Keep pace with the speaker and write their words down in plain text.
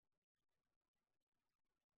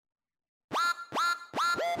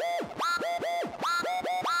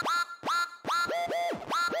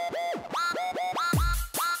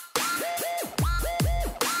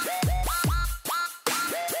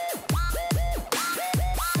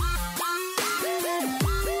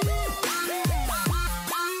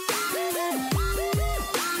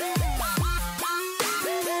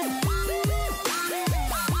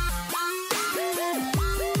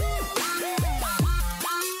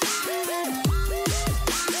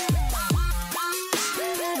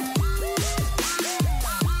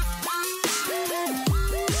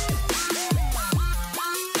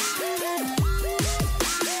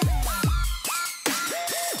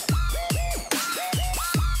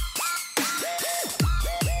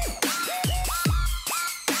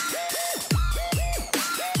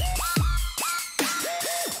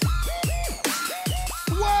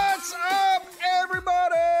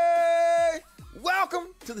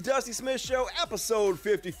the Dusty Smith Show, episode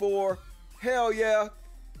 54. Hell yeah.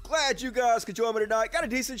 Glad you guys could join me tonight. Got a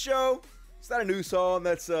decent show. It's not a new song.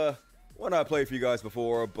 That's one I played for you guys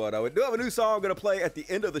before, but we do have a new song I'm going to play at the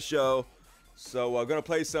end of the show. So I'm going to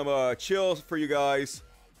play some chill for you guys.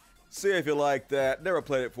 See if you like that. Never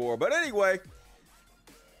played it before. But anyway,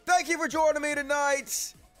 thank you for joining me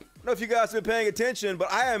tonight. I don't know if you guys have been paying attention,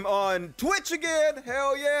 but I am on Twitch again.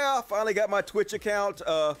 Hell yeah. Finally got my Twitch account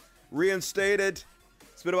reinstated.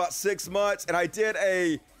 It's been about 6 months, and I did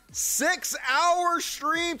a 6-hour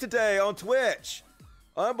stream today on Twitch.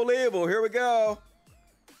 Unbelievable. Here we go.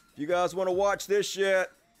 If you guys want to watch this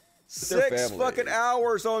shit, 6 fucking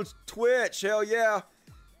hours on Twitch. Hell yeah.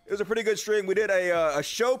 It was a pretty good stream. We did a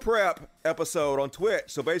show prep episode on Twitch.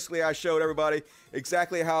 So basically, I showed everybody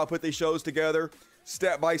exactly how I put these shows together,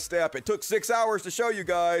 step by step. It took 6 hours to show you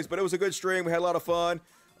guys, but it was a good stream. We had a lot of fun.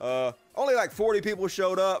 Only like 40 people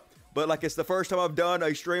showed up. But like it's the first time I've done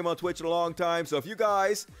a stream on Twitch in a long time. So if you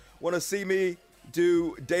guys want to see me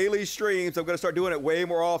do daily streams, I'm going to start doing it way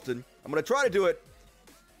more often. I'm going to try to do it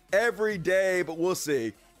every day, but we'll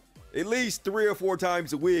see. At least 3 or 4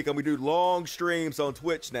 times a week. I'm going to do long streams on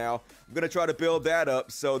Twitch now. I'm going to try to build that up.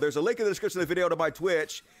 So there's a link in the description of the video to my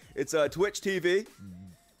Twitch. It's Twitch TV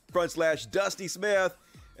 /Dusty Smith.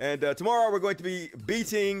 And tomorrow we're going to be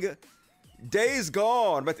beating Days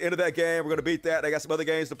Gone. I'm at the end of that game. We're going to beat that. I got some other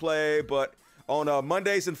games to play, but on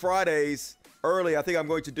Mondays and Fridays early, I think I'm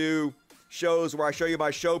going to do shows where I show you my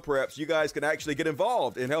show preps. You guys can actually get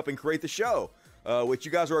involved in helping create the show, which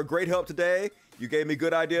you guys were a great help today. You gave me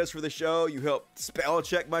good ideas for the show. You helped spell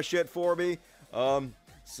check my shit for me.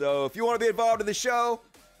 So if you want to be involved in the show,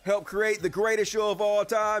 help create the greatest show of all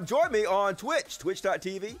time, join me on Twitch,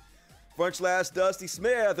 twitch.tv /Dusty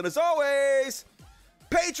Smith. And as always,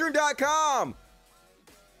 patreon.com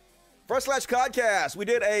 /Codcast. We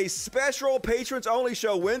did a special patrons only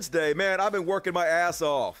show Wednesday. Man, I've been working my ass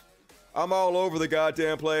off. I'm all over the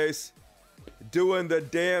goddamn place doing the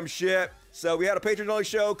damn shit. So we had a patrons only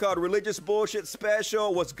show called Religious Bullshit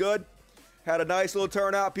Special. What's good? Had a nice little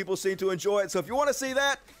turnout. People seem to enjoy it. So if you want to see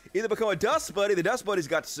that, either become a Dust Buddy. The Dust Buddies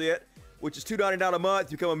got to see it, which is $2.99 a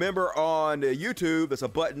month. You become a member on YouTube. There's a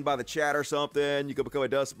button by the chat or something. You can become a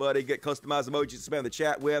Dust Buddy, get customized emojis to spam the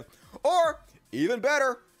chat with. Or, even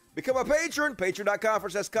better, become a patron. Patreon.com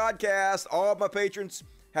 /Codcast. All of my patrons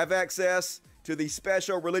have access to the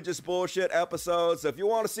special Religious Bullshit episodes. So if you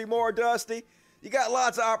want to see more Dusty, you got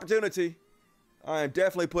lots of opportunity. I am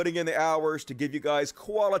definitely putting in the hours to give you guys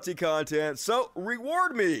quality content. So,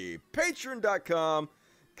 reward me. Patreon.com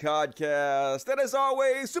Codcast. And as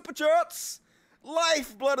always, Super Chats.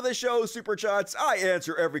 Lifeblood of the show, Super Chats. I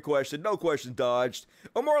answer every question. No question dodged.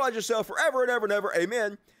 Immortalize yourself forever and ever and ever.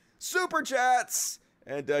 Amen. Super Chats.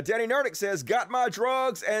 And Danny Nerdick says, got my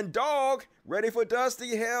drugs and dog ready for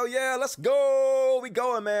Dusty. Hell yeah. Let's go. We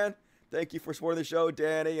going, man. Thank you for supporting the show,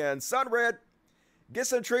 Danny. And Sunred, get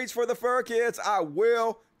some treats for the fur kids. I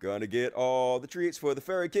will. Gonna get all the treats for the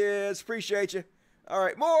furry kids. Appreciate you. All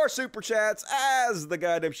right, more super chats as the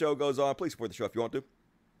goddamn show goes on. Please support the show if you want to.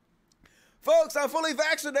 Folks, I'm fully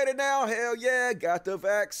vaccinated now. Hell yeah, got the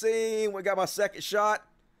vaccine. We got my second shot.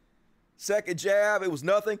 Second jab. It was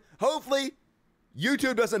nothing. Hopefully,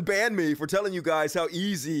 YouTube doesn't ban me for telling you guys how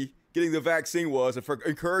easy getting the vaccine was and for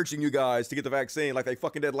encouraging you guys to get the vaccine like they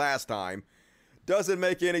fucking did last time. Doesn't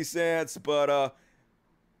make any sense, but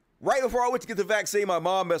right before I went to get the vaccine, my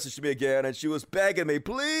mom messaged me again, and she was begging me,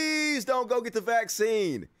 please don't go get the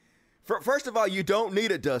vaccine. First of all, you don't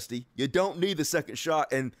need it, Dusty. You don't need the second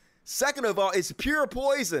shot. And second of all, it's pure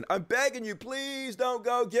poison. I'm begging you, please don't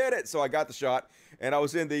go get it. So I got the shot, and I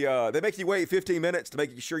was in the, they make you wait 15 minutes to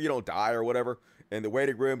make sure you don't die or whatever in the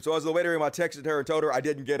waiting room. So I was in the waiting room, I texted her and told her I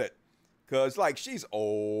didn't get it. Because, like, she's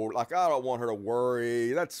old. Like, I don't want her to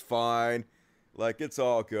worry. That's fine. Like, it's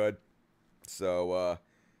all good. So,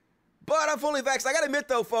 but I'm fully vaxxed. I gotta admit,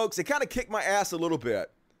 though, folks, it kind of kicked my ass a little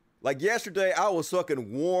bit. Like, yesterday, I was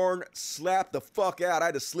fucking worn, slapped the fuck out. I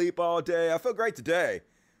had to sleep all day. I feel great today.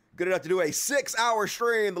 Good enough to do a 6-hour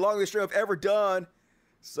stream, the longest stream I've ever done.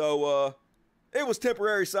 So, it was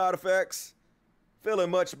temporary side effects. Feeling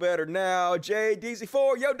much better now.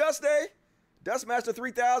 JDZ4, yo, Dusty. Dustmaster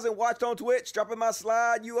 3000, watched on Twitch. Dropping my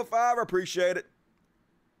slide, UF5, I appreciate it.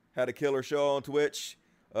 Had a killer show on Twitch.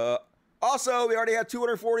 Also, we already have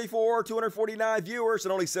 249 viewers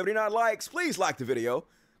and only 79 likes. Please like the video.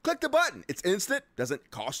 Click the button. It's instant.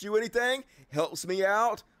 Doesn't cost you anything. Helps me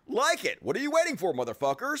out. Like it. What are you waiting for,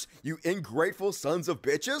 motherfuckers? You ingrateful sons of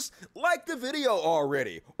bitches? Like the video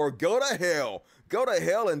already. Or go to hell. Go to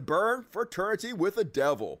hell and burn for eternity with the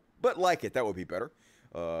devil. But like it. That would be better.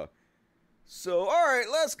 So, all right,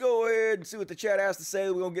 let's go ahead and see what the chat has to say.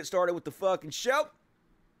 We're going to get started with the fucking show.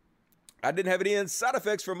 I didn't have any side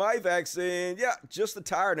effects from my vaccine. Yeah, just the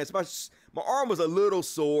tiredness. My arm was a little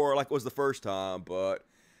sore like it was the first time, but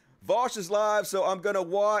Vosh is live, so I'm going to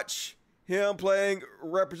watch him playing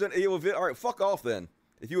Resident Evil. All right, fuck off then.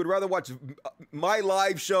 If you would rather watch my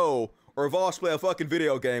live show or Vosh play a fucking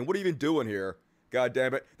video game, what are you even doing here? God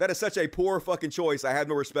damn it. That is such a poor fucking choice. I have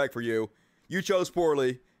no respect for you. You chose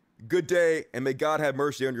poorly. Good day, and may God have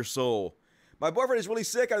mercy on your soul. My boyfriend is really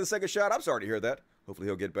sick after the second shot. I'm sorry to hear that. Hopefully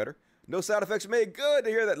he'll get better. No side effects for me. Good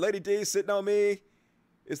to hear that. Lady D sitting on me.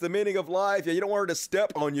 It's the meaning of life. Yeah, you don't want her to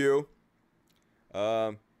step on you.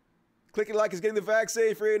 Clicking like is getting the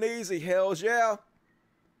vaccine free and easy. Hells yeah.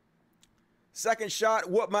 Second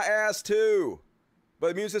shot whooped my ass too. But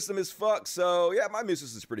the immune system is fucked, so yeah, my immune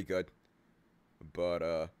system is pretty good.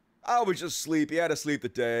 But I was just sleepy. I had to sleep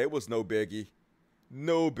today. It was no biggie.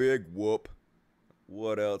 No big whoop.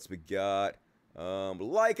 What else we got?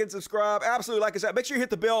 Like and subscribe. Absolutely like and subscribe. Make sure you hit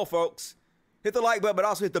the bell, folks. Hit the like button, but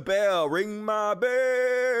also hit the bell. Ring my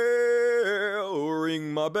bell.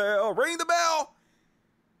 Ring my bell. Ring the bell.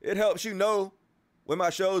 It helps you know when my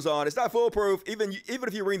show's on. It's not foolproof. Even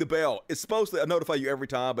if you ring the bell, it's supposed to notify you every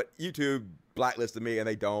time, but YouTube blacklisted me and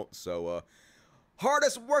they don't. So,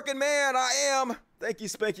 hardest working man I am. Thank you,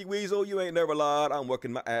 Spanky Weasel. You ain't never lied. I'm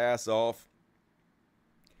working my ass off.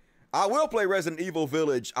 I will play Resident Evil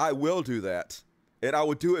Village. I will do that. And I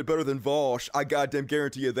will do it better than Vosh. I goddamn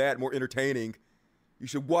guarantee you that. More entertaining. You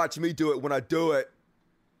should watch me do it when I do it.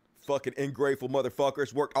 Fucking ingrateful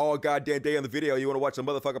motherfuckers. Worked all goddamn day on the video. You want to watch a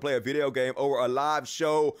motherfucker play a video game over a live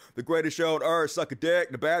show. The greatest show on earth. Suck a dick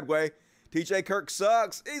in a bad way. TJ Kirk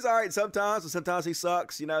sucks. He's alright sometimes, but sometimes he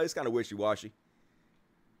sucks. You know, he's kind of wishy-washy.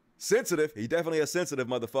 Sensitive. He definitely a sensitive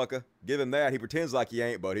motherfucker. Give him that. He pretends like he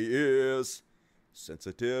ain't, but he is.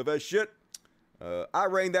 Sensitive as shit. I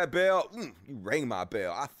rang that bell. You rang my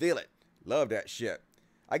bell. I feel it. Love that shit.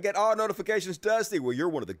 I get all notifications, Dusty. Well, you're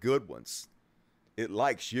one of the good ones. It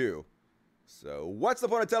likes you. So what's the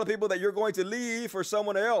point of telling people that you're going to leave for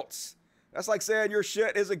someone else? That's like saying your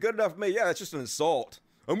shit isn't good enough for me. Yeah, that's just an insult.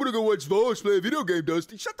 I'm going to go watch Vosh play a video game,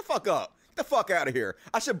 Dusty. Shut the fuck up. Get the fuck out of here.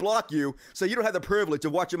 I should block you so you don't have the privilege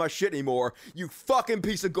of watching my shit anymore. You fucking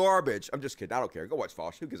piece of garbage. I'm just kidding. I don't care. Go watch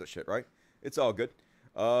Vosh. Who gives a shit, right? It's all good.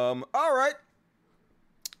 All right.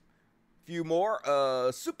 Few more.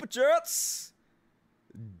 Super chats.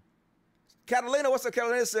 Catalina, what's up?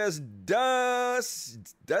 Catalina says,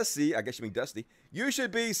 Dusty, I guess you mean Dusty. You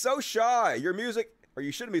should be so shy. Your music, or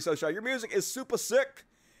you shouldn't be so shy. Your music is super sick.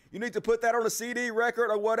 You need to put that on a CD, record,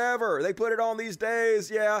 or whatever. They put it on these days.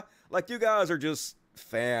 Yeah. Like, you guys are just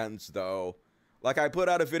fans, though. Like, I put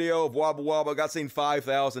out a video of Wobble Wobble, got seen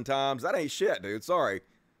 5,000 times. That ain't shit, dude. Sorry.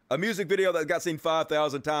 A music video that got seen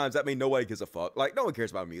 5,000 times, that means nobody gives a fuck. Like, no one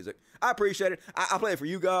cares about music. I appreciate it. I play it for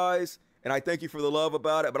you guys, and I thank you for the love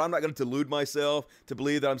about it, but I'm not going to delude myself to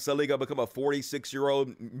believe that I'm suddenly going to become a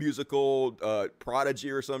 46-year-old musical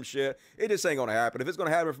prodigy or some shit. It just ain't going to happen. If it's going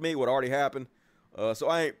to happen for me, it would already happen. So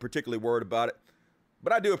I ain't particularly worried about it,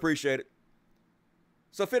 but I do appreciate it.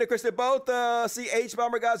 So, Fitty Chris, did both see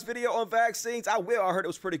H-Bomber Guy's video on vaccines? I will. I heard it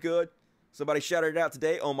was pretty good. Somebody shouted it out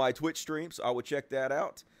today on my Twitch stream, so I will check that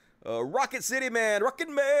out. Rocket City Man,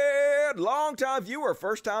 long time viewer,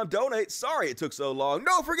 first time donate. Sorry it took so long.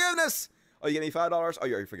 No forgiveness. Oh, you gave me $5? Oh,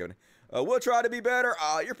 you're forgiven. We'll try to be better.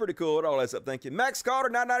 You're pretty cool. It all adds up. Thank you. Max Carter,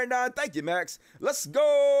 $9.99. Thank you, Max. Let's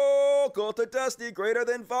go. Cult of Dusty, greater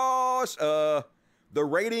than Vosh. The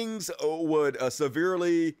ratings would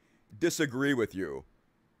severely disagree with you.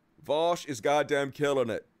 Vosh is goddamn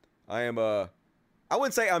killing it. I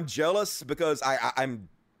wouldn't say I'm jealous because I'm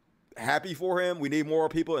happy for him. We need more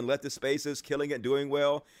people in Let the Spaces killing it, doing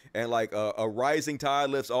well. And like a rising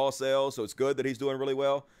tide lifts all sails, so it's good that he's doing really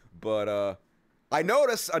well. But I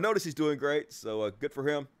notice he's doing great, so good for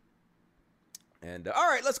him. And all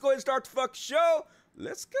right, let's go ahead and start the fuck show.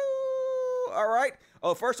 Let's go. All right.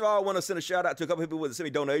 Oh, first of all, I want to send a shout out to a couple people that sent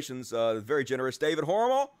me donations. Very generous. David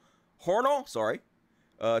Hornell, sorry.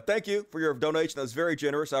 Thank you for your donation. That was very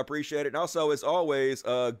generous. I appreciate it. And also, as always,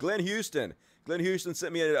 Glenn Houston. Glenn Houston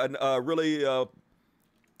sent me a really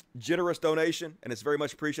generous donation, and it's very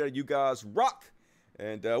much appreciated. You guys rock.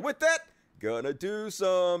 And with that, gonna do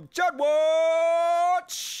some Chud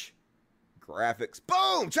Watch graphics.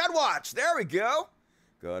 Boom! Chud Watch. There we go.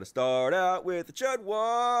 Gotta start out with the Chud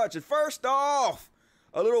Watch. And first off,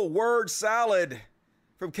 a little word salad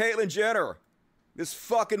from Caitlyn Jenner. This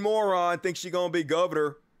fucking moron thinks she gonna be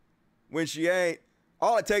governor when she ain't.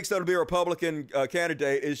 All it takes, though, to be a Republican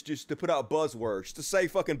candidate is just to put out buzzwords, to say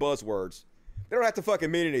fucking buzzwords. They don't have to fucking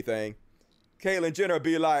mean anything. Caitlyn Jenner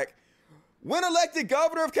be like, When elected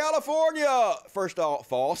governor of California, first off,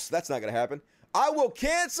 false. That's not going to happen. I will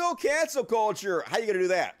cancel culture. How are you going to do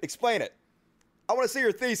that? Explain it. I want to see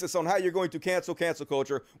your thesis on how you're going to cancel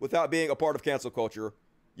culture without being a part of cancel culture.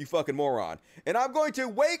 You fucking moron. And I'm going to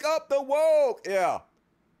wake up the woke. Yeah.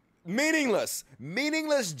 Meaningless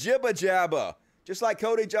jibba jabba. Just like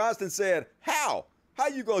Cody Johnston said, how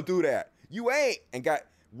you gonna do that? You ain't. And got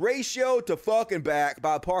ratioed to fucking back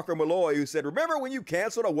by Parker Malloy, who said, remember when you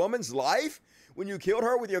canceled a woman's life? When you killed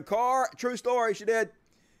her with your car? True story, she did.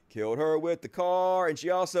 Killed her with the car, and she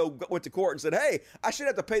also went to court and said, hey, I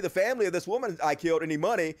shouldn't have to pay the family of this woman I killed any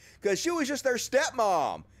money because she was just their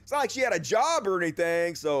stepmom. It's not like she had a job or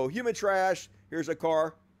anything. So human trash. Here's a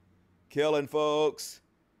car killing folks.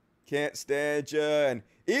 Can't stand you. And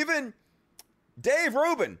even Dave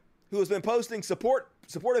Rubin, who has been posting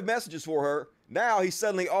supportive messages for her, now he's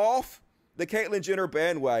suddenly off the Caitlyn Jenner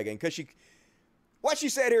bandwagon because what she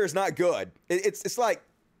said here is not good. It's like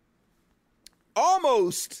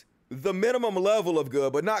almost the minimum level of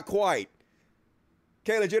good, but not quite.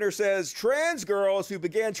 Caitlyn Jenner says trans girls who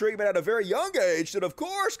began treatment at a very young age should, of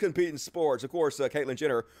course, compete in sports. Of course, Caitlyn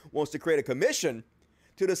Jenner wants to create a commission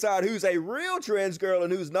to decide who's a real trans girl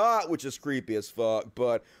and who's not, which is creepy as fuck.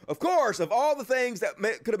 But, of course, of all the things that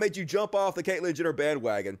could have made you jump off the Caitlyn Jenner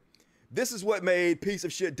bandwagon, this is what made piece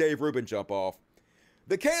of shit Dave Rubin jump off.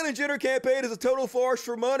 The Caitlyn Jenner campaign is a total farce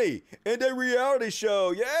for money and a reality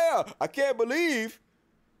show. Yeah, I can't believe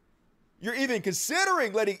you're even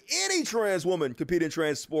considering letting any trans woman compete in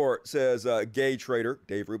trans sport, says gay trader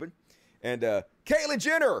Dave Rubin. And Caitlyn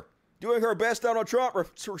Jenner, doing her best Donald Trump,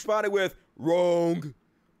 responded with, wrong,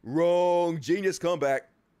 genius comeback.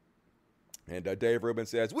 And Dave Rubin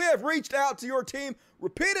says, we have reached out to your team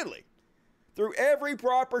repeatedly through every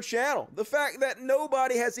proper channel. The fact that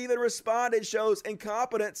nobody has even responded shows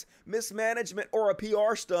incompetence, mismanagement, or a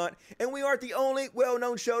PR stunt, and we aren't the only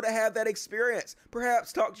well-known show to have that experience.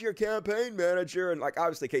 Perhaps talk to your campaign manager, and like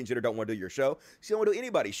obviously Caitlyn Jenner don't want to do your show. She don't want to do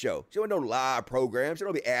anybody's show. She don't want to do live programs. She don't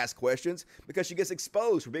want to be asked questions because she gets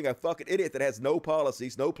exposed for being a fucking idiot that has no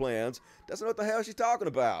policies, no plans, doesn't know what the hell she's talking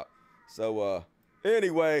about. So,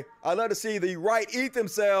 anyway, I'd love to see the right eat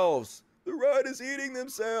themselves. The right is eating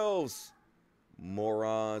themselves.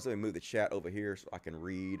 Morons. Let me move the chat over here so I can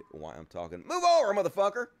read while I'm talking. Move over,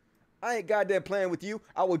 motherfucker. I ain't goddamn playing with you.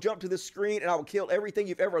 I will jump to this screen and I will kill everything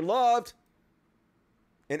you've ever loved.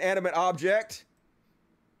 Inanimate object.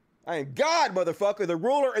 I am God, motherfucker, the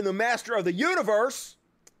ruler and the master of the universe.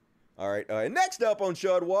 All right. And next up on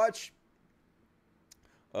Chud Watch.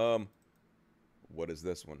 What is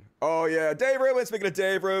this one? Oh, yeah. Dave Rubin. Speaking of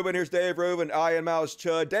Dave Rubin, here's Dave Rubin, Iron Mouse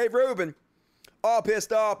Chud. Dave Rubin. All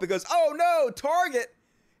pissed off because, oh no, Target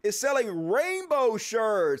is selling rainbow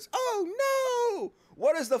shirts. Oh no!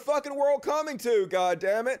 What is the fucking world coming to,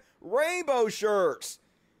 goddammit? Rainbow shirts.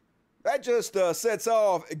 That just sets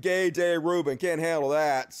off gay Dave Rubin. Can't handle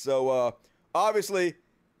that. So, obviously,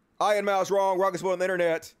 Iron Mouse wrong, Rocket Spoil on the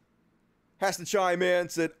internet has to chime in.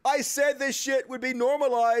 Said, I said this shit would be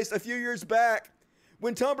normalized a few years back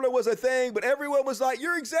when Tumblr was a thing, but everyone was like,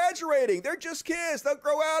 you're exaggerating. They're just kids. They'll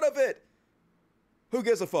grow out of it. Who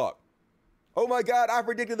gives a fuck? Oh my God, I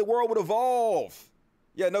predicted the world would evolve.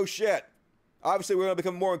 Yeah, no shit. Obviously, we're going to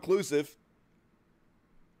become more inclusive.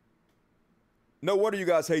 No wonder you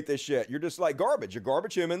guys hate this shit. You're just like garbage. You're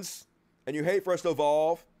garbage humans, and you hate for us to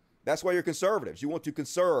evolve. That's why you're conservatives. You want to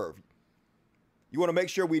conserve. You want to make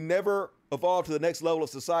sure we never evolve to the next level of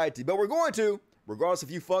society. But we're going to, regardless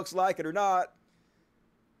if you fucks like it or not.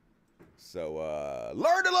 So,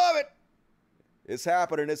 learn to love it. It's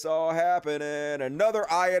happening. It's all happening.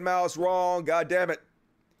 Another Iron Mouse wrong. God damn it.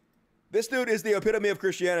 This dude is the epitome of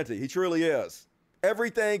Christianity. He truly is.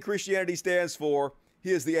 Everything Christianity stands for,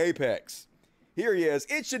 he is the apex. Here he is.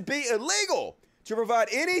 It should be illegal to provide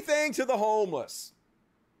anything to the homeless.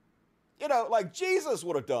 You know, like Jesus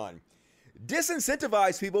would have done.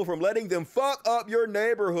 Disincentivize people from letting them fuck up your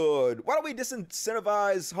neighborhood. Why don't we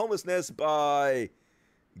disincentivize homelessness by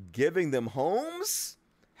giving them homes?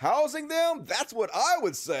 Housing them? That's what I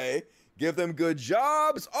would say. Give them good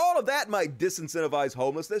jobs. All of that might disincentivize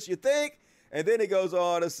homelessness, you think? And then he goes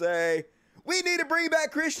on to say, we need to bring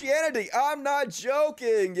back Christianity. I'm not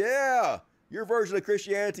joking. Yeah. Your version of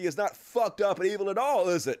Christianity is not fucked up and evil at all,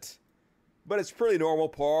 is it? But it's pretty normal,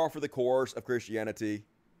 par for the course of Christianity.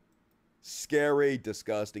 Scary,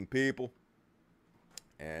 disgusting people.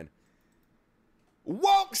 And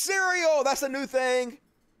woke cereal. That's a new thing.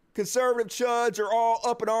 Conservative chuds are all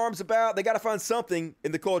up in arms about. They got to find something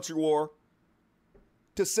in the culture war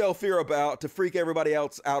to sell fear about, to freak everybody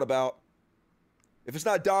else out about. If it's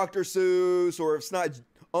not Dr. Seuss, or if it's not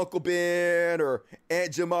Uncle Ben or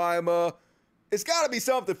Aunt Jemima, It's got to be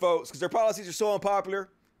something, folks, because their policies are so unpopular.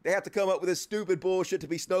 They have to come up with this stupid bullshit to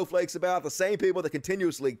be snowflakes about. The same people that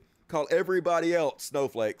continuously call everybody else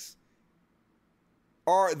snowflakes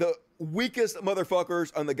are the weakest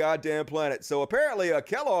motherfuckers on the goddamn planet. So apparently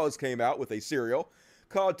Kellogg's came out with a cereal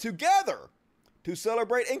called Together to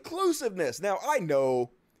celebrate inclusiveness. Now, I know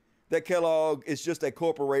that Kellogg is just a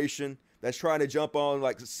corporation that's trying to jump on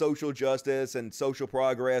like social justice and social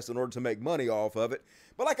progress in order to make money off of it.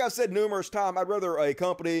 But like I've said numerous times, I'd rather a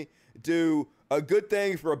company do a good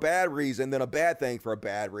thing for a bad reason than a bad thing for a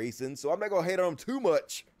bad reason. So I'm not going to hate on them too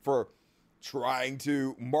much for trying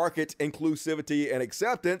to market inclusivity and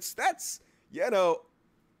acceptance. That's,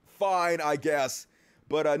 fine, I guess.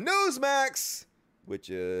 But Newsmax, which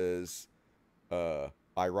is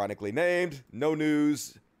ironically named No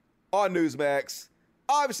News on Newsmax,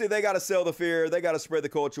 obviously they got to sell the fear. They got to spread the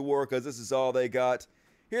culture war because this is all they got.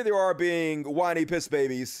 Here they are being whiny piss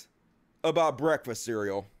babies about breakfast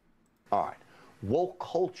cereal. All right. Woke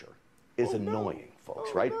culture is annoying,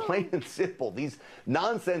 folks, right? Plain and simple. These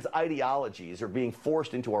nonsense ideologies are being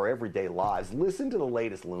forced into our everyday lives. Listen to the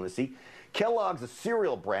latest lunacy. Kellogg's, a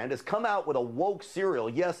cereal brand, has come out with a woke cereal.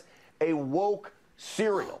 Yes, a woke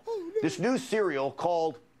cereal. This new cereal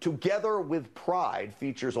called Together with Pride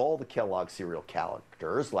features all the Kellogg cereal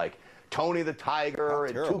characters like Tony the Tiger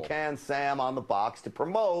and Toucan Sam on the box to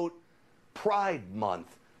promote Pride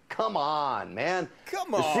Month. Come on, man.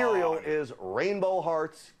 Come on. The cereal is rainbow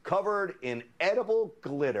hearts covered in edible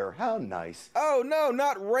glitter. How nice. Oh, no,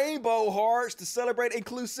 not rainbow hearts to celebrate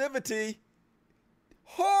inclusivity.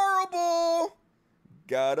 Horrible.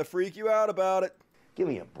 Gotta freak you out about it. Give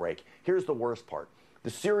me a break. Here's the worst part. The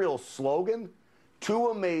cereal's slogan, too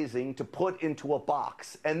amazing to put into a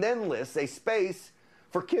box, and then lists a space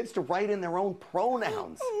for kids to write in their own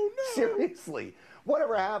pronouns. Oh, no. Seriously.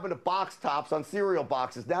 Whatever happened to box tops on cereal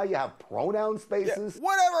boxes? Now you have pronoun spaces? Yeah.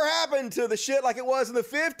 Whatever happened to the shit like it was in the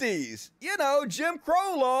 50s? Jim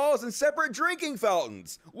Crow laws and separate drinking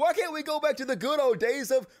fountains. Why can't we go back to the good old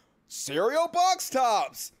days of cereal box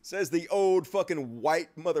tops? Says the old fucking white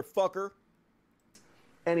motherfucker.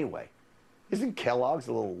 Anyway, isn't Kellogg's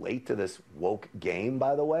a little late to this woke game,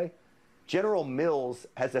 by the way? General Mills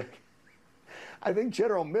has a... I think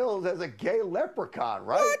General Mills has a gay leprechaun,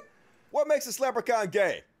 right? What makes this leprechaun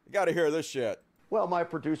gay? You gotta hear this shit. Well, my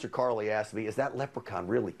producer Carly asked me, is that leprechaun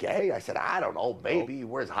really gay? I said, I don't know, maybe. He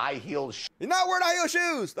wears high-heeled shoes. He's not wearing high-heel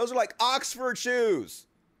shoes. Those are like Oxford shoes.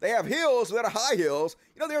 They have heels without high heels.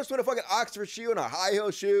 You know the difference between a fucking Oxford shoe and a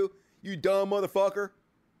high-heel shoe? You dumb motherfucker.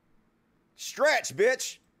 Stretch,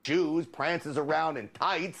 bitch. Shoes, prances around in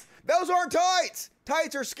tights. Those aren't tights.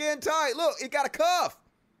 Tights are skin tight. Look, it got a cuff.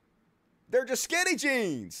 They're just skinny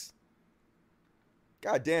jeans.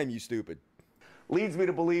 God damn you, stupid. Leads me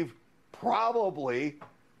to believe probably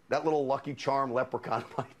that little Lucky Charm leprechaun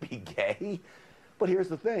might be gay. But here's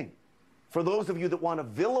the thing. For those of you that want to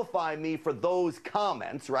vilify me for those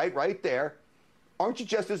comments, right there, aren't you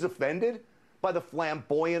just as offended by the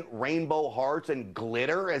flamboyant rainbow hearts and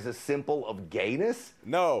glitter as a symbol of gayness?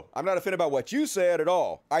 No, I'm not offended by what you said at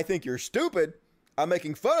all. I think you're stupid. I'm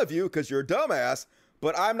making fun of you because you're a dumbass,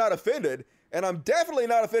 but I'm not offended. And I'm definitely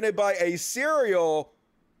not offended by a cereal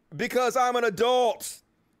because I'm an adult.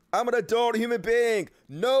 I'm an adult human being.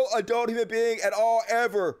 No adult human being at all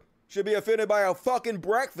ever should be offended by a fucking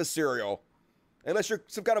breakfast cereal. Unless you're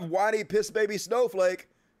some kind of whiny piss baby snowflake,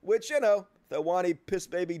 which, the whiny piss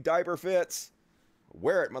baby diaper fits.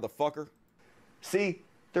 Wear it, motherfucker. See,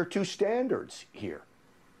 there are two standards here.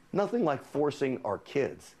 Nothing like forcing our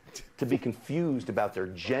kids to be confused about their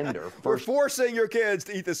gender. We're forcing your kids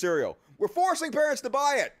to eat the cereal. We're forcing parents to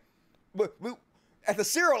buy it. At the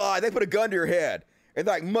cereal aisle, they put a gun to your head. And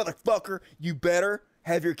they're like, motherfucker, you better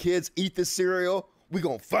have your kids eat the cereal. We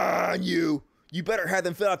gonna fine you. You better have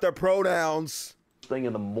them fill out their pronouns. Thing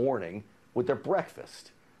in the morning with their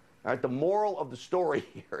breakfast. All right, the moral of the story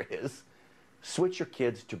here is switch your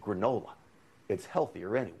kids to granola. It's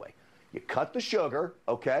healthier anyway. You cut the sugar,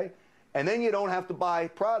 okay? And then you don't have to buy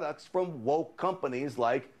products from woke companies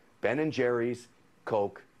like Ben & Jerry's,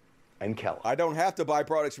 Coke, and Kellogg. I don't have to buy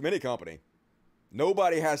products from any company.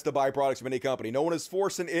 Nobody has to buy products from any company. No one is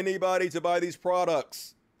forcing anybody to buy these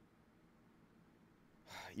products.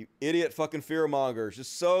 You idiot fucking fearmongers.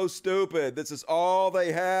 Just so stupid. This is all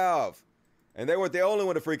they have. And they weren't the only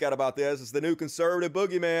one to freak out about this. It's the new conservative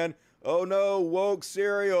boogeyman. Oh no, woke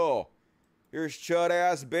cereal. Here's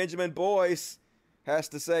chud-ass Benjamin Boyce. Has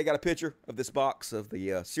to say, got a picture of this box of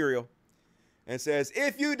the cereal. And says,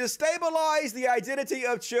 if you destabilize the identity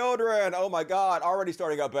of children. Oh my God, already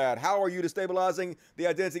starting out bad. How are you destabilizing the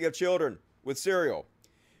identity of children with cereal?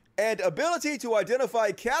 and ability to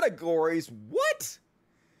identify categories. What?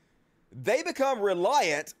 They become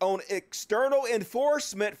reliant on external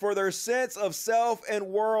enforcement for their sense of self and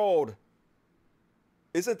world.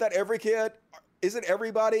 Isn't that every kid? Isn't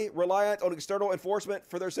everybody reliant on external enforcement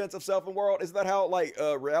for their sense of self and world? Isn't that how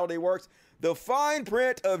reality works? The fine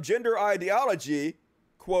print of gender ideology,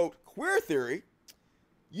 quote, queer theory,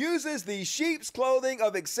 uses the sheep's clothing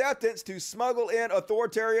of acceptance to smuggle in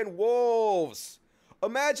authoritarian wolves.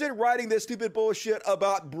 Imagine writing this stupid bullshit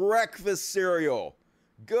about breakfast cereal.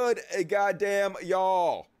 Good goddamn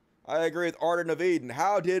y'all. I agree with Arden of Eden.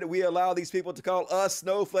 How did we allow these people to call us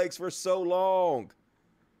snowflakes for so long?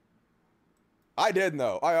 I didn't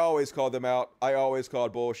though. I always called them out. I always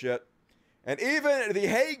called bullshit. And even the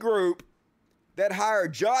hate group that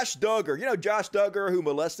hired Josh Duggar, you know Josh Duggar who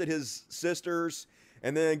molested his sisters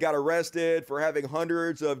and then got arrested for having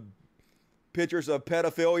hundreds of pictures of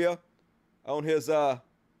pedophilia on his,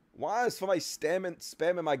 why is somebody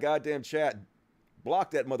spamming my goddamn chat?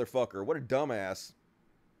 Block that motherfucker. What a dumbass.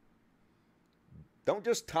 Don't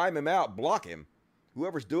just time him out. Block him.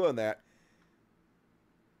 Whoever's doing that.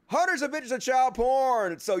 Hundreds of pictures of child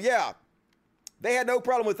porn. So yeah, they had no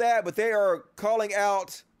problem with that, but they are calling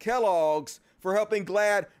out Kellogg's for helping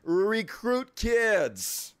GLAAD recruit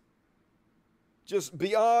kids. Just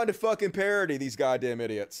beyond fucking parody, these goddamn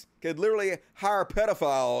idiots. Could literally hire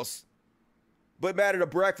pedophiles, but mad at a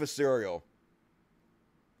breakfast cereal.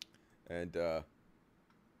 And,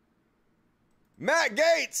 Matt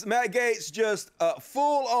Gaetz just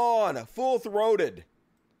full-throated,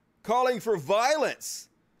 calling for violence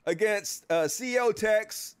against CEO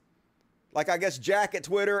techs, like I guess Jack at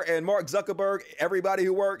Twitter and Mark Zuckerberg, everybody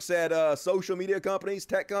who works at social media companies,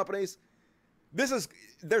 tech companies.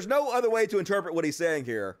 There's no other way to interpret what he's saying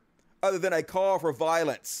here other than a call for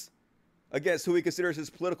violence against who he considers his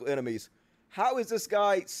political enemies. How is this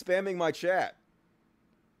guy spamming my chat?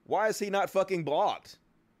 Why is he not fucking blocked?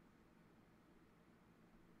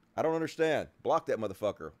 I don't understand. Block that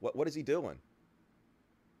motherfucker. What is he doing?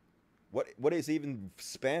 What is he even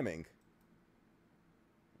spamming?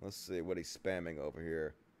 Let's see what he's spamming over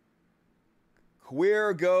here.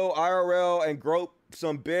 Queer go IRL and grope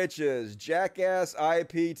some bitches. Jackass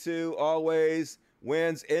IP2 always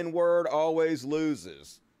wins. N-word always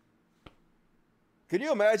loses. Can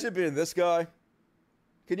you imagine being this guy?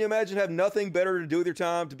 Can you imagine having nothing better to do with your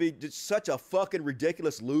time to be just such a fucking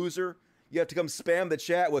ridiculous loser? You have to come spam the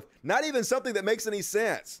chat with not even something that makes any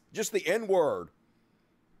sense. Just the N-word.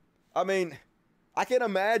 I mean, I can't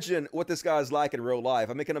imagine what this guy's like in real life.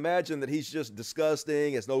 I mean, I can imagine that he's just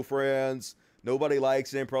disgusting, has no friends, nobody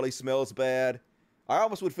likes him, probably smells bad. I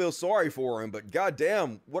almost would feel sorry for him, but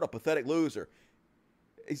goddamn, what a pathetic loser.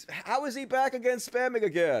 How is he back again spamming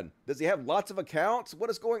again? Does he have lots of accounts? What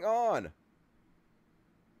is going on?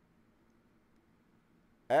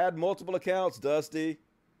 Add multiple accounts, Dusty.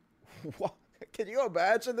 What? Can you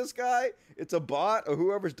imagine this guy? It's a bot or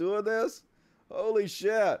whoever's doing this? Holy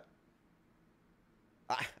shit.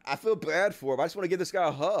 I feel bad for him. I just want to give this guy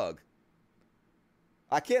a hug.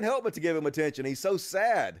 I can't help but to give him attention. He's so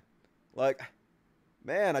sad. Like,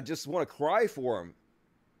 man, I just want to cry for him.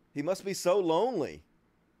 He must be so lonely.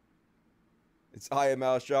 It's I Am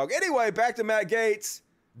Mouse Jog. Anyway, back to Matt Gaetz.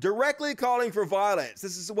 Directly calling for violence.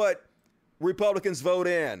 This is what Republicans vote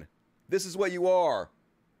in. This is what you are.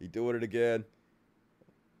 He doing it again.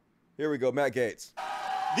 Here we go, Matt Gaetz.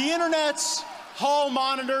 The internet's hall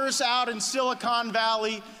monitors out in Silicon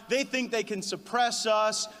Valley, they think they can suppress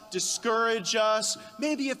us, discourage us.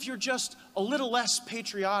 Maybe if you're just a little less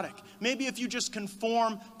patriotic, maybe if you just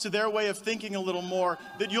conform to their way of thinking a little more,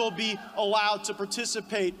 that you'll be allowed to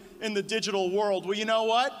participate in the digital world. Well, you know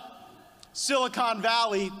what? Silicon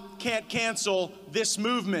Valley can't cancel this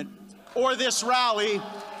movement, or this rally,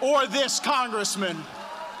 or this congressman.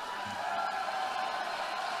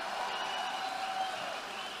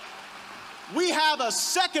 We have a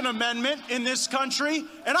Second Amendment in this country,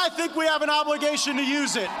 and I think we have an obligation to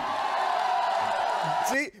use it.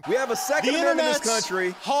 See, we have a Second Amendment in this country,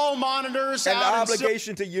 hall monitors, and an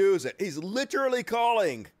obligation to use it. He's literally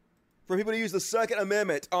calling for people to use the Second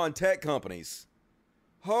Amendment on tech companies.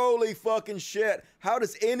 Holy fucking shit. How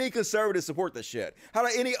does any conservative support this shit? How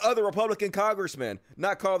do any other Republican congressman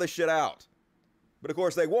not call this shit out? But of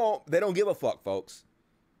course they won't. They don't give a fuck, folks.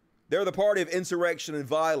 They're the party of insurrection and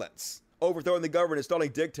violence, overthrowing the government,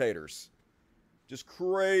 installing dictators. Just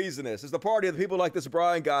craziness. It's the party of the people like this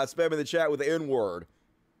Brian guy spamming the chat with the N-word.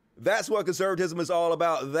 That's what conservatism is all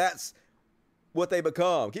about. That's what they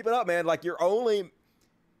become. Keep it up, man. Like, you're only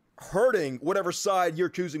hurting whatever side you're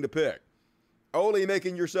choosing to pick. Only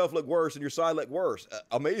making yourself look worse and your side look worse.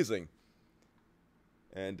 Amazing.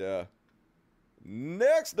 And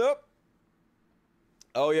next up,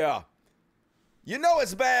 oh yeah, you know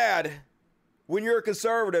it's bad when you're a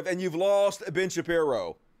conservative and you've lost Ben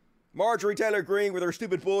Shapiro. Marjorie Taylor Greene with her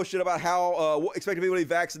stupid bullshit about how expecting people to be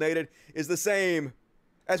vaccinated is the same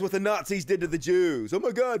as what the Nazis did to the Jews. Oh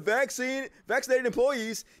my God, vaccinated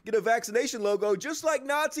employees get a vaccination logo just like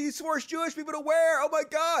Nazis forced Jewish people to wear. Oh my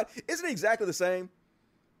God, isn't it exactly the same?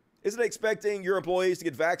 Isn't it expecting your employees to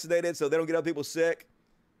get vaccinated so they don't get other people sick,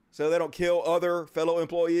 so they don't kill other fellow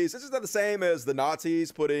employees? This is not the same as the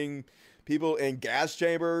Nazis putting people in gas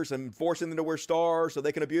chambers and forcing them to wear stars so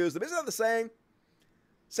they can abuse them. Isn't that the same?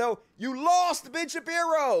 So you lost Ben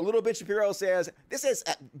Shapiro. Little Ben Shapiro says, this is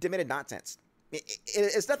demented nonsense.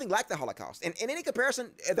 It's nothing like the Holocaust. And in any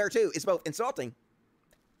comparison there too, it's both insulting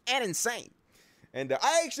and insane. And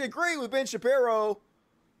I actually agree with Ben Shapiro.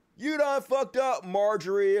 You done fucked up,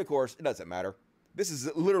 Marjorie. Of course, it doesn't matter. This is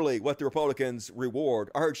literally what the Republicans reward.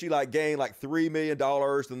 I heard she gained like $3 million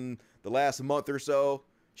in the last month or so.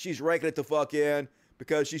 She's raking it the fuck in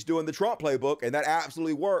because she's doing the Trump playbook, and that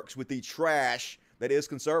absolutely works with the trash that is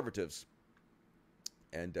conservatives.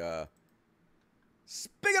 And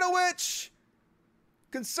speaking of which,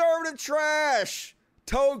 conservative trash.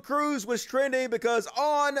 Ted Cruz was trending because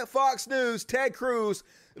on Fox News, Ted Cruz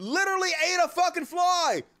literally ate a fucking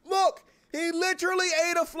fly. Look, he literally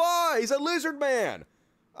ate a fly. He's a lizard man.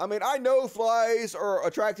 I mean, I know flies are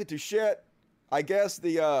attracted to shit. I guess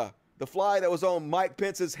the fly that was on Mike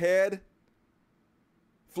Pence's head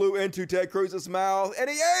flew into Ted Cruz's mouth, and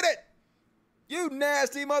he ate it. You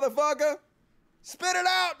nasty motherfucker. Spit it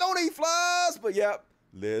out. Don't eat flies. But yep,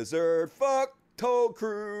 lizard fuck Ted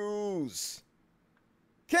Cruz.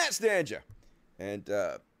 Can't stand you. And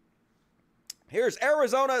here's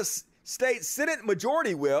Arizona State Senate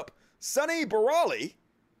Majority Whip Sonny Borrelli,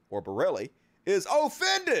 is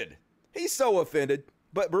offended. He's so offended.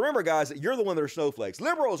 But remember, guys, you're the one that are snowflakes.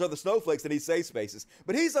 Liberals are the snowflakes that need safe spaces.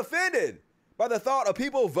 But he's offended by the thought of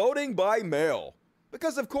people voting by mail.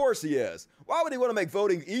 Because of course he is. Why would he want to make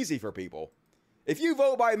voting easy for people? If you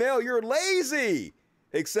vote by mail, you're lazy.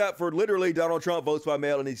 Except for literally Donald Trump votes by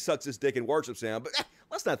mail and he sucks his dick and worships him. But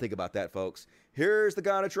let's not think about that, folks. Here's the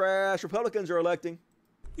kind of trash Republicans are electing.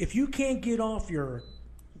 If you can't get off your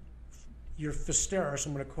Fisteris,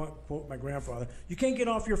 I'm going to quote my grandfather, you can't get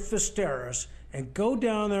off your Fisteris and go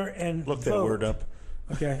down there and look vote. That word up.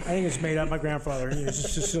 Okay, I think it's made up. My grandfather, he was a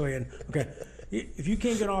Sicilian. Okay, if you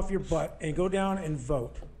can't get off your butt and go down and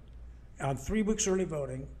vote on 3 weeks early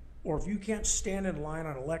voting, or if you can't stand in line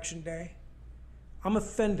on election day, I'm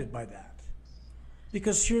offended by that.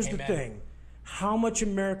 Because here's the thing. How much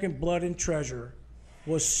American blood and treasure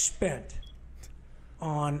was spent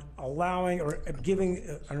on allowing or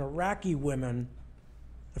giving an Iraqi woman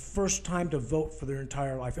the first time to vote for their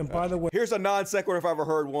entire life? And by the way, here's a non sequitur if I ever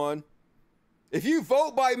heard one. If you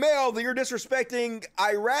vote by mail, then you're disrespecting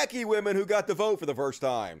Iraqi women who got to vote for the first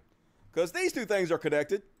time. Because these two things are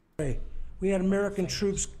connected. We had American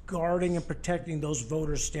troops guarding and protecting those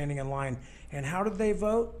voters standing in line. And how did they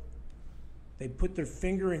vote? They put their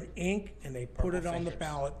finger in ink and they put it on the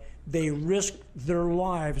ballot. They risked their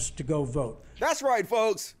lives to go vote. That's right,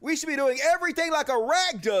 folks. We should be doing everything like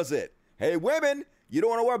Iraq does it. Hey, women, you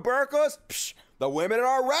don't want to wear burqas? Psh, the women in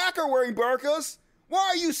Iraq are wearing burqas.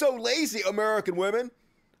 Why are you so lazy, American women?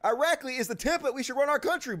 Iraqi is the template we should run our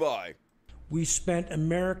country by. We spent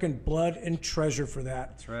American blood and treasure for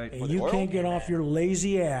that. That's right. And you can't get off your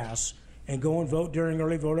lazy ass and go and vote during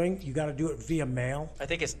early voting. You got to do it via mail. I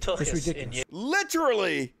think it's tuchus. It's ridiculous.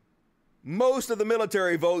 Literally, most of the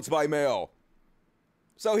military votes by mail.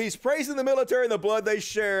 So he's praising the military and the blood they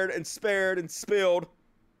shared and spared and spilled.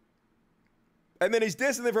 And then he's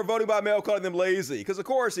dissing them for voting by mail, calling them lazy. Because of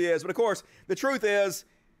course he is. But of course, the truth is,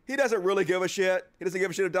 he doesn't really give a shit. He doesn't give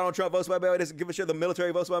a shit if Donald Trump votes by mail. He doesn't give a shit if the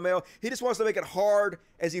military votes by mail. He just wants to make it hard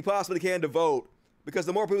as he possibly can to vote. Because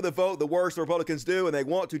the more people that vote, the worse the Republicans do. And they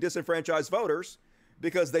want to disenfranchise voters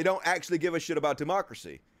because they don't actually give a shit about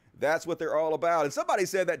democracy. That's what they're all about. And somebody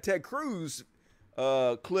said that Ted Cruz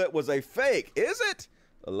clip was a fake. Is it?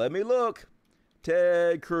 Let me look.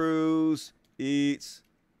 Ted Cruz eats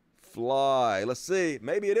fly. Let's see.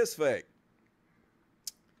 Maybe it is fake.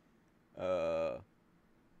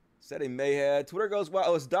 Said he may have. Twitter goes, wow,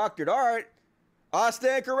 oh, it's doctored. All right. I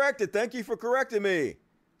stand corrected. Thank you for correcting me.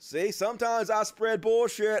 See, sometimes I spread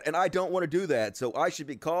bullshit, and I don't want to do that. So I should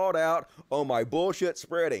be called out on my bullshit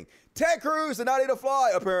spreading. Ted Cruz did not eat a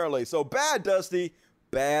fly, apparently. So bad, Dusty.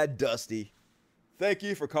 Bad, Dusty. Thank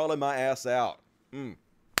you for calling my ass out.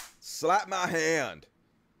 Slap my hand.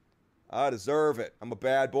 I deserve it. I'm a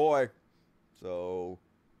bad boy. So,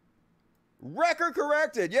 record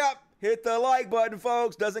corrected. Yep. Hit the like button,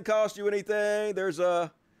 folks. Doesn't cost you anything. There's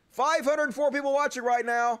 504 people watching right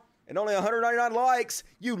now and only 199 likes.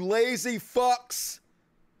 You lazy fucks.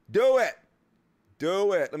 Do it.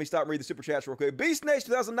 Do it. Let me stop and read the super chats real quick. Beast Nation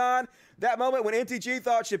 2009, that moment when NTG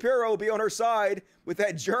thought Shapiro would be on her side with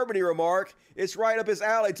that Germany remark. It's right up his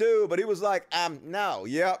alley, too. But he was like, no,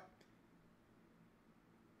 yep.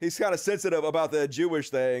 He's kind of sensitive about the Jewish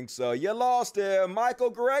thing. So you lost him. Michael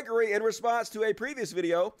Gregory, in response to a previous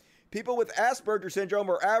video, people with Asperger's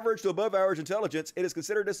syndrome are average to above average intelligence. It is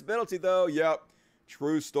considered a disability, though. Yep.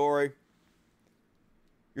 True story.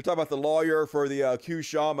 You're talking about the lawyer for the Q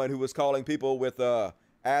shaman who was calling people with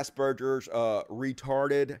Asperger's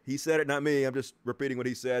retarded. He said it, not me. I'm just repeating what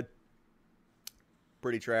he said.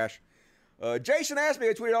 Pretty trash. Jason asked me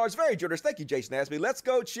at $20. Very generous. Thank you, Jason asked me. Let's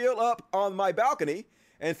go chill up on my balcony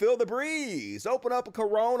and feel the breeze. Open up a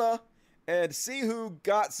Corona and see who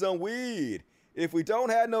got some weed. If we don't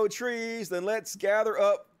have no trees, then let's gather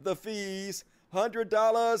up the fees.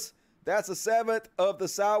 $100, that's a seventh of the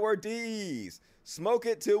sour D's. Smoke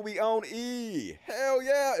it till we own E. Hell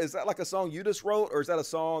yeah. Is that like a song you just wrote, or is that a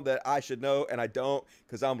song that I should know and I don't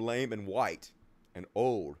because I'm lame and white and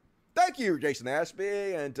old? Thank you, Jason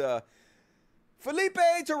Ashby. And Felipe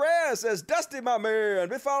Torres says, Dusty, my man,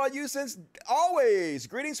 been following you since always.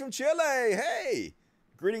 Greetings from Chile. Hey,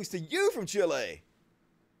 greetings to you from Chile.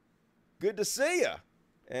 Good to see you.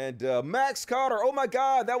 And Max Carter, oh my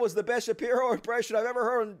God, that was the best Shapiro impression I've ever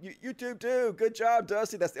heard on YouTube too. Good job,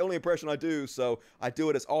 Dusty. That's the only impression I do, so I do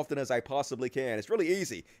it as often as I possibly can. It's really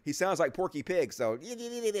easy. He sounds like Porky Pig, so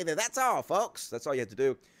that's all, folks. That's all you have to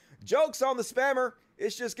do. Jokes on the spammer.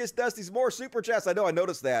 It just gets Dusty's more super chats. I know, I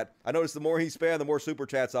noticed that. I noticed the more he spam, the more super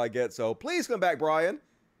chats I get. So please come back, Brian.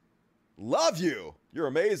 Love you. You're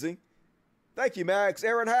amazing. Thank you, Max.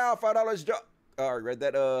 Aaron Howe, $5. I read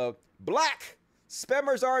that. Black.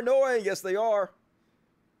 Spammers are annoying. Yes, they are.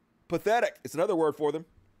 Pathetic. It's another word for them.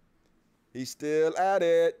 He's still at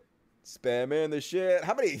it. Spamming the shit.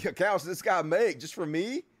 How many accounts does this guy make? Just for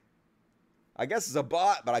me? I guess it's a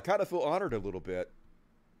bot, but I kind of feel honored a little bit.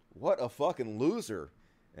 What a fucking loser.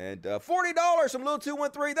 And $40 from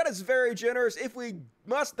Lil213. That is very generous. If we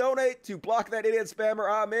must donate to block that idiot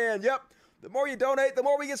spammer, I'm in. Yep. The more you donate, the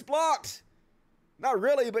more we get blocked. Not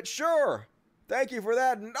really, but sure. Thank you for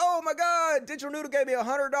that. And oh my God, Digital Noodle gave me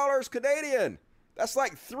 $100 Canadian. That's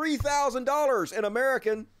like $3,000 in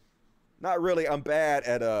American. Not really. I'm bad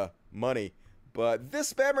at money. But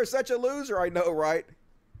this spammer is such a loser, I know, right?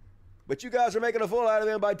 But you guys are making a fool out of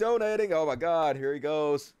him by donating. Oh my God, here he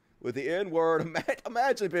goes with the N-word.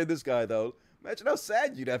 Imagine being this guy, though. Imagine how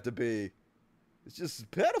sad you'd have to be. It's just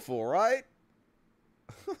pitiful, right?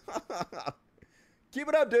 Keep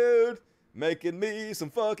it up, dude. Making me some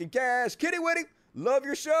fucking cash. Kitty Witty, love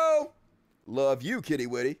your show. Love you, Kitty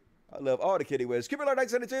Witty. I love all the Kitty Witties. Keep it like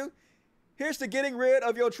 972. Here's to getting rid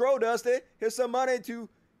of your troll, Dusty. Here's some money to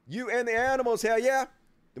you and the animals. Hell yeah.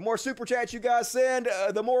 The more super chats you guys send,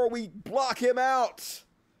 the more we block him out.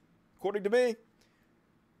 According to me.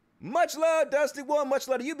 Much love, Dusty One. Much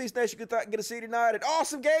love to you, Beast Nation. Good get to see you tonight at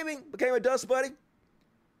Awesome Gaming. Became a Dust Buddy.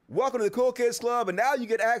 Welcome to the Cool Kids Club, and now you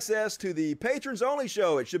get access to the Patrons Only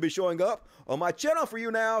show. It should be showing up on my channel for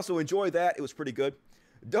you now, so enjoy that. It was pretty good.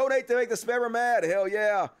 Donate to make the spammer mad. Hell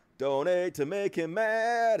yeah. Donate to make him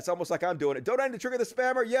mad. It's almost like I'm doing it. Donate to trigger the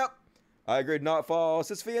spammer. Yep. I agreed, not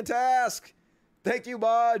false. It's fantastic. Thank you,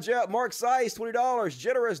 Bodge. Yep. Mark Seiss, $20.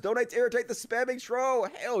 Generous. Donate to irritate the spamming troll.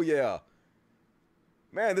 Hell yeah.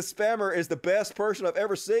 Man, this spammer is the best person I've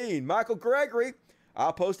ever seen. Michael Gregory. I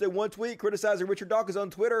posted one tweet criticizing Richard Dawkins on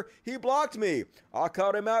Twitter. He blocked me. I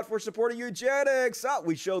called him out for supporting eugenics.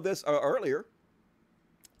 We showed this earlier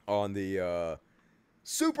on the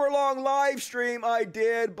super long live stream I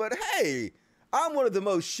did. But hey, I'm one of the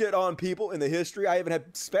most shit on people in the history. I even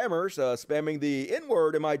had spammers spamming the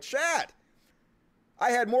N-word in my chat.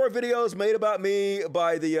 I had more videos made about me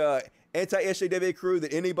by the anti-SJW crew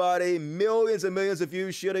than anybody. Millions and millions of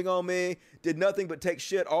views shitting on me. Did nothing but take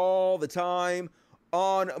shit all the time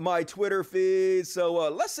on my Twitter feed. So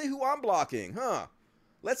let's see who I'm blocking, huh?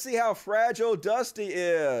 Let's see how fragile Dusty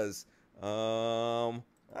is. Oh,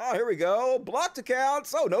 here we go. Blocked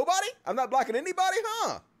accounts. Oh, nobody? I'm not blocking anybody,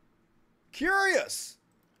 huh? Curious.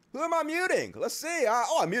 Who am I muting? Let's see.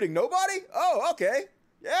 I'm muting nobody? Oh, okay.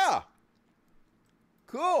 Yeah.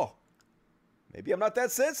 Cool. Maybe I'm not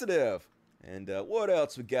that sensitive. And what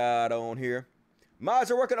else we got on here?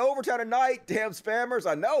 Mods are working overtime tonight. Damn spammers.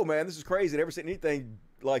 I know, man. This is crazy. Never seen anything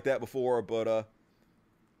like that before. But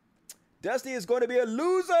Dusty is going to be a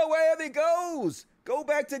loser wherever he goes. Go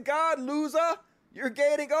back to God, loser. You're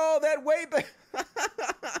gaining all that weight back.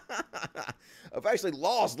 I've actually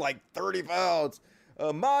lost like 30 pounds.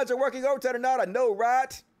 Mods are working overtime tonight, I know,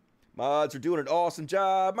 right? Mods are doing an awesome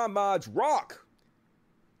job. My mods rock.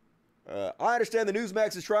 I understand the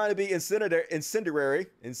Newsmax is trying to be incendiary.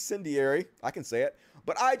 I can say it.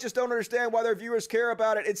 But I just don't understand why their viewers care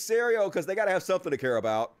about it. It's serial because they got to have something to care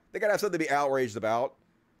about. They got to have something to be outraged about.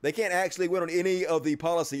 They can't actually win on any of the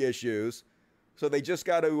policy issues. So they just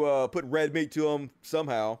got to put red meat to them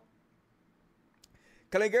somehow.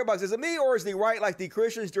 Colleen Gearbox, is it me or is the right like the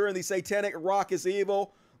Christians during the satanic rock is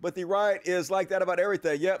evil? But the right is like that about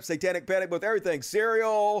everything. Yep, satanic panic with everything.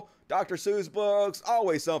 Cereal, Dr. Seuss books,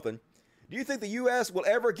 always something. Do you think the U.S. will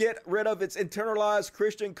ever get rid of its internalized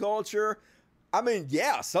Christian culture? I mean,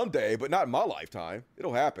 yeah, someday, but not in my lifetime.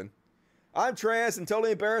 It'll happen. I'm trans and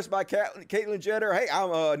totally embarrassed by Caitlyn Jenner. Hey,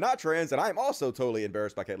 I'm not trans, and I'm also totally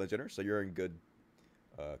embarrassed by Caitlyn Jenner, so you're in good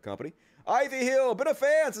company. Ivy Hill, been a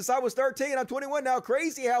fan since I was 13. I'm 21 now.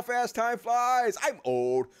 Crazy how fast time flies. I'm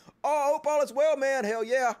old. Oh, hope all is well, man. Hell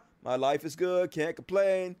yeah. My life is good. Can't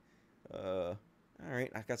complain. All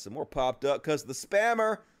right, I got some more popped up because the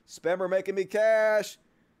spammer. Spammer making me cash.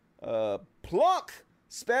 Plunk.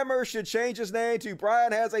 Spammer should change his name to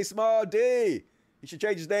Brian has a small D. He should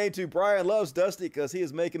change his name to Brian Loves Dusty because he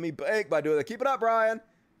is making me bank by doing that. Keep it up, Brian.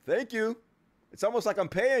 Thank you. It's almost like I'm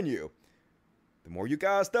paying you. The more you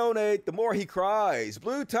guys donate, the more he cries.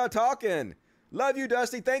 Blue Talkin. Love you,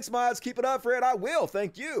 Dusty. Thanks, mods. Keep it up, Fred. I will.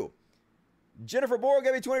 Thank you. Jennifer Moore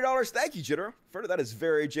gave me $20. Thank you, Jennifer. That is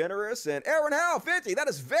very generous. And Aaron Howe, 50. That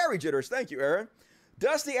is very generous. Thank you, Aaron.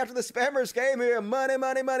 Dusty, after the spammers came here, money,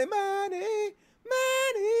 money, money, money,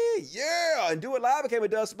 money. Yeah. And Do It Live became a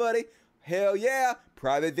Dust Buddy. Hell yeah.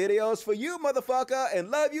 Private videos for you, motherfucker. And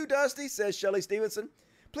love you, Dusty, says Shelly Stevenson.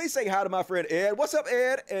 Please say hi to my friend Ed. What's up,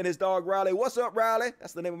 Ed? And his dog, Riley. What's up, Riley?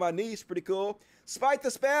 That's the name of my niece. Pretty cool. Spike the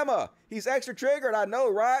Spammer. He's extra triggered. I know,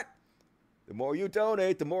 right? The more you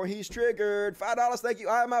donate, the more he's triggered. $5. Thank you.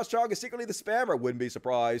 I am Mouse Chong is secretly the Spammer. Wouldn't be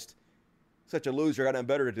surprised. Such a loser. Got nothing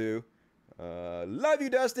better to do. Love you,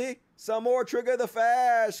 Dusty. Some more Trigger the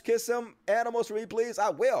Fash. Kiss some animals for me, please. I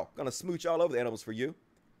will. Gonna smooch all over the animals for you.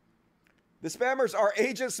 The Spammers are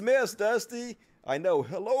Agent Smiths, Dusty. I know.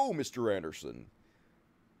 Hello, Mr. Anderson.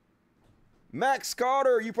 Max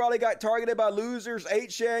Carter, you probably got targeted by losers.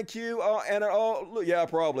 8chan, Q, and all. Yeah,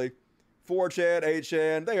 probably. 4chan,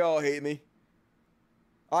 8chan, they all hate me.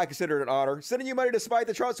 I consider it an honor. Sending you money to spite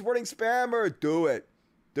the Trump supporting spammer. Do it.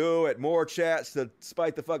 Do it. More chats to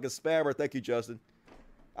spite the fucking spammer. Thank you, Justin.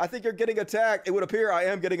 I think you're getting attacked. It would appear I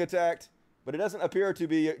am getting attacked, but it doesn't appear to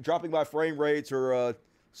be dropping my frame rates or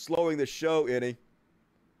slowing the show any.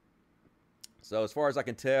 So as far as I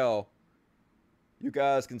can tell, you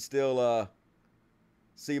guys can still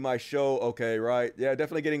see my show okay, right? Yeah,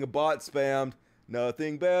 definitely getting a bot spammed.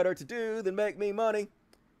 Nothing better to do than make me money.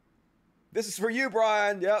 This is for you,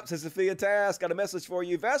 Brian. Yep, says Sophia Task. Got a message for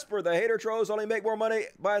you. Vesper, the hater trolls only make more money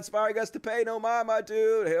by inspiring us to pay no mind, my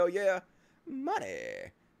dude. Hell yeah.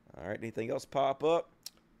 Money. All right, anything else pop up?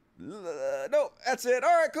 No, that's it.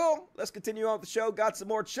 All right, cool. Let's continue on with the show. Got some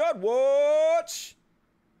more Chud Watch.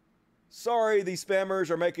 Sorry, these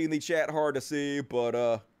spammers are making the chat hard to see,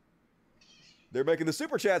 but they're making the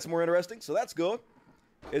super chats more interesting, so that's good.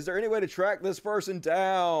 Is there any way to track this person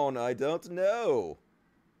down? I don't know.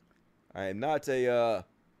 I am not a,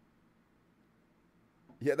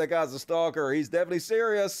 yeah, that guy's a stalker. He's definitely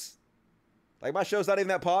serious. Like, my show's not even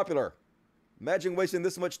that popular. Imagine wasting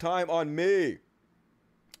this much time on me.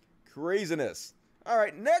 Craziness. All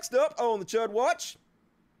right, next up on the Chud Watch.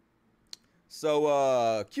 So,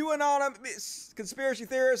 QAnon conspiracy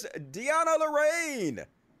theorist Deanna Lorraine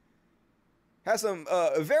has some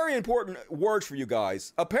very important words for you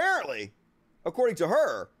guys. Apparently, according to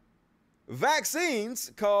her,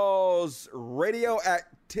 vaccines cause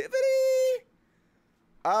radioactivity?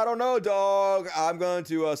 I don't know, dog. I'm going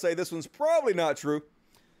to say this one's probably not true.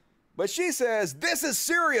 But she says, this is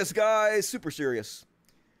serious, guys. Super serious.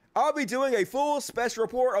 I'll be doing a full special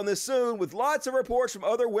report on this soon with lots of reports from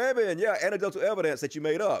other women. Yeah, anecdotal evidence that you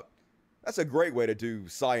made up. That's a great way to do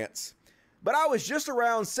science. But I was just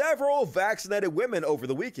around several vaccinated women over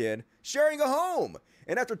the weekend, sharing a home.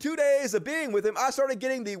 And after 2 days of being with him, I started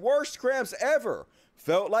getting the worst cramps ever.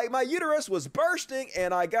 Felt like my uterus was bursting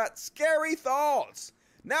and I got scary thoughts.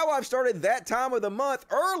 Now I've started that time of the month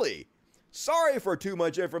early. Sorry for too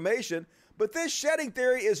much information, but this shedding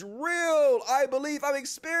theory is real. I believe I'm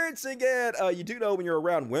experiencing it. You do know when you're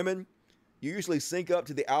around women, you usually sync up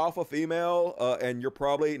to the alpha female, and you're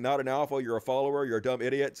probably not an alpha. You're a follower. You're a dumb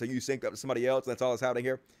idiot. So you sync up to somebody else. And that's all that's happening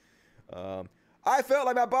here. I felt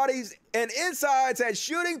like my body's and insides had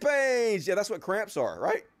shooting pains. Yeah, that's what cramps are,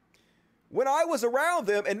 right? when I was around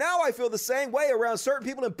them, and now I feel the same way around certain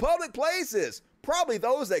people in public places. Probably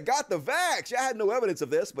those that got the vax. I had no evidence of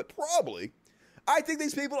this, but probably. I think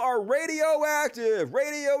these people are radioactive.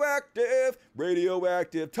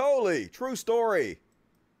 Totally. True story.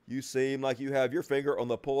 You seem like you have your finger on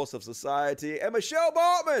the pulse of society. And Michelle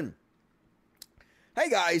Bachmann. Hey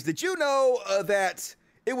guys, did you know that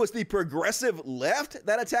it was the progressive left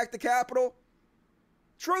that attacked the Capitol?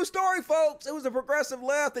 True story, folks. It was the progressive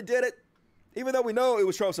left that did it. Even though we know it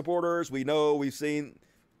was Trump supporters, we've seen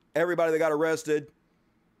everybody that got arrested.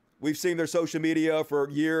 We've seen their social media for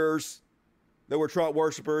years. They were Trump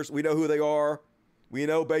worshipers. We know who they are. We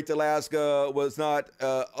know Baked Alaska was not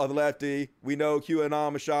a lefty. We know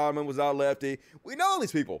QAnon Shaman was not a lefty. We know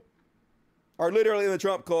these people are literally in the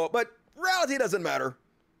Trump cult, but reality doesn't matter.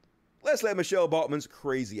 Let's let Michelle Bachmann's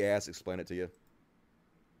crazy ass explain it to you.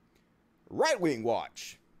 Right Wing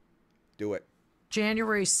Watch. Do it.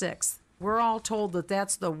 January 6th. We're all told that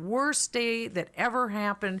that's the worst day that ever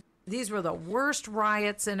happened. These were the worst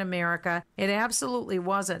riots in America. It absolutely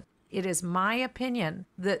wasn't. It is my opinion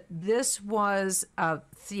that this was a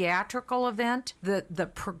theatrical event that the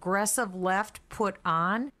progressive left put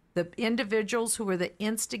on. The individuals who were the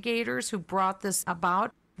instigators who brought this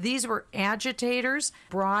about, these were agitators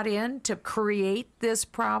brought in to create this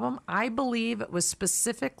problem. I believe it was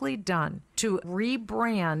specifically done to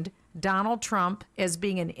rebrand Donald Trump as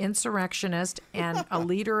being an insurrectionist and a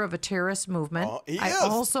leader of a terrorist movement. I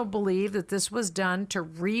also believe that this was done to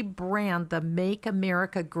rebrand the Make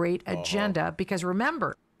America Great agenda, because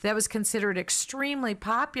remember, that was considered extremely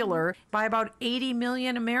popular by about 80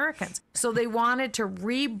 million Americans. So they wanted to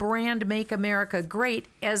rebrand Make America Great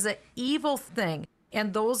as an evil thing.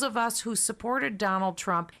 And those of us who supported Donald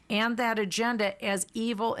Trump and that agenda as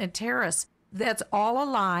evil and terrorists, that's all a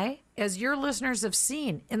lie. As your listeners have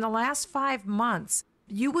seen, in the last 5 months,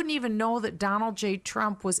 you wouldn't even know that Donald J.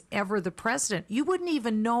 Trump was ever the president. You wouldn't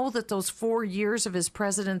even know that those 4 years of his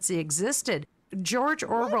presidency existed. George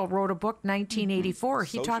Orwell wrote a book, 1984.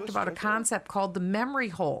 He talked about a concept called the memory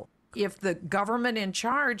hole. If the government in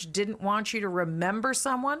charge didn't want you to remember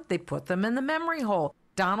someone, they put them in the memory hole.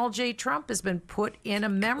 Donald J. Trump has been put in a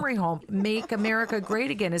memory hole. Make America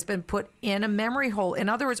Great Again has been put in a memory hole. In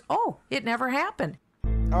other words, it never happened.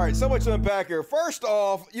 All right, so much to unpack here. First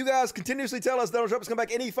off, you guys continuously tell us Donald Trump is coming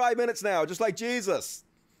back any 5 minutes now, just like Jesus.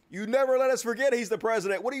 You never let us forget he's the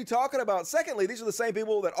president. What are you talking about? Secondly, these are the same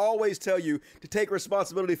people that always tell you to take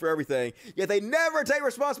responsibility for everything, yet they never take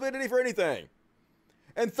responsibility for anything.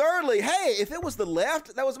 And thirdly, hey, if it was the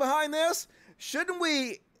left that was behind this, shouldn't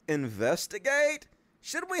we investigate?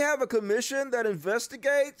 Shouldn't we have a commission that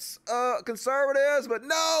investigates conservatives? But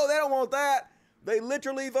no, they don't want that. They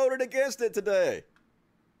literally voted against it today.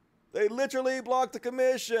 They literally blocked the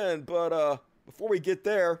commission. But before we get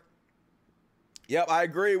there, yep, I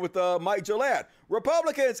agree with Mike Gillette.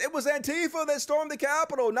 Republicans, it was Antifa that stormed the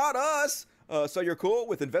Capitol, not us. So you're cool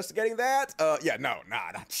with investigating that?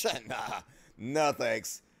 No,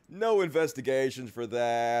 thanks. No investigations for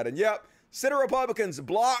that. And yep, Senate Republicans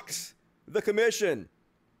blocked the commission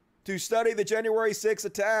to study the January 6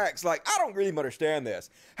 attacks. Like, I don't really understand this.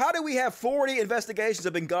 How do we have 40 investigations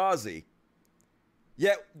of Benghazi,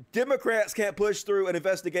 yet Democrats can't push through an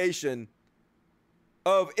investigation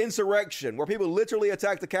of insurrection where people literally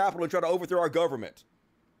attack the Capitol and try to overthrow our government?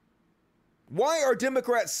 Why are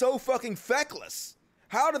Democrats so fucking feckless?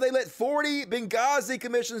 How do they let 40 Benghazi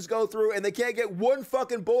commissions go through and they can't get one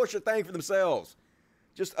fucking bullshit thing for themselves?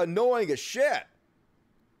 Just annoying as shit.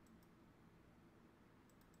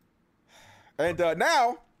 And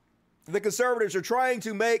now, the conservatives are trying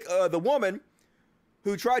to make the woman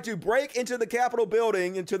who tried to break into the Capitol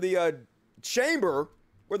building, into the chamber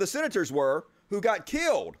where the senators were, who got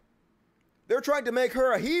killed. They're trying to make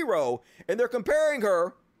her a hero, and they're comparing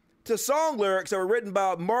her to song lyrics that were written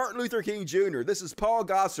by Martin Luther King Jr. This is Paul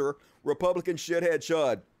Gosar, Republican shithead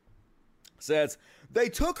chud. Says, they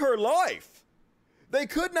took her life. They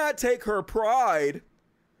could not take her pride.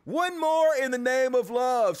 One more in the name of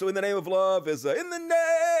love. So in the name of love is in the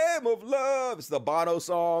name of love. It's the Bono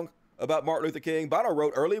song about Martin Luther King. Bono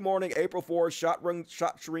wrote early morning, April 4th, shot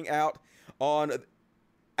ring out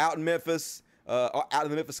in Memphis, out in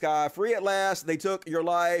the Memphis sky. Free at last. They took your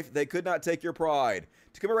life. They could not take your pride.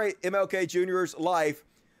 To commemorate MLK Jr.'s life.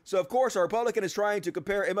 So of course, our Republican is trying to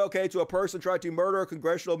compare MLK to a person trying to murder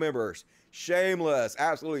congressional members. Shameless.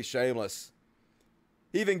 Absolutely shameless.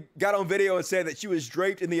 He even got on video and said that she was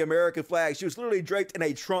draped in the American flag. She was literally draped in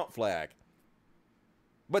a Trump flag.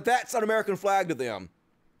 But that's an American flag to them.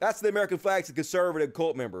 That's the American flag to conservative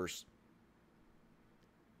cult members.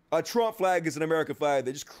 A Trump flag is an American flag.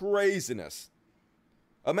 They're just craziness.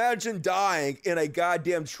 Imagine dying in a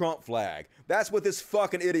goddamn Trump flag. That's what this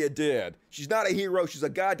fucking idiot did. She's not a hero. She's a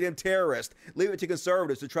goddamn terrorist. Leave it to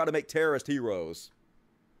conservatives to try to make terrorist heroes.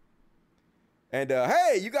 And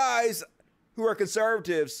hey, you guys who are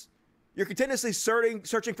conservatives, you're continuously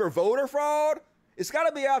searching for voter fraud? It's got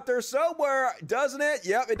to be out there somewhere, doesn't it?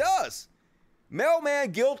 Yep, it does.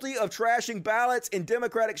 Mailman guilty of trashing ballots in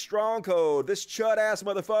Democratic stronghold. This chud-ass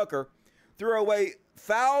motherfucker threw away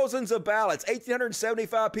thousands of ballots,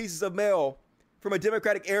 1,875 pieces of mail from a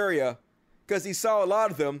Democratic area because he saw a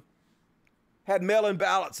lot of them had mail-in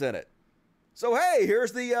ballots in it. So, hey,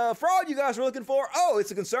 here's the fraud you guys were looking for. Oh,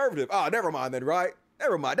 it's a conservative. Oh, never mind then, right?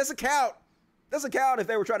 Never mind. Doesn't count. Doesn't count if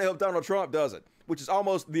they were trying to help Donald Trump, does it? Which is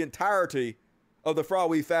almost the entirety of the fraud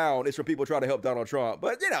we found is from people trying to help Donald Trump.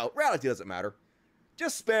 But, you know, reality doesn't matter.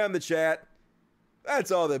 Just spam the chat.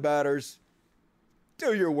 That's all that matters.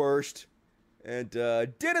 Do your worst. And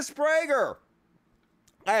Dennis Prager.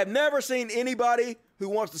 I have never seen anybody who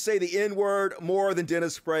wants to say the N-word more than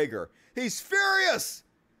Dennis Prager. He's furious.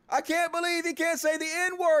 I can't believe he can't say the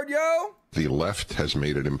N-word, yo. The left has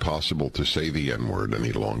made it impossible to say the N-word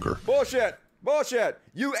any longer. Bullshit. Bullshit.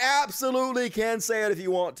 You absolutely can say it if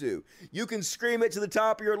you want to. You can scream it to the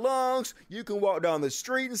top of your lungs. You can walk down the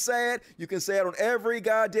street and say it. You can say it on every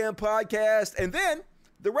goddamn podcast. And then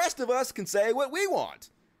the rest of us can say what we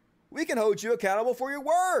want. We can hold you accountable for your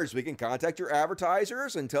words. We can contact your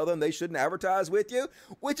advertisers and tell them they shouldn't advertise with you,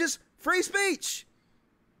 which is free speech.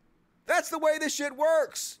 That's the way this shit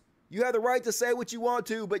works. You have the right to say what you want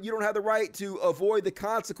to, but you don't have the right to avoid the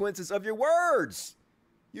consequences of your words.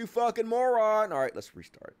 You fucking moron. All right, let's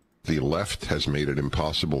restart. The left has made it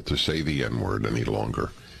impossible to say the N-word any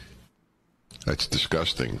longer. That's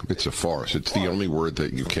disgusting. It's a farce. It's the only word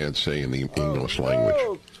that you can't say in the English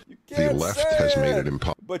language. The left has made it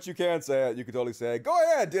impossible. But you can say it. You can totally say it. Go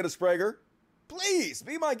ahead, Dennis Prager. Please,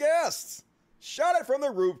 be my guest. Shout it from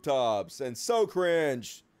the rooftops. And so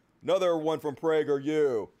cringe. Another one from Prager,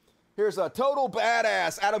 you. Here's a total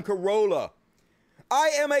badass, Adam Carolla.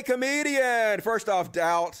 I am a comedian. First off,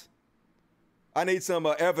 doubt. I need some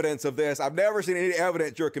evidence of this. I've never seen any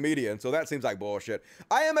evidence you're a comedian, so that seems like bullshit.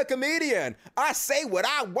 I am a comedian. I say what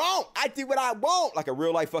I want. I do what I want. Like a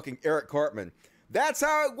real life fucking Eric Cartman. That's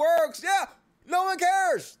how it works. Yeah, no one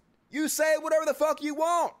cares. You say whatever the fuck you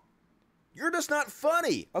want. You're just not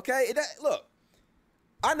funny, okay? Look,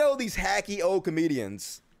 I know these hacky old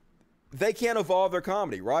comedians, they can't evolve their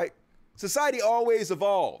comedy, right? Society always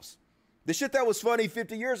evolves. The shit that was funny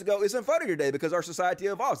 50 years ago isn't funny today because our society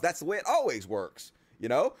evolves. That's the way it always works, you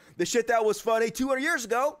know? The shit that was funny 200 years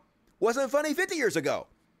ago wasn't funny 50 years ago.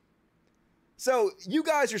 So you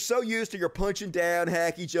guys are so used to your punching down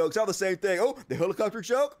hacky jokes, all the same thing. Oh, the helicopter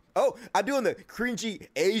joke? Oh, I'm doing the cringy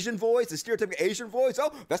Asian voice, the stereotypical Asian voice.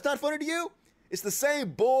 Oh, that's not funny to you? It's the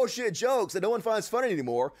same bullshit jokes that no one finds funny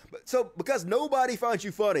anymore. So because nobody finds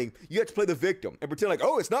you funny, you have to play the victim and pretend like,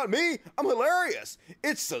 oh, it's not me. I'm hilarious.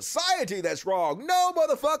 It's society that's wrong. No,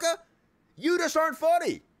 motherfucker. You just aren't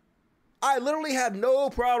funny. I literally have no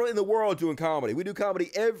problem in the world doing comedy. We do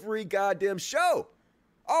comedy every goddamn show.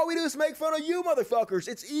 All we do is make fun of you motherfuckers.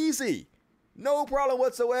 It's easy. No problem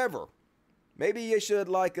whatsoever. Maybe you should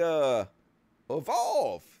like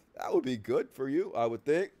evolve. That would be good for you, I would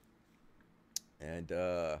think. And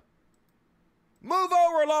move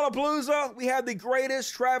over, Lollapalooza. We have the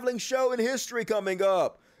greatest traveling show in history coming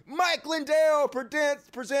up. Mike Lindell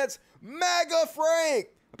presents MAGA Frank.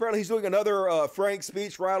 Apparently he's doing another Frank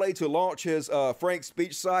speech rally to launch his Frank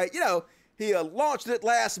speech site. You know, he launched it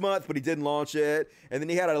last month, but he didn't launch it. And then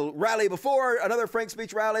he had a rally before, another Frank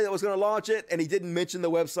speech rally that was going to launch it, and he didn't mention the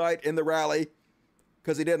website in the rally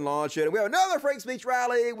because he didn't launch it. And we have another Frank speech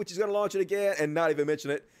rally, which is going to launch it again and not even mention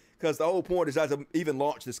it. Because the whole point is not to even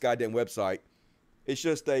launch this goddamn website. It's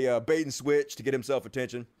just a bait and switch to get himself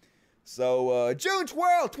attention. So, June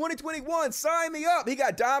 12th, 2021, sign me up. He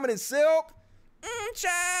got Diamond and Silk.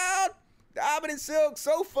 Child. Diamond and Silk,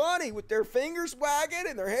 so funny with their fingers wagging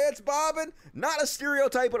and their heads bobbing. Not a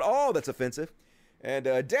stereotype at all that's offensive. And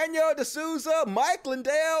Danielle D'Souza, Mike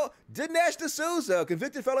Lindell, Dinesh D'Souza,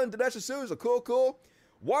 convicted felon Dinesh D'Souza, cool.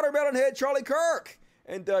 Watermelon Head Charlie Kirk.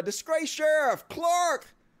 And Disgraced Sheriff Clark.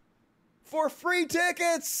 For free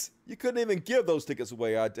tickets. You couldn't even give those tickets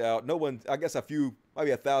away, I doubt. No one, I guess a few,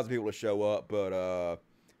 maybe 1,000 people to show up, but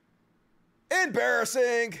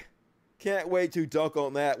embarrassing. Can't wait to dunk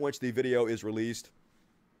on that once the video is released.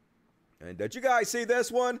 And did you guys see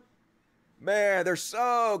this one? Man, they're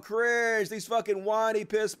so cringe. These fucking whiny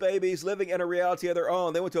piss babies living in a reality of their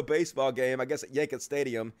own. They went to a baseball game, I guess at Yankee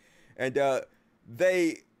Stadium, and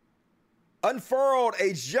they unfurled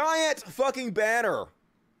a giant fucking banner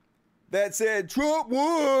that said Trump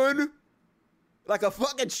won, like a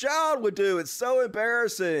fucking child would do. It's so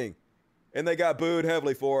embarrassing. And they got booed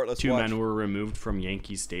heavily for it. Let's Two watch. men were removed from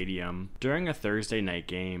Yankee Stadium during a Thursday night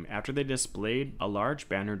game after they displayed a large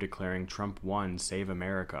banner declaring Trump won, Save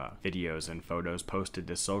America. Videos and photos posted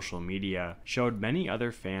to social media showed many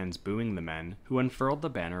other fans booing the men, who unfurled the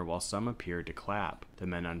banner while some appeared to clap. The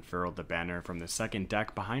men unfurled the banner from the second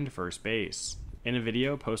deck behind first base. In a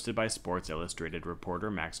video posted by Sports Illustrated reporter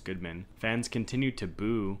Max Goodman, fans continued to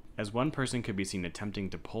boo as one person could be seen attempting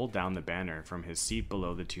to pull down the banner from his seat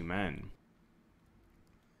below the two men.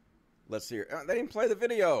 Let's hear. They didn't play the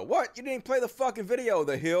video. What? You didn't play the fucking video,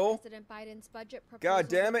 The Hill. President Biden's budget God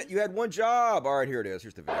damn it. You had one job. All right, here it is.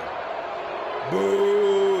 Here's the video.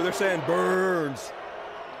 Boo. They're saying Burns.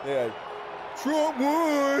 Yeah. Trump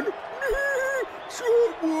won.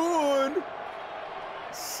 Trump won.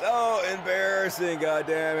 So embarrassing. God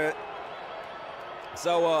damn it.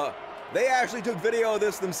 So, they actually took video of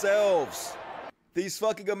this themselves. These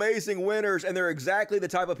fucking amazing winners, and they're exactly the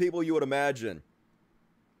type of people you would imagine.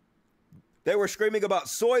 They were screaming about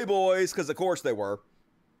soy boys, because of course they were.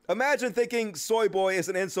 Imagine thinking soy boy is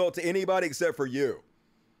an insult to anybody except for you.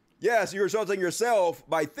 Yes, you're insulting yourself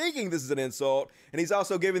by thinking this is an insult, and he's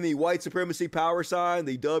also giving the white supremacy power sign,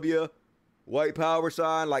 the W, white power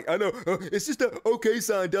sign, like, I know, it's just a okay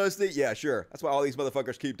sign, Dusty. Yeah, sure. That's why all these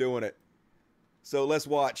motherfuckers keep doing it. So let's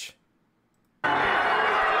watch. You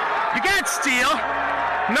can't steal.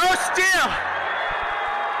 No steal.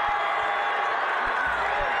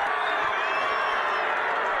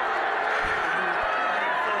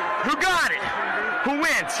 Who got it? Who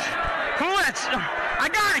wins? Who wins? I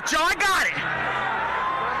got it, Joe. I got it.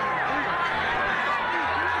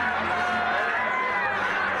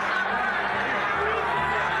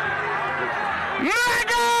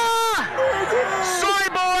 Mega! Soy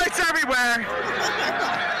boys everywhere.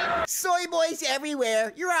 Soy boys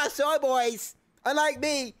everywhere. You're all soy boys. Unlike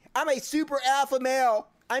me, I'm a super alpha male.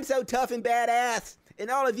 I'm so tough and badass.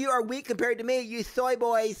 And all of you are weak compared to me, you soy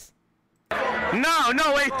boys. No,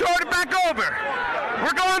 wait, throw it back over.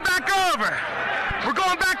 We're going back over. We're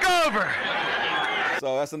going back over.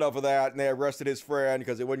 So that's enough of that, and they arrested his friend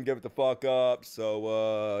because he wouldn't give it the fuck up.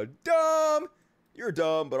 So, dumb. You're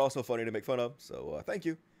dumb, but also funny to make fun of. So, thank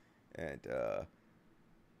you. And,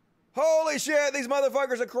 holy shit, these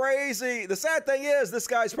motherfuckers are crazy. The sad thing is, this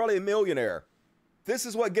guy's probably a millionaire. This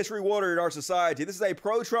is what gets rewarded in our society. This is a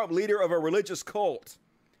pro-Trump leader of a religious cult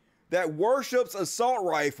that worships assault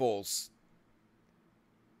rifles.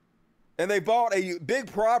 And they bought a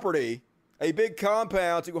big property, a big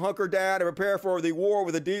compound to hunker down and prepare for the war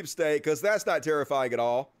with the deep state, because that's not terrifying at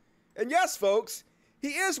all. And yes, folks, he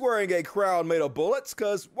is wearing a crown made of bullets,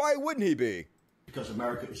 because why wouldn't he be? Because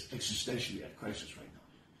America is existentially at crisis right now.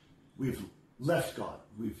 We've left God.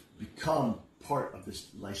 We've become part of this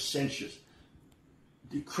licentious,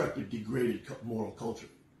 decrepit, degraded moral culture.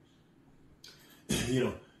 You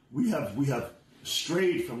know, we have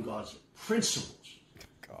strayed from God's principles.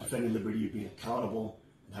 Defending liberty, being accountable,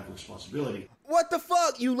 and having responsibility. What the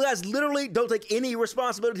fuck? You guys literally don't take any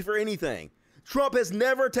responsibility for anything. Trump has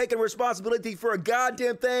never taken responsibility for a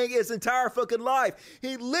goddamn thing his entire fucking life.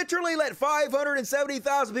 He literally let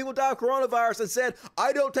 570,000 people die of coronavirus and said,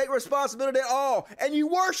 I don't take responsibility at all. And you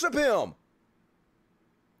worship him.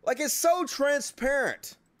 Like, it's so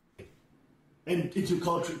transparent. And into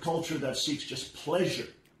culture that seeks just pleasure.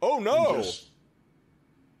 Oh, no. Just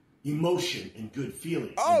emotion and good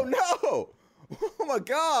feelings. Oh, no. Oh, my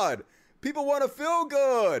God. People want to feel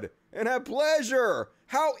good and have pleasure.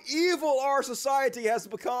 How evil our society has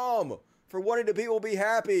become for wanting the people to be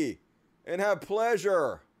happy and have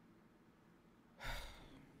pleasure.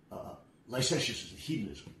 Licentiousness and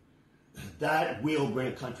hedonism. That will bring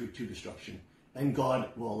a country to destruction, and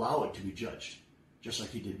God will allow it to be judged, just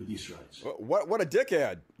like he did with the Israelites. What a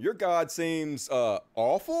dickhead. Your God seems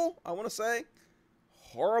awful, I want to say.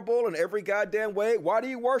 Horrible in every goddamn way. Why do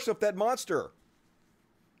you worship that monster?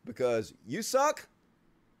 Because you suck?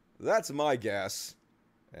 That's my guess.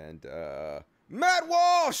 And, Matt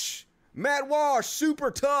Walsh! Matt Walsh,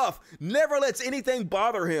 super tough. Never lets anything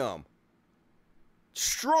bother him.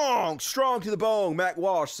 Strong to the bone, Matt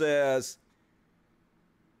Walsh says.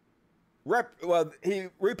 He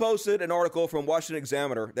reposted an article from Washington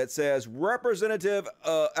Examiner that says Representative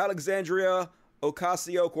Alexandria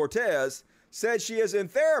Ocasio-Cortez said she is in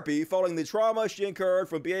therapy following the trauma she incurred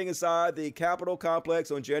from being inside the Capitol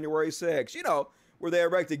complex on January 6th. You know, where they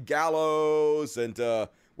erected gallows and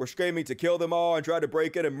were screaming to kill them all and tried to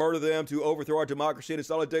break in and murder them to overthrow our democracy and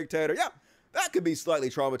install a dictator. Yeah, that could be slightly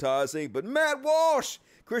traumatizing. But Matt Walsh,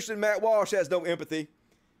 Christian Matt Walsh, has no empathy.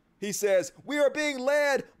 He says, we are being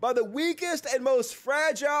led by the weakest and most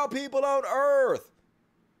fragile people on earth,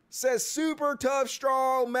 says super tough,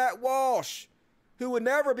 strong Matt Walsh, who would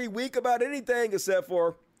never be weak about anything except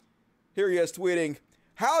for, here he is tweeting,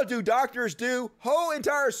 how do doctors do whole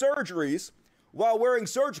entire surgeries while wearing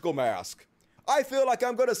surgical masks? I feel like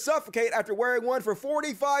I'm going to suffocate after wearing one for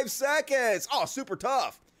 45 seconds. Oh, super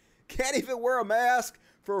tough. Can't even wear a mask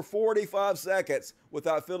for 45 seconds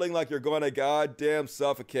without feeling like you're going to goddamn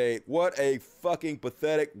suffocate. What a fucking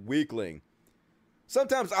pathetic weakling.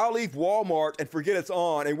 Sometimes I'll leave Walmart and forget it's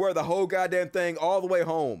on and wear the whole goddamn thing all the way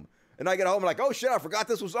home. And I get home and like, oh shit, I forgot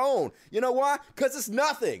this was on. You know why? Because it's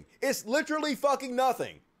nothing. It's literally fucking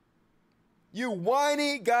nothing. You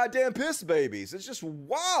whiny goddamn piss babies. It's just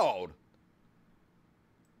wild.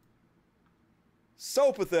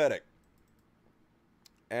 So pathetic.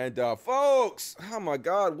 And folks, oh my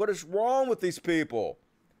God, what is wrong with these people?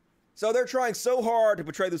 So they're trying so hard to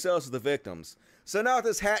portray themselves as the victims. So now at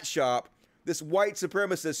this hat shop, this white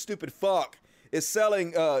supremacist stupid fuck is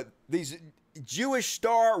selling these Jewish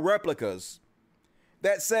star replicas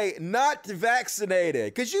that say not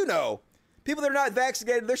vaccinated. Because you know, people that are not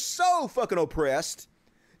vaccinated, they're so fucking oppressed.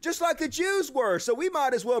 Just like the Jews were. So we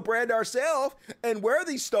might as well brand ourselves and wear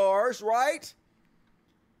these stars, right?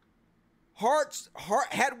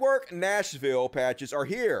 Hatwork Nashville patches are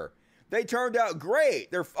here. They turned out great.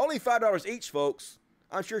 They're only $5 each, folks.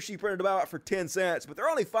 I'm sure she printed them out for 10 cents, but they're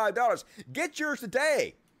only $5. Get yours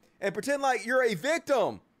today and pretend like you're a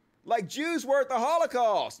victim, like Jews were at the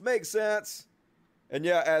Holocaust. Makes sense. And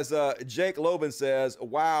yeah, as Jake Loban says,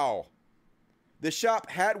 wow. The shop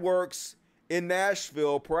Hatworks in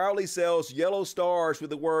Nashville proudly sells yellow stars with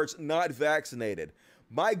the words not vaccinated.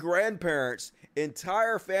 My grandparents'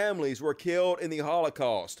 entire families were killed in the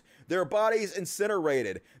Holocaust. Their bodies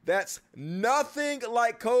incinerated. That's nothing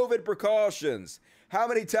like COVID precautions. How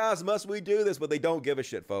many times must we do this? But they don't give a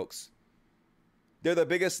shit, folks. They're the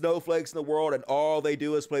biggest snowflakes in the world, and all they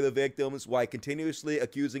do is play the victims while continuously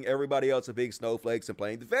accusing everybody else of being snowflakes and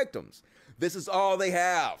playing the victims. This is all they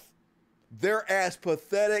have. They're as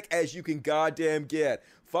pathetic as you can goddamn get.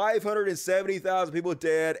 570,000 people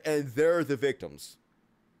dead, and they're the victims.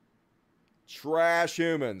 Trash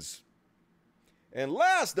humans. And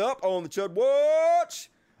last up on the Chud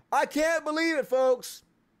Watch, I can't believe it, folks.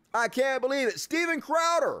 I can't believe it. Steven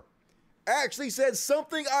Crowder actually said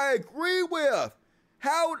something I agree with.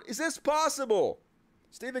 How is this possible?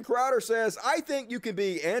 Steven Crowder says, I think you can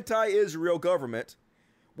be anti-Israel government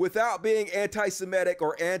without being anti-Semitic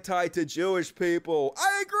or anti-to-Jewish people.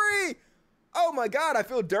 I agree. Oh my God, I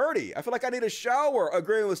feel dirty. I feel like I need a shower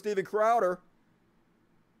agreeing with Steven Crowder.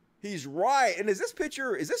 He's right. And is this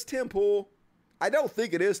picture, is this Tim Pool? I don't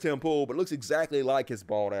think it is Tim Pool, but it looks exactly like his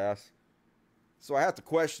bald ass. So I have to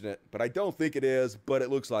question it, but I don't think it is, but it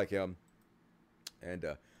looks like him. And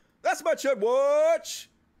that's my Chud Watch.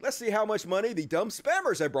 Let's see how much money the dumb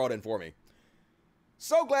spammers have brought in for me.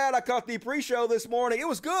 So glad I caught the pre-show this morning. It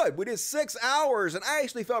was good. We did 6 hours, and I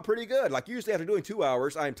actually felt pretty good. Like usually after doing 2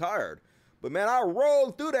 hours, I'm tired. But man, I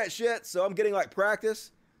rolled through that shit, so I'm getting like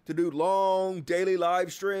practice to do long daily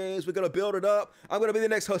live streams. We're going to build it up. I'm going to be the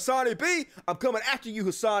next Hassani B. I'm coming after you,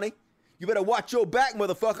 Hassani. You better watch your back,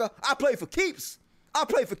 motherfucker. I play for keeps. I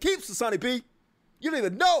play for keeps, Hassani B. You don't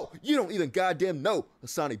even know. You don't even goddamn know,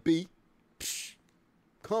 Hassani B. Psh,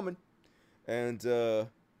 coming. And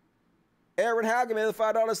Aaron Hageman, the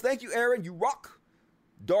 $5. Thank you, Aaron. You rock.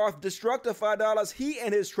 Darth Destructor, $5. He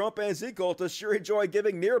and his Trump and Z cultists sure enjoy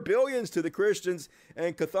giving near billions to the Christians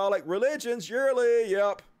and Catholic religions yearly.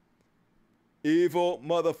 Yep. Evil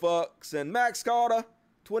motherfucks. And Max Carter,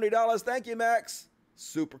 $20. Thank you, Max.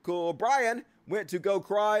 Super cool. Brian went to go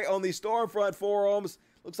cry on the Stormfront forums.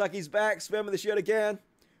 Looks like he's back spamming the shit again.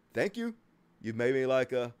 Thank you. You've made me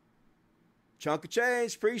like a chunk of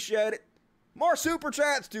change. Appreciate it. More super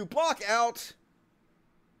chats to block out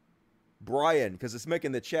Brian, because it's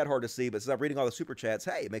making the chat hard to see, but since I'm reading all the super chats,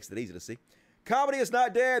 hey, it makes it easy to see. Comedy is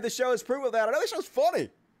not dead. This show is proof of that. I know this show's funny.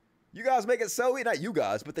 You guys make it so easy. Not you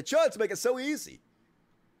guys, but the chuds make it so easy.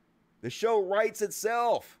 The show writes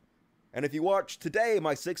itself. And if you watch today,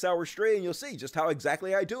 my 6-hour stream, you'll see just how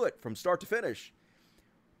exactly I do it from start to finish.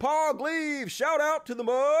 Paul Gleave, shout out to the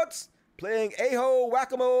mods. Playing Aho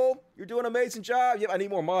Whack-A-Mole. You're doing an amazing job. Yep, I need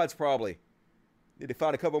more mods probably. Need to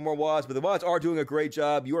find a couple more mods, but the mods are doing a great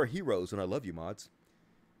job. You are heroes, and I love you, mods.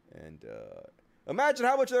 And imagine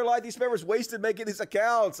how much of their life these members wasted making these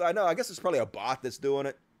accounts. I know, I guess it's probably a bot that's doing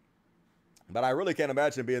it. But I really can't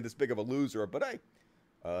imagine being this big of a loser. But hey,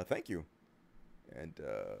 thank you. And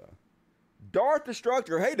Darth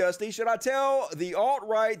Destructor, hey Dusty, should I tell the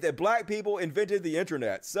alt-right that black people invented the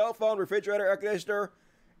internet? Cell phone, refrigerator, air conditioner,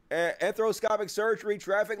 Arthroscopic surgery,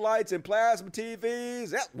 traffic lights, and plasma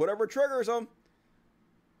TVs. Yep, whatever triggers them.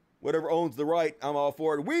 Whatever owns the right, I'm all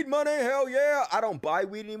for it. Weed money, hell yeah. I don't buy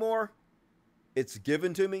weed anymore. It's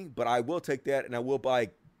given to me, but I will take that, and I will buy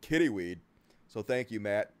kitty weed. So thank you,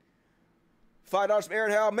 Matt. $5 from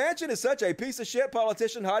Aaron Howell. Manchin is such a piece of shit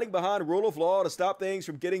politician hiding behind rule of law to stop things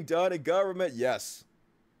from getting done in government. Yes.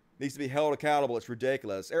 Needs to be held accountable. It's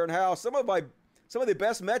ridiculous. Aaron Howell, some of the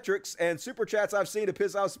best metrics and super chats I've seen to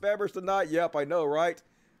piss off spammers tonight. Yep, I know, right?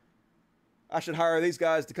 I should hire these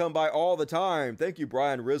guys to come by all the time. Thank you,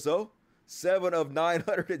 Brian Rizzo. 7 of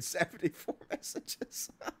 974 messages.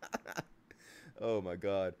 Oh, my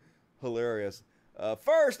God. Hilarious.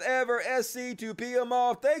 First ever SC to PM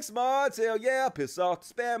off. Thanks, mods. Hell yeah. Piss off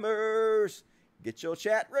the spammers. Get your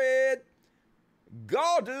chat read.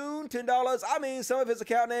 Galdoon, $10. I mean, some of his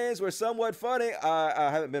account names were somewhat funny.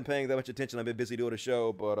 I haven't been paying that much attention. I've been busy doing a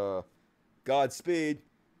show, but Godspeed.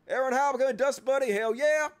 Aaron Howell becoming Dust Buddy. Hell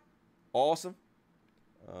yeah. Awesome.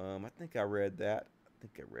 I think I read that.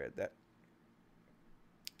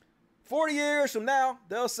 40 years from now,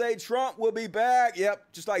 they'll say Trump will be back.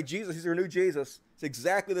 Yep, just like Jesus. He's their new Jesus. It's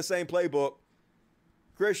exactly the same playbook.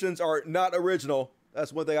 Christians are not original.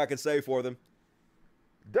 That's one thing I can say for them.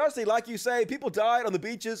 Dusty, like you say, people died on the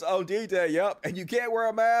beaches on D-Day. Yep, and you can't wear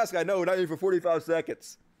a mask. I know, not even for 45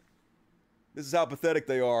 seconds. This is how pathetic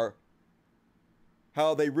they are.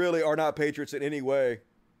 How they really are not patriots in any way.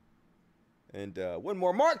 And one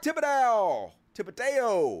more. Mark Thibodeau.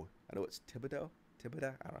 I know it's Thibodeau. I don't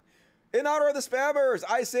know. In honor of the spammers,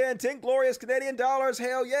 I send 10 glorious Canadian dollars.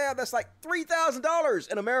 Hell yeah, that's like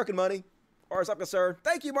 $3,000 in American money, as far as I'm concerned.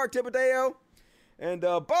 Thank you, Mark Thibodeau. And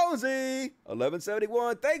Bonesy,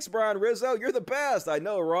 1171. Thanks, Brian Rizzo. You're the best. I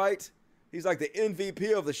know, right? He's like the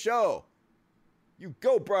MVP of the show. You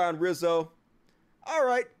go, Brian Rizzo. All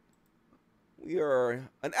right. We are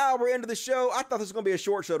an hour into the show. I thought this was going to be a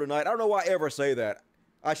short show tonight. I don't know why I ever say that.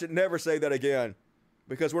 I should never say that again,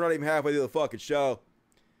 because we're not even halfway through the fucking show.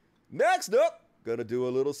 Next up, gonna do a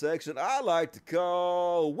little section I like to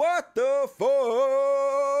call What the Fuck?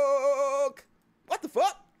 What the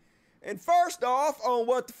fuck? And first off, on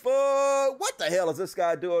What the Fuck, what the hell is this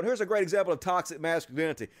guy doing? Here's a great example of toxic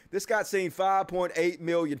masculinity. This got seen 5.8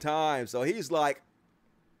 million times. So he's like,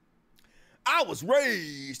 I was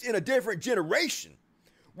raised in a different generation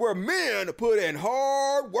where men put in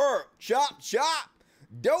hard work, chop,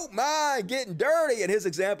 don't mind getting dirty. And his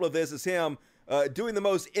example of this is him doing the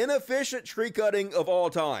most inefficient tree cutting of all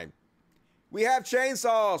time. We have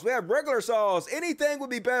chainsaws. We have regular saws. Anything would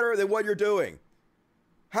be better than what you're doing.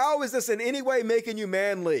 How is this in any way making you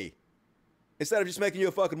manly instead of just making you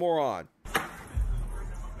a fucking moron?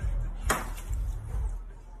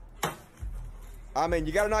 I mean,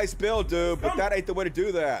 you got a nice build, dude, but that ain't the way to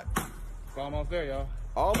do that. It's almost there, y'all.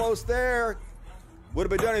 Almost there. Would have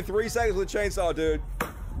been done in 3 seconds with a chainsaw, dude.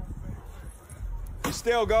 He's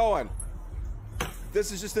still going.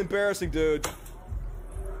 This is just embarrassing, dude.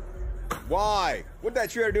 Why? What'd that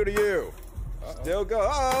chair do to you? Still go.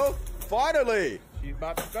 Uh-oh. Finally. She's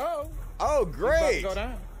about to go. Oh, great.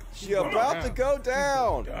 She's about to go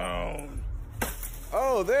down. Down.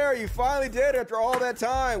 Oh, there. You finally did after all that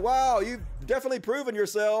time. Wow. You've definitely proven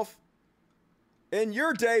yourself. In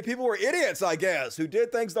your day, people were idiots, I guess, who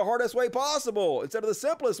did things the hardest way possible instead of the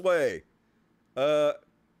simplest way.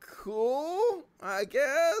 Cool, I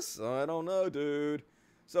guess. I don't know, dude.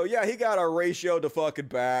 So, yeah, he got a ratio to fucking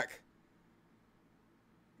back.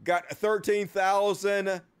 Got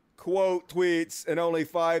 13,000 quote tweets and only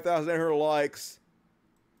 5,800 likes.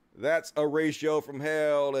 That's a ratio from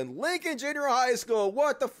hell. And Lincoln Junior High School,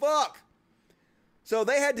 what the fuck? So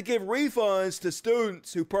they had to give refunds to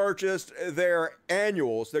students who purchased their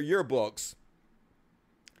annuals, their yearbooks.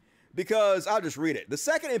 Because, I'll just read it. The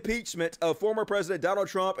second impeachment of former President Donald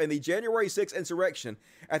Trump and the January 6th insurrection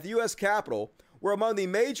at the U.S. Capitol were among the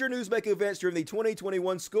major newsmaking events during the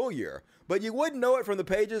 2021 school year. But you wouldn't know it from the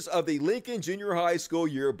pages of the Lincoln Junior High School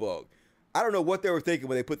yearbook. I don't know what they were thinking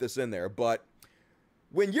when they put this in there, but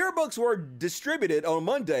when yearbooks were distributed on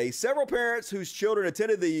Monday, several parents whose children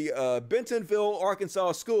attended the Bentonville,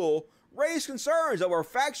 Arkansas school raised concerns over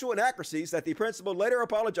factual inaccuracies that the principal later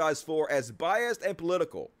apologized for as biased and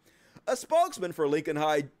political. A spokesman for Lincoln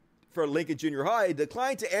Junior High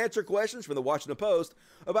declined to answer questions from the Washington Post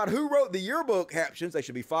about who wrote the yearbook captions. They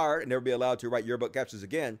should be fired and never be allowed to write yearbook captions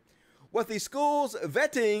again. What the school's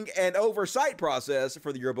vetting and oversight process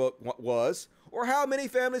for the yearbook was, or how many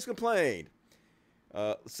families complained.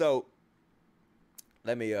 So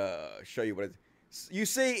let me show you what it is. You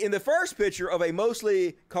see in the first picture of a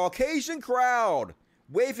mostly Caucasian crowd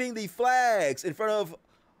waving the flags in front of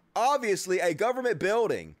obviously a government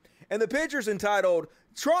building. And the picture's entitled,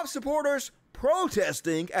 Trump supporters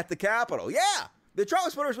protesting at the Capitol. Yeah, the Trump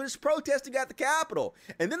supporters were just protesting at the Capitol.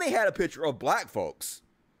 And then they had a picture of black folks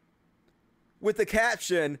with the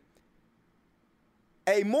caption,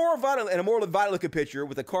 a more violent looking picture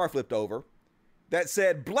with a car flipped over that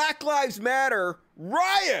said, Black Lives Matter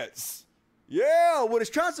riots. Yeah, when it's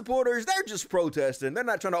Trump supporters, they're just protesting. They're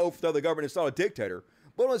not trying to overthrow the government and install a dictator.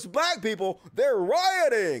 But when it's black people, they're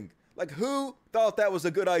rioting. Like, who thought that was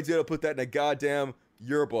a good idea to put that in a goddamn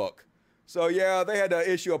yearbook? So, yeah, they had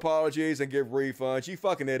to issue apologies and give refunds. You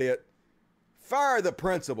fucking idiot. Fire the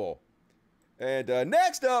principal. And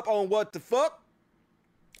next up on What the Fuck,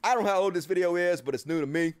 I don't know how old this video is, but it's new to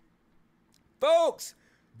me. Folks,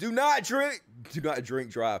 do not drive drunk.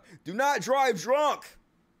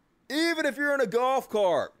 Even if you're in a golf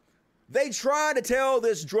cart. They try to tell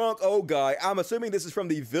this drunk old guy, I'm assuming this is from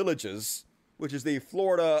the Villages, which is the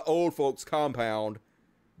Florida old folks compound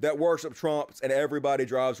that worship Trumps and everybody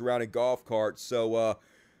drives around in golf carts. So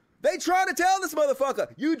they try to tell this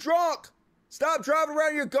motherfucker, you drunk, stop driving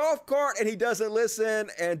around in your golf cart, and he doesn't listen,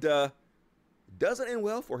 and doesn't end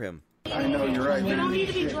well for him. I know, you're right. You don't need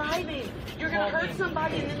to be driving. You're going to hurt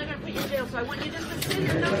somebody and then they're going to put you in jail. So I want you just to sit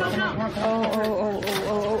here. No.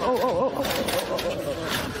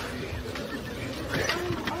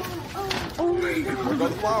 Oh my God. Where go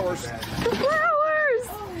the flowers? The flowers!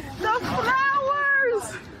 The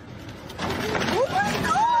flowers! Oh my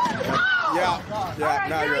God! Oh! Yeah, Right,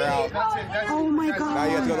 now you're out. Oh my God. Now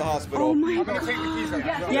you have to go to the hospital. Oh my God.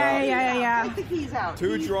 Yeah. Take the keys out.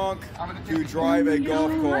 Too drunk to drive a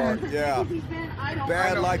golf cart. Yeah.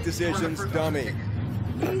 Bad life decisions, dummy.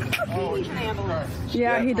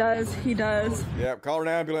 Yeah, he does. Yeah, call an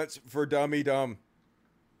ambulance for dummy dumb.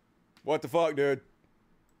 What the fuck, dude?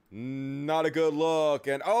 Not a good look.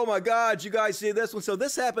 And oh my God, you guys see this one? So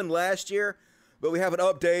this happened last year, but we have an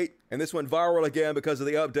update, and this went viral again because of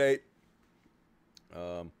the update.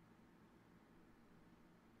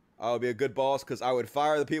 I would be a good boss because I would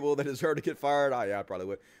fire the people that deserve to get fired. Yeah, I probably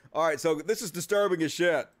would. All right, so this is disturbing as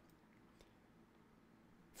shit.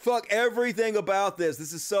 Fuck everything about this.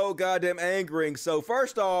 This is so goddamn angering. So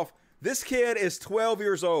first off, this kid is 12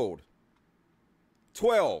 years old.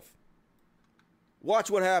 12.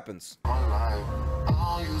 Watch what happens. So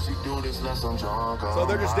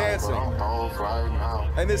they're just dancing.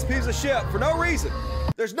 And this piece of shit, for no reason.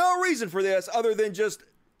 There's no reason for this other than just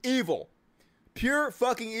evil. Pure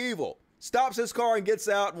fucking evil. Stops his car and gets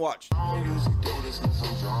out and watch.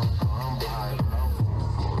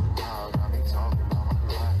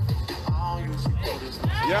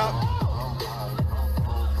 Yeah.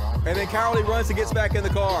 And then Cowley runs and gets back in the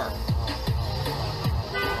car.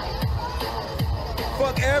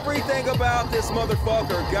 Fuck everything about this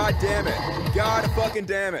motherfucker. God damn it. God fucking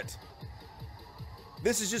damn it.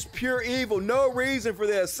 This is just pure evil. No reason for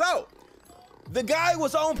this. So, the guy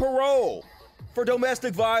was on parole for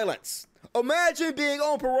domestic violence. Imagine being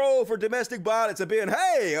on parole for domestic violence and being,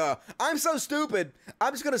 hey, I'm so stupid,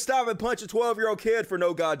 I'm just going to stop and punch a 12-year-old kid for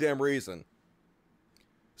no goddamn reason.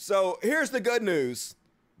 So, here's the good news.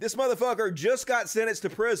 This motherfucker just got sentenced to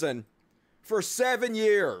prison for 7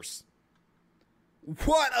 years.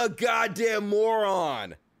 What a goddamn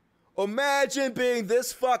moron. Imagine being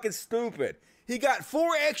this fucking stupid. He got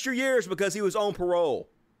 4 extra years because he was on parole.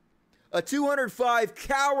 A 205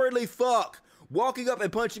 cowardly fuck walking up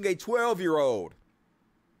and punching a 12-year-old.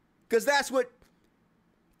 Because that's what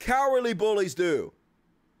cowardly bullies do.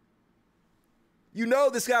 You know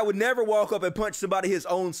this guy would never walk up and punch somebody his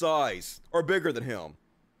own size or bigger than him.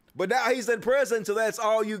 But now he's in prison, so that's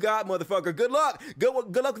all you got, motherfucker. Good luck.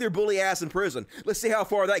 Good luck with your bully ass in prison. Let's see how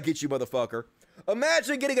far that gets you, motherfucker.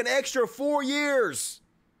 Imagine getting an extra 4 years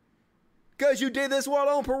because you did this while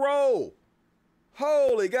on parole.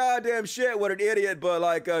 Holy goddamn shit, what an idiot, but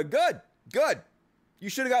like, good. You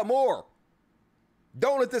should have got more.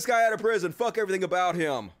 Don't let this guy out of prison. Fuck everything about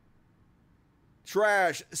him.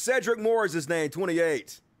 Trash. Cedric Moore is his name,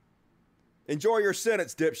 28. Enjoy your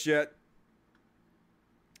sentence, dipshit.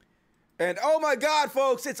 And oh my God,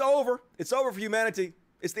 folks, it's over. It's over for humanity.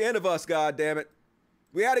 It's the end of us, God damn it.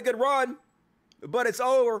 We had a good run, but it's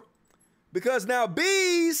over. Because now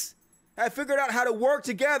bees have figured out how to work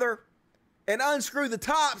together and unscrew the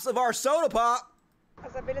tops of our soda pop.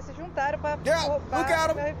 As abelhas se juntaram para look at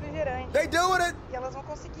them. Refrigerante. They doing it. E elas vão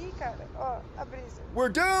conseguir, cara. Ó, a brisa. We're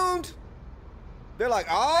doomed. They're like,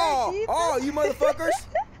 you motherfuckers.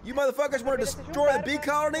 You motherfuckers want to destroy the bee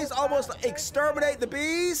colonies, almost exterminate the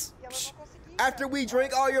bees? Psh, after we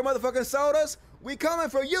drink all your motherfucking sodas, we coming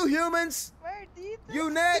for you humans. You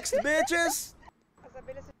next, bitches.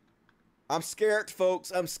 I'm scared,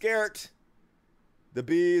 folks. I'm scared. The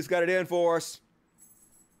bees got it in for us.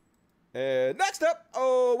 And next up,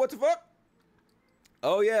 oh, what the fuck?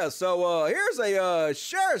 Oh, yeah, so here's a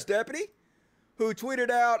sheriff's deputy who tweeted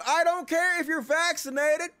out, I don't care if you're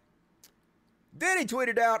vaccinated. Then he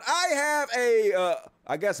tweeted out, I have a,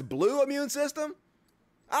 I guess, blue immune system.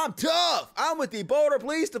 I'm tough. I'm with the Boulder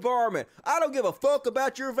Police Department. I don't give a fuck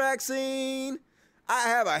about your vaccine. I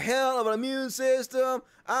have a hell of an immune system.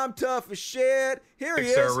 I'm tough as shit. Here he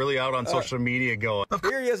is. They're really out on social media going.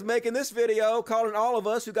 Here he is making this video calling all of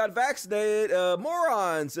us who got vaccinated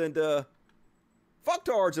morons and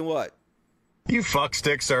fucktards and what? You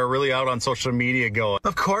fucksticks are really out on social media going.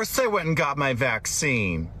 Of course I went and got my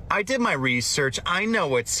vaccine. I did my research. I know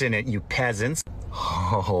what's in it, you peasants.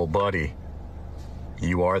 Oh, buddy.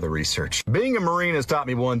 You are the research. Being a Marine has taught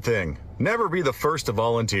me one thing. Never be the first to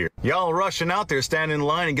volunteer. Y'all rushing out there, stand in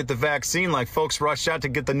line and get the vaccine like folks rush out to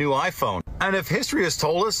get the new iPhone. And if history has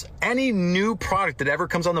told us, any new product that ever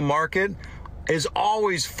comes on the market is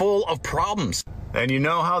always full of problems. And you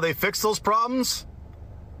know how they fix those problems?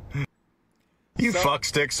 You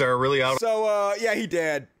fucksticks are really out. So, yeah, he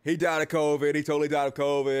dead. He died of COVID. He totally died of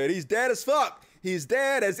COVID. He's dead as fuck. He's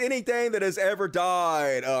dead as anything that has ever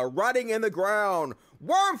died. Rotting in the ground.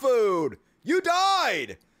 Worm food. You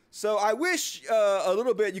died. So I wish a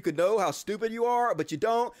little bit you could know how stupid you are, but you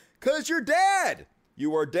don't, because you're dead.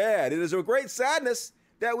 You are dead. It is a great sadness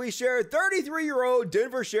that we share 33-year-old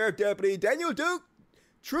Denver Sheriff Deputy Daniel Duke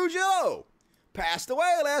Trujillo passed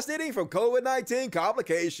away last evening from COVID-19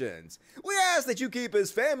 complications. We ask that you keep his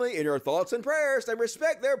family in your thoughts and prayers and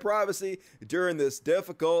respect their privacy during this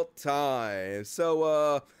difficult time.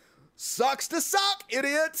 So, sucks to suck,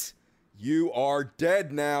 idiot. You are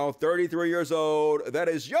dead now, 33 years old. That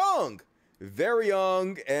is young, very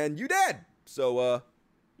young, and you dead. So,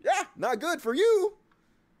 yeah, not good for you.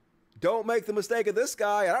 Don't make the mistake of this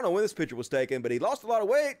guy. I don't know when this picture was taken, but he lost a lot of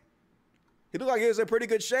weight. He looked like he was in pretty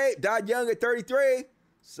good shape. Died young at 33.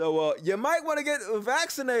 So you might want to get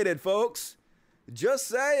vaccinated, folks. Just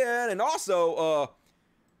saying. And also,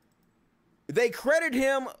 they credited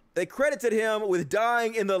him with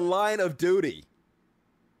dying in the line of duty.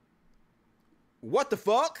 What the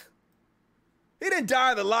fuck? He didn't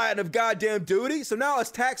die in the line of goddamn duty. So now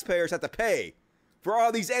us taxpayers have to pay for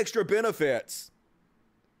all these extra benefits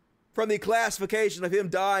from the classification of him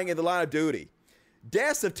dying in the line of duty.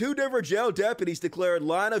 Deaths of 2 Denver jail deputies declared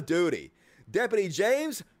line of duty. Deputy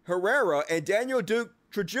James Herrera and Daniel Duke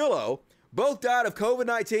Trujillo both died of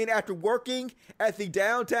COVID-19 after working at the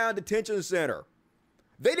downtown detention center.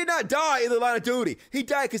 They did not die in the line of duty. He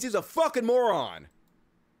died because he's a fucking moron.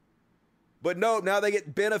 But no, now they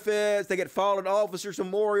get benefits. They get fallen officers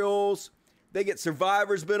memorials. They get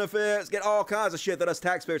survivors benefits. Get all kinds of shit that us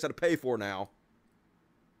taxpayers have to pay for now.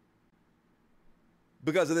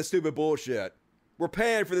 Because of this stupid bullshit. We're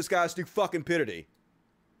paying for this guy's fucking-pidity.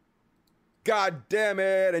 God damn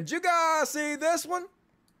it. And you guys see this one?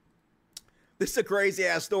 This is a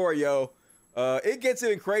crazy-ass story, yo. It gets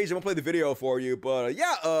even crazy. I'm going to play the video for you. But,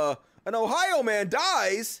 yeah, an Ohio man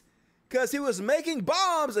dies because he was making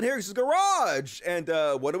bombs in his garage. And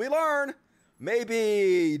what do we learn?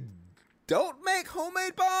 Maybe don't make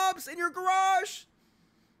homemade bombs in your garage?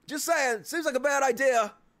 Just saying. Seems like a bad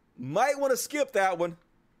idea. Might want to skip that one.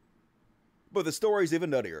 But the story's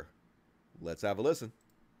even nuttier. Let's have a listen.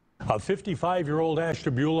 A 55-year-old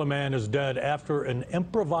Ashtabula man is dead after an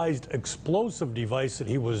improvised explosive device that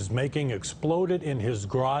he was making exploded in his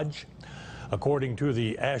garage. According to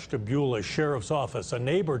the Ashtabula Sheriff's Office, a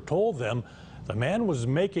neighbor told them the man was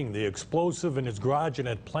making the explosive in his garage and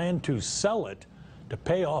had planned to sell it to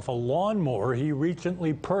pay off a lawnmower he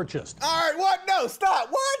recently purchased. All right, what? No, stop.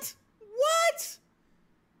 What? What?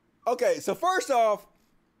 Okay, so first off,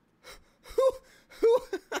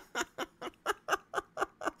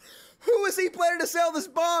 who is he planning to sell this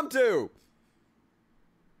bomb to?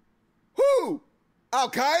 Who?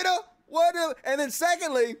 Al-Qaeda? What? And then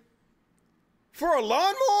secondly, for a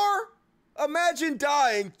lawnmower? Imagine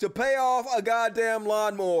dying to pay off a goddamn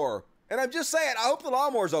lawnmower. And I'm just saying, I hope the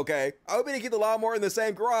lawnmower's okay. I hope he didn't keep the lawnmower in the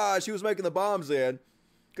same garage he was making the bombs in.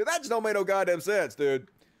 Because that just don't make no goddamn sense, dude.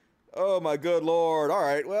 Oh my good lord. All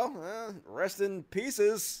right, well, rest in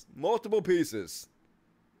pieces. Multiple pieces.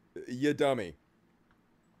 You dummy.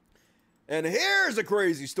 And here's a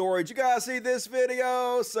crazy story. Did you guys see this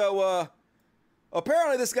video? So,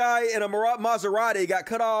 apparently this guy in a Maserati got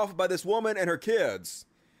cut off by this woman and her kids.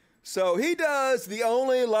 So he does the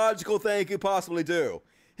only logical thing he could possibly do.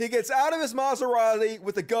 He gets out of his Maserati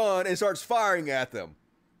with a gun and starts firing at them.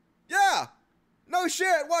 Yeah. No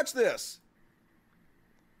shit. Watch this.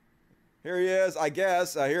 Here he is, I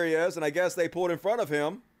guess. Here he is. And I guess they pulled in front of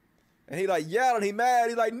him. And he like yelled and he mad.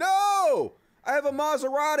 He's like, no, I have a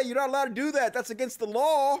Maserati. You're not allowed to do that. That's against the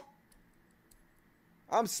law.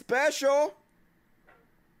 I'm special.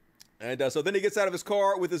 And so then he gets out of his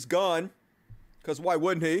car with his gun, because why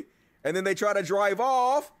wouldn't he? And then they try to drive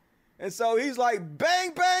off. And so he's like,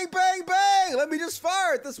 bang, bang, bang, bang. Let me just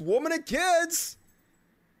fire at this woman and kids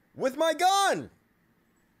with my gun.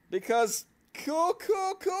 Because cool.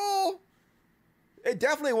 It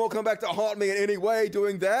definitely won't come back to haunt me in any way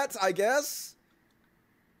doing that, I guess.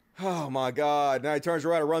 Oh, my God. Now he turns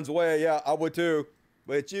around and runs away. Yeah, I would too.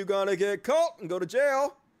 But you gonna get caught and go to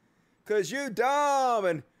jail because you dumb.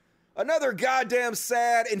 And another goddamn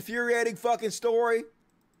sad, infuriating fucking story.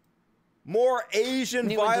 More Asian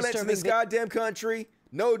violence in this goddamn country.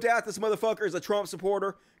 No doubt this motherfucker is a Trump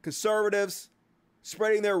supporter. Conservatives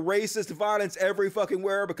spreading their racist violence every fucking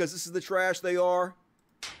where because this is the trash they are.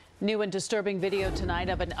 New and disturbing video tonight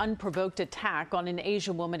of an unprovoked attack on an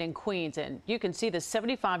Asian woman in Queens. And you can see the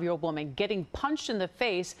 75-year-old woman getting punched in the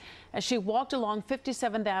face as she walked along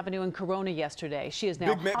 57th Avenue in Corona yesterday. She is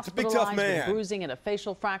now hospitalized with bruising and a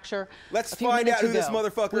facial fracture. Let's find out who this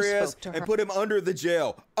motherfucker is and put him under the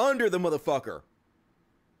jail. Under the motherfucker.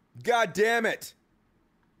 God damn it.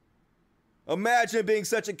 Imagine being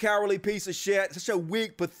such a cowardly piece of shit, such a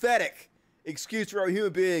weak, pathetic excuse for a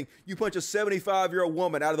human being. You punch a 75-year-old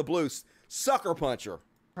woman out of the blue. Sucker puncher.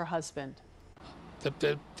 Her husband.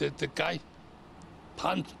 The guy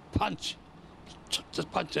punch.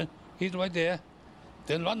 Just punch him. He's right there.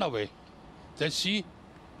 Then run away. Then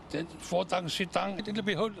fall down, sit down. A little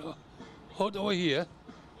bit hold over here.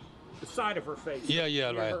 The side of her face. Yeah,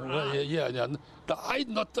 right. Yeah. The eye,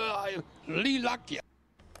 not the eye. Really lucky.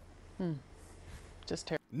 Just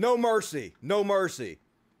terrible. No mercy. No mercy.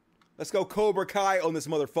 Let's go Cobra Kai on this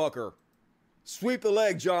motherfucker. Sweep the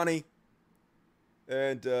leg, Johnny.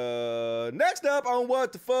 And next up on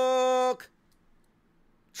What the Fuck?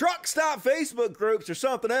 Truck stop Facebook groups or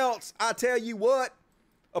something else. I tell you what.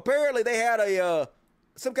 Apparently they had a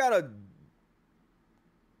some kind of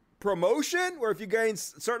promotion where if you gain a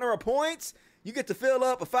certain number of points, you get to fill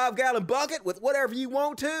up a 5-gallon bucket with whatever you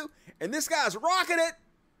want to. And this guy's rocking it.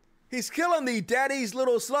 He's killing the Daddy's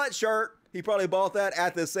Little Slut shirt. He probably bought that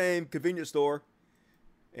at the same convenience store.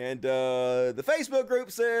 And the Facebook group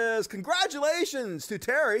says, congratulations to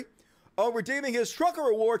Terry on redeeming his trucker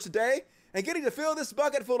reward today and getting to fill this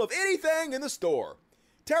bucket full of anything in the store.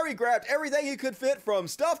 Terry grabbed everything he could fit from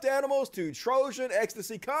stuffed animals to Trojan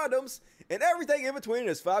ecstasy condoms and everything in between in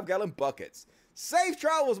his 5-gallon buckets. Safe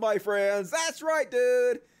travels, my friends. That's right,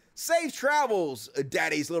 dude. Safe travels,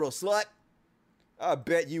 Daddy's Little Slut. I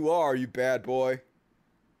bet you are, you bad boy.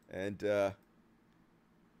 And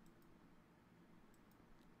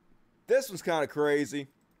this was kind of crazy.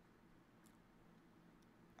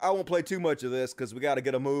 I won't play too much of this because we got to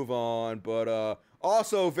get a move on. But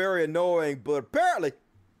also very annoying. But apparently,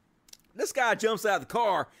 this guy jumps out of the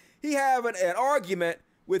car. He having an argument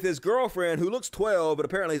with his girlfriend who looks 12, but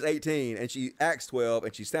apparently is 18. And she acts 12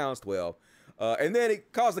 and she sounds 12. And then he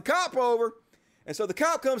calls the cop over. And so the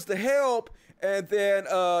cop comes to help. And then,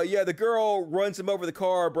 the girl runs him over the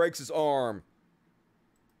car, breaks his arm.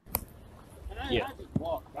 Yeah.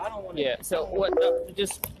 Yeah. So what?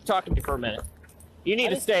 Just talk to me for a minute. You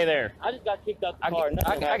need to stay there. I just got kicked out the car.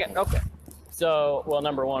 Okay. So, well,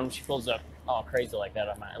 number one, when she pulls up all crazy like that,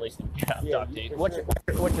 I might at least talk to you. What's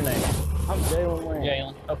your name? I'm Jalen Wayne.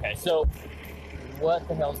 Jalen. Okay. So, what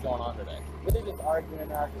the hell's going on today? We were just arguing.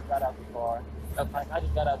 And I just got out the car. Okay. I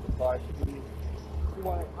just got out the car. She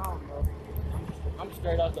wanted, I don't know. I'm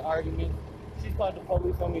straight out the argument. She's called the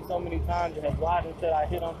police on me so many times and has lied and said I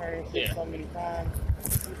hit on her and shit so many times.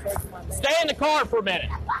 Stay in the car for a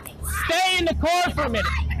minute. Stay in the car for a minute.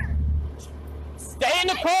 Stay in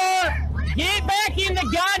the car. Get back in the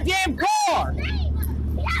goddamn car.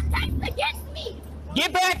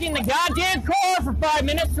 Get back in the goddamn car for 5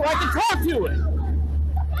 minutes so I can talk to her.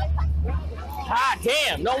 God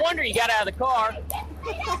damn. No wonder you got out of the car.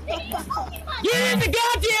 Get in the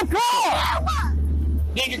goddamn car.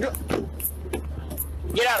 Get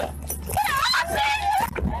out of it.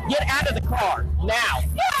 Get out of the car now.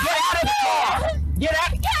 Get out of the car. Get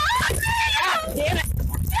out. God damn it.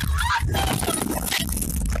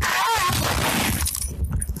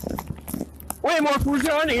 Way more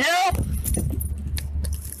cruising on the hill.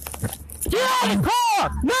 Get out of the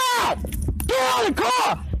car now. Get out of the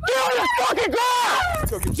car. Get out of the fucking car.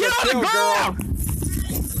 Get out of the car.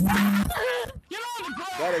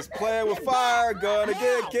 That is playing with fire, gonna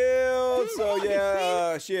get killed. So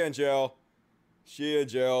yeah, she in jail. She in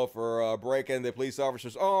jail for breaking the police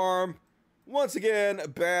officer's arm. Once again,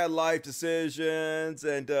 bad life decisions.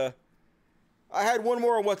 And I had one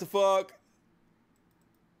more on what the fuck.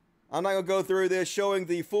 I'm not going to go through this, showing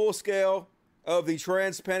the full scale of the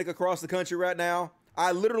trans panic across the country right now.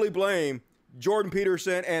 I literally blame Jordan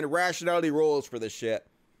Peterson and Rationality Rules for this shit.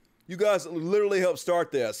 You guys literally helped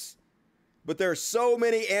start this. But there's so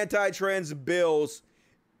many anti-trans bills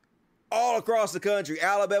all across the country.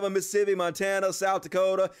 Alabama, Mississippi, Montana, South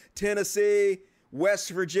Dakota, Tennessee, West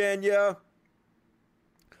Virginia,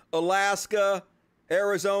 Alaska,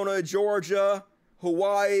 Arizona, Georgia,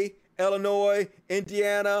 Hawaii, Illinois,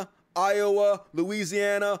 Indiana, Iowa,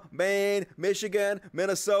 Louisiana, Maine, Michigan,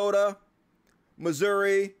 Minnesota,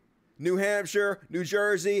 Missouri, New Hampshire, New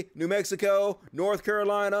Jersey, New Mexico, North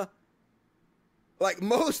Carolina. Like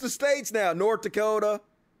most of the states now, North Dakota,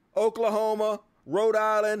 Oklahoma, Rhode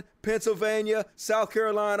Island, Pennsylvania, South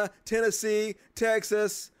Carolina, Tennessee,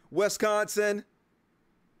 Texas, Wisconsin,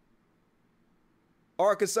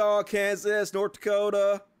 Arkansas, Kansas, North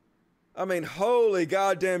Dakota. I mean, holy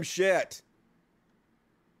goddamn shit.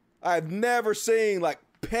 I've never seen like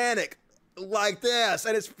panic like this.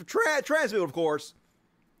 And it's trans people, of course.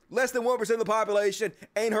 Less than 1% of the population,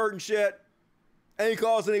 ain't hurting shit, ain't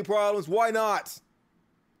causing any problems. Why not?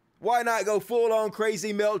 Why not go full-on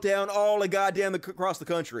crazy meltdown all the goddamn across the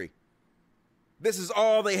country? This is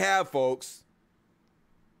all they have, folks.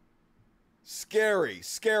 Scary,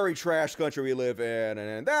 scary trash country we live in.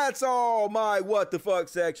 And that's all my what the fuck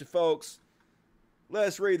section, folks.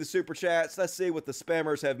 Let's read the super chats. Let's see what the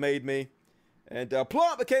spammers have made me. And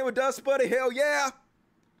Plump became a Dust Buddy. Hell yeah.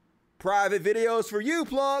 Private videos for you,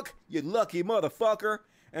 Plunk. You lucky motherfucker.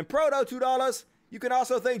 And Proto, $2. You can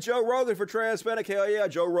also thank Joe Rogan for Transpanic. Hell yeah,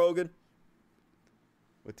 Joe Rogan.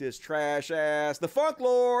 With this trash ass. The Funk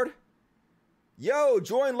Lord. Yo,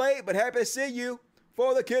 join late, but happy to see you.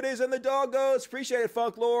 For the kitties and the doggos. Appreciate it,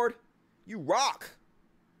 Funk Lord. You rock.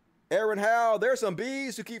 Aaron Howe, there's some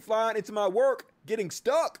bees who keep flying into my work, getting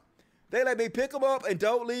stuck. They let me pick them up and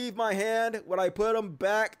don't leave my hand when I put them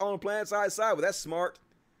back on the plant side. Well, that's smart.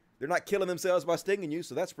 They're not killing themselves by stinging you,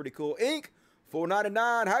 so that's pretty cool. Inc.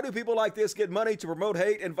 499. How do people like this get money to promote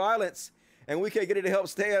hate and violence? And we can't get it to help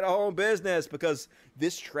stay at home business because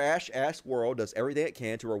this trash-ass world does everything it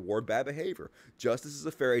can to reward bad behavior. Justice is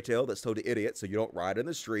a fairy tale that's told to idiots so you don't riot in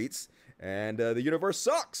the streets. And the universe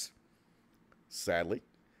sucks. Sadly.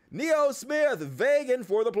 Neo Smith, vegan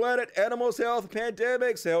for the planet, animals, health,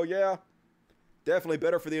 pandemics. Hell yeah. Definitely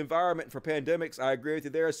better for the environment and for pandemics. I agree with you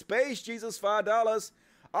there. Space Jesus, $5.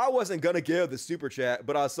 I wasn't going to give the super chat,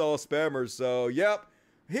 but I saw spammers. So, yep.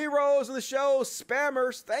 Heroes of the show,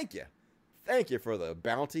 spammers. Thank you. Thank you for the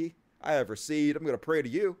bounty I have received. I'm going to pray to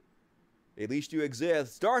you. At least you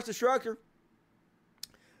exist. Stars Destructor.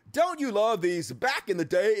 Don't you love these? Back in the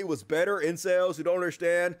day, it was better. Incels who don't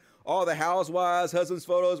understand. All the housewives, husbands'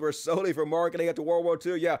 photos were solely for marketing after World War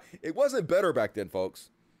II. Yeah, it wasn't better back then,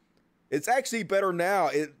 folks. It's actually better now.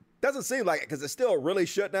 It doesn't seem like it because it's still really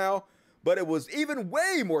shit now, but it was even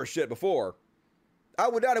way more shit before. I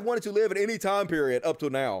would not have wanted to live in any time period up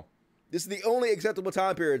till now. This is the only acceptable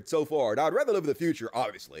time period so far. Now, I'd rather live in the future,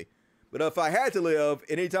 obviously. But if I had to live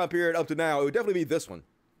in any time period up to now, it would definitely be this one.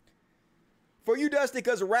 For you, Dusty,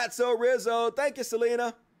 because Ratso Rizzo. Thank you,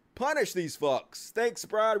 Selena. Punish these fucks. Thanks,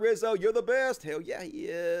 Brad Rizzo. You're the best. Hell yeah, he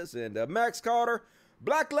is. And Max Carter.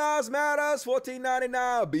 Black Lives Matters.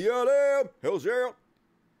 $14.99. BLM. Hell's yeah.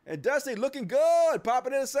 And Dusty looking good.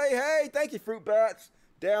 Popping in and say, hey, thank you, Fruit Bats.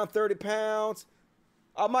 Down 30 pounds.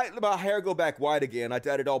 I might let my hair go back white again. I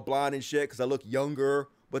dyed it all blonde and shit because I look younger.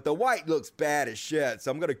 But the white looks bad as shit.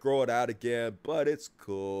 So I'm going to grow it out again. But it's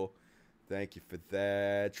cool. Thank you for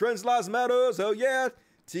that. Trends Lives Matters. Oh yeah.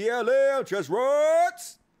 TLM. Trust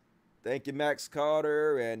Roots. Thank you, Max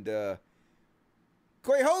Carter. And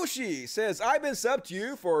Koihoshi says, I've been subbed to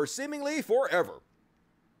you for seemingly forever.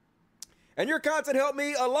 And your content helped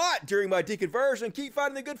me a lot during my deconversion. Keep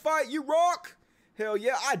fighting the good fight. You rock. Hell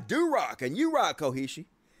yeah, I do rock. And you rock, Koihoshi.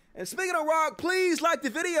 And speaking of rock, please like the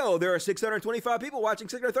video. There are 625 people watching,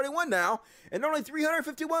 631 now, and only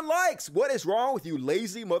 351 likes. What is wrong with you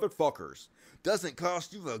lazy motherfuckers? Doesn't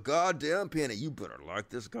cost you a goddamn penny. You better like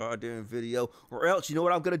this goddamn video, or else you know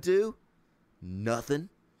what I'm going to do? Nothing.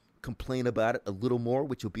 Complain about it a little more,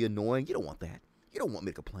 which will be annoying. You don't want that. You don't want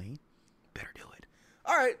me to complain. Better do it.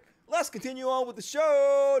 All right, let's continue on with the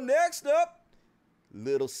show. Next up,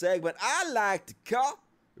 little segment I like to call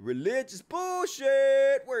religious bullshit.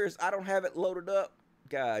 I don't have it loaded up.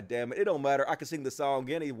 God damn it. It don't matter. I can sing the song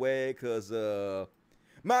anyway, because,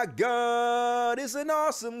 my God is an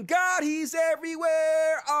awesome God. He's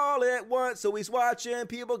everywhere all at once. So he's watching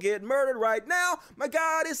people get murdered right now. My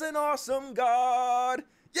God is an awesome God.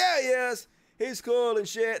 Yeah, he is. He's cool and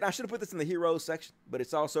shit. And I should have put this in the heroes section, but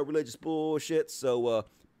it's also religious bullshit. So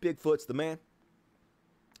Bigfoot's the man.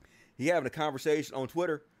 He having a conversation on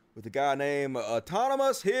Twitter with a guy named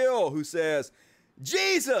Autonomous Hill, who says,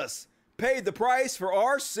 Jesus paid the price for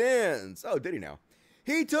our sins. Oh, did he now?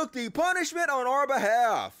 He took the punishment on our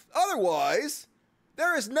behalf. Otherwise,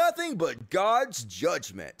 there is nothing but God's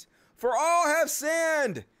judgment. For all have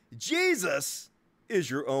sinned. Jesus is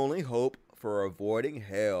your only hope for avoiding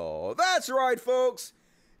hell. That's right, folks.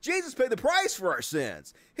 Jesus paid the price for our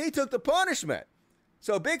sins. He took the punishment.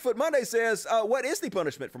 So Bigfoot Monday says, what is the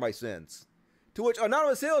punishment for my sins? To which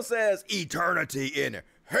Anonymous Hill says, eternity in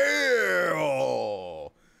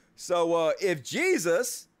hell. So if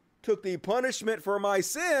Jesus took the punishment for my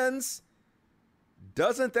sins,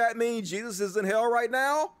 doesn't that mean Jesus is in hell right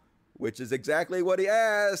now? Which is exactly what he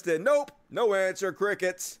asked. And nope, no answer,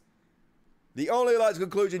 crickets. The only logical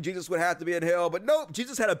conclusion, Jesus would have to be in hell. But nope,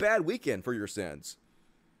 Jesus had a bad weekend for your sins.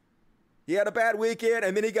 He had a bad weekend,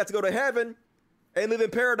 and then he got to go to heaven and live in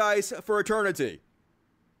paradise for eternity.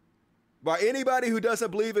 By anybody who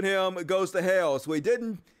doesn't believe in him goes to hell. So he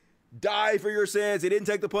didn't die for your sins. He didn't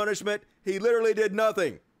take the punishment. He literally did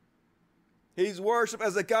nothing. He's worshipped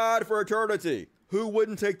as a god for eternity. Who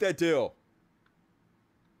wouldn't take that deal?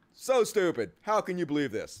 So stupid. How can you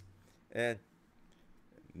believe this? And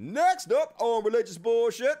next up on religious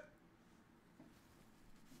bullshit.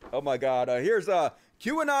 Oh my God. Here's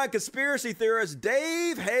QAnon conspiracy theorist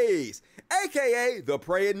Dave Hayes, a.k.a. the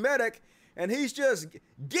Praying Medic. And he's just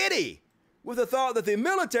giddy with the thought that the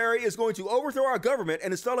military is going to overthrow our government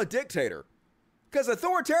and install a dictator. Because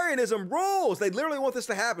authoritarianism rules. They literally want this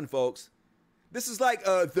to happen, folks. This is like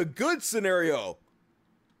the good scenario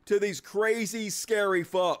to these crazy, scary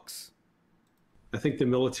fucks. I think the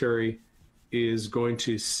military is going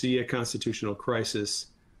to see a constitutional crisis,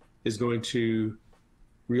 is going to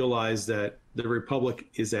realize that the republic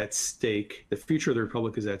is at stake. The future of the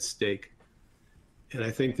republic is at stake. And I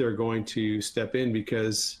think they're going to step in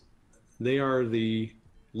because they are the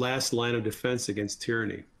last line of defense against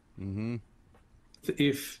tyranny. Mm-hmm.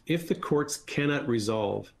 If the courts cannot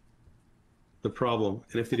resolve the problem,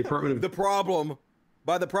 and if the Department of... The problem,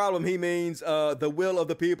 by the problem he means the will of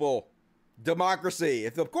the people, democracy.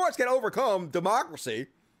 If the courts can overcome democracy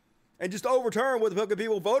and just overturn what the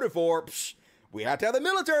people voted for, we have to have the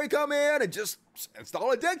military come in and just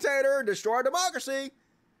install a dictator and destroy democracy.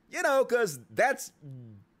 You know, because that's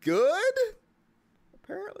good,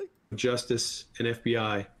 apparently. Justice and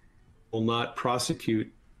FBI will not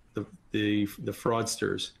prosecute the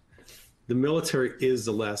fraudsters. The military is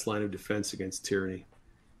the last line of defense against tyranny,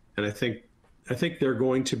 and I think they're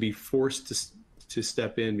going to be forced to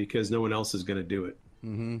step in because no one else is going to do it.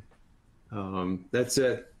 Mm-hmm. That's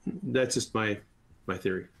it. That's just my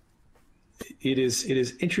theory. It is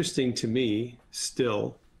interesting to me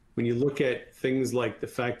still when you look at things like the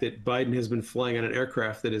fact that Biden has been flying on an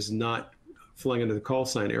aircraft that is not flying under the call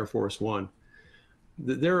sign Air Force One.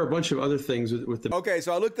 There are a bunch of other things with the... Okay,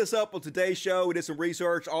 so I looked this up on today's show. We did some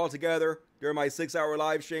research all together during my 6-hour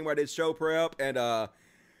live stream where I did show prep, and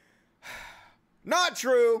not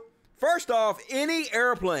true. First off, any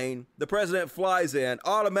airplane the president flies in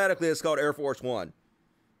automatically is called Air Force One.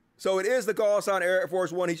 So it is the call sign Air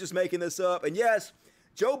Force One. He's just making this up. And yes,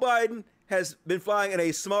 Joe Biden has been flying in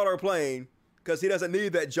a smaller plane because he doesn't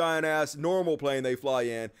need that giant-ass normal plane they fly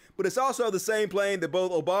in. But it's also the same plane that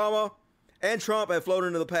both Obama and Trump have flown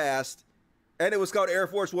in the past, and it was called Air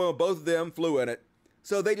Force One. Both of them flew in it.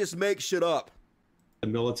 So they just make shit up. The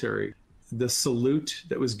military. The salute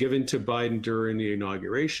that was given to Biden during the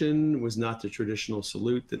inauguration was not the traditional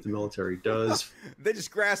salute that the military does. They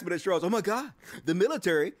just grasp at straws. Oh my God, the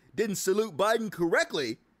military didn't salute Biden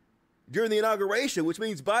correctly during the inauguration, which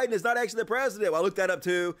means Biden is not actually the president. Well, I looked that up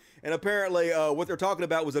too, and apparently what they're talking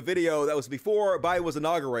about was a video that was before Biden was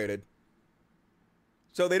inaugurated.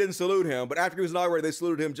 So they didn't salute him, but after he was inaugurated, they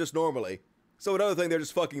saluted him just normally. So another thing they're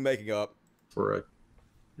just fucking making up. For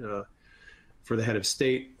the head of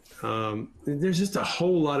state. There's just a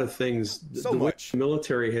whole lot of things. So much. The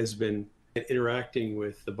military has been interacting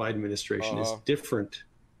with the Biden administration is different,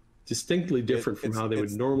 distinctly different from how they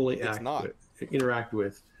would normally interact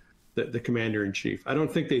with the commander-in-chief. I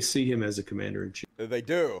don't think they see him as a commander-in-chief. They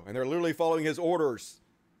do, and they're literally following his orders.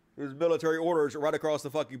 His military orders right across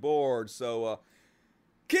the fucking board. So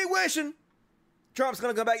keep wishing. Trump's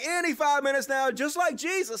going to come back any 5 minutes now, just like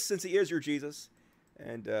Jesus, since he is your Jesus.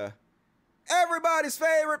 And everybody's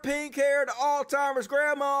favorite pink-haired Alzheimer's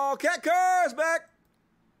grandma, Kat Kerr's back.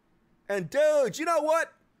 And dude, you know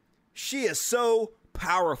what? She is so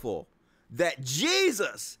powerful that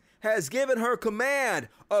Jesus has given her command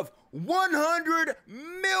of 100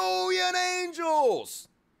 million angels.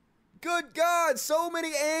 Good God, so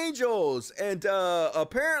many angels. And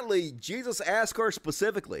apparently Jesus asked her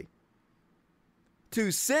specifically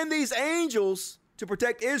to send these angels to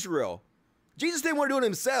protect Israel. Jesus didn't want to do it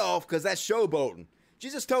himself because that's showboating.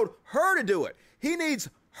 Jesus told her to do it. He needs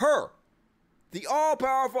her. The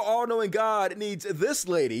all-powerful, all-knowing God needs this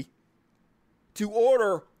lady to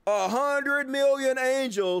order 100 million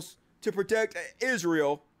angels to protect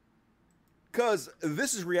Israel, because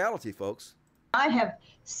this is reality, folks. I have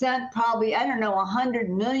sent probably, 100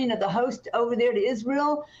 million of the host over there to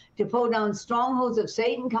Israel to pull down strongholds of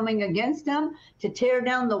Satan coming against them, to tear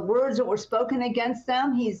down the words that were spoken against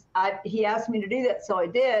them. He asked me to do that, so I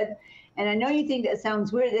did. And I know you think that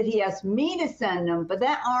sounds weird that he asked me to send them, but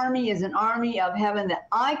that army is an army of heaven that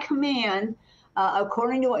I command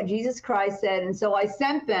according to what Jesus Christ said. And so I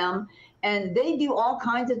sent them, and they do all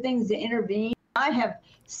kinds of things to intervene. I have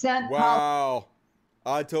sent... Wow.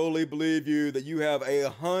 I totally believe you that you have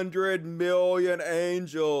 100 million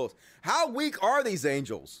angels. How weak are these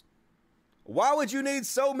angels? Why would you need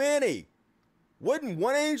so many? Wouldn't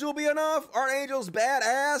one angel be enough? Aren't angels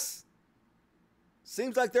badass?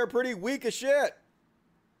 Seems like they're pretty weak as shit.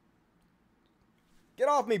 Get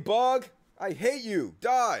off me, bug. I hate you.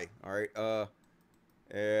 Die. All right.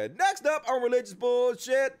 And next up on religious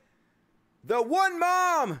bullshit, the one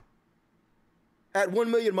mom at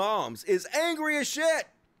 1 Million Moms is angry as shit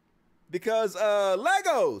because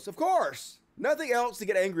Legos, of course. Nothing else to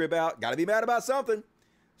get angry about. Gotta be mad about something.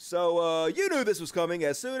 So you knew this was coming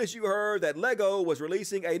as soon as you heard that Lego was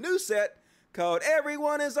releasing a new set called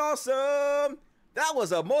Everyone is Awesome. That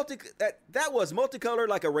was multicolored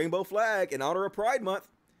like a rainbow flag in honor of Pride Month.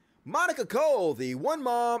 Monica Cole, the one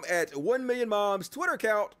mom at 1 Million Moms Twitter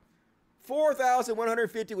account,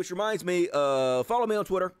 4,150, which reminds me, follow me on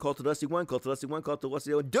Twitter, CultOfDusty1, CultOfDusty1,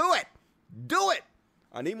 CultOfDusty1. Do it! Do it!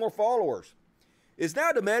 I need more followers. Is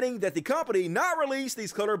now demanding that the company not release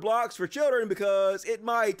these color blocks for children because it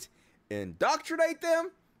might indoctrinate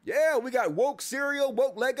them. Yeah, we got woke cereal,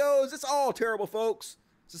 woke Legos. It's all terrible, folks.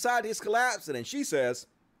 Society is collapsing, and she says,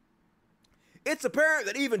 it's apparent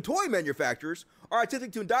that even toy manufacturers are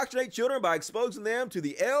attempting to indoctrinate children by exposing them to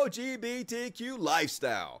the LGBTQ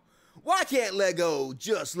lifestyle. Why can't Lego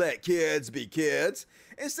just let kids be kids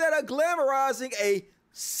instead of glamorizing a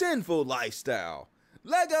sinful lifestyle?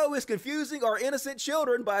 Lego is confusing our innocent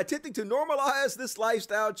children by attempting to normalize this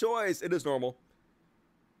lifestyle choice. It is normal.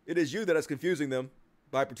 It is you that is confusing them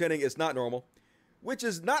by pretending it's not normal, which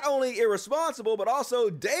is not only irresponsible, but also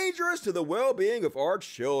dangerous to the well-being of our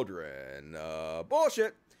children.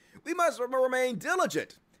 Bullshit. We must remain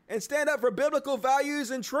diligent and stand up for biblical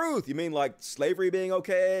values and truth. You mean like slavery being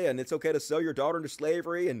okay, and it's okay to sell your daughter into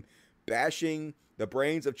slavery, and bashing the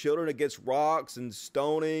brains of children against rocks, and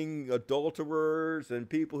stoning adulterers and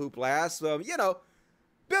people who blaspheme? You know,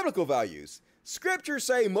 biblical values. Scriptures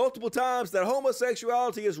say multiple times that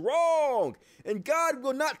homosexuality is wrong, and God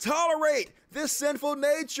will not tolerate this sinful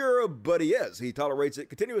nature, but he is. He tolerates it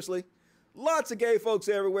continuously. Lots of gay folks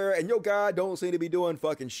everywhere, and your God don't seem to be doing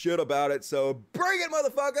fucking shit about it, so bring it,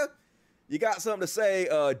 motherfucker! You got something to say,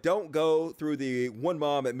 don't go through the one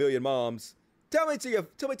mom at Million Moms. Tell me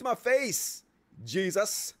to my face,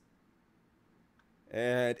 Jesus.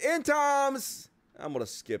 And end times, I'm gonna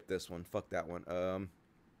skip this one. Fuck that one.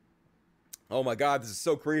 Oh my God, this is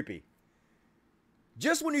so creepy.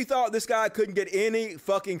 Just when you thought this guy couldn't get any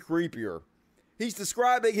fucking creepier, he's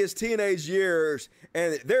describing his teenage years,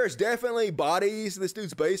 and there's definitely bodies in this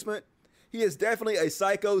dude's basement. He is definitely a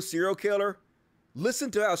psycho serial killer.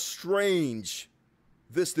 Listen to how strange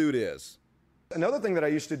this dude is. Another thing that I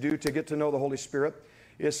used to do to get to know the Holy Spirit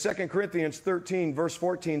is 2 Corinthians 13, verse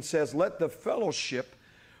 14 says, let the fellowship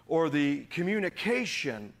or the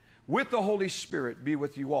communication with the Holy Spirit be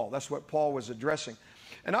with you all. That's what Paul was addressing.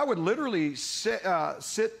 And I would literally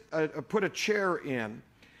put a chair in,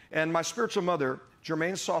 and my spiritual mother,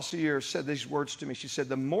 Germaine Saucier, said these words to me. She said,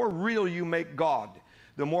 the more real you make God,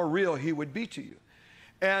 the more real he would be to you.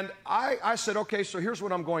 And I said, okay, so here's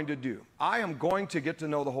what I'm going to do. I am going to get to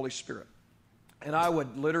know the Holy Spirit. And I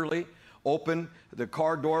would literally open the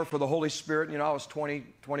car door for the Holy Spirit. You know, I was 20,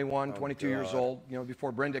 21, 22 years old, you know,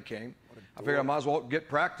 before Brenda came. I figured I might as well get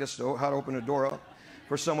practice how to open a door up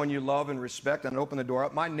for someone you love and respect, and open the door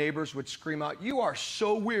up. My neighbors would scream out, you are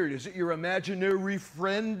so weird. Is it your imaginary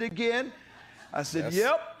friend again? I said, yes.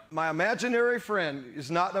 Yep, my imaginary friend is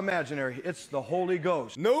not imaginary. It's the Holy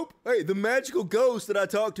Ghost. Nope. Hey, the magical ghost that I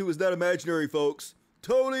talk to is not imaginary, folks.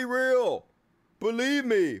 Totally real. Believe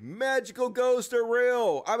me, magical ghosts are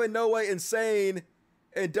real. I'm in no way insane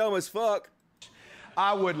and dumb as fuck.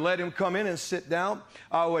 I would let him come in and sit down.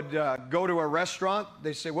 I would go to a restaurant.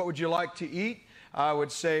 They say, what would you like to eat? I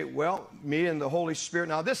would say, well, me and the Holy Spirit.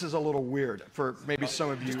 Now, this is a little weird for maybe some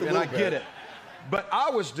of you, and I get it. But I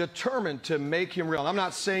was determined to make him real. I'm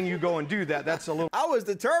not saying you go and do that. That's a little... I was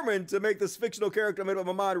determined to make this fictional character I made up in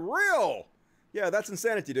my mind real. Yeah, that's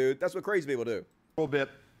insanity, dude. That's what crazy people do. A little bit,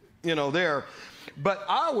 you know, there. But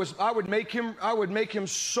I would make him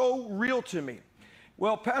so real to me.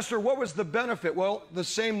 Well, Pastor, what was the benefit? Well, the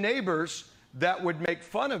same neighbors that would make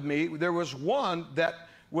fun of me, there was one that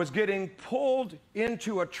was getting pulled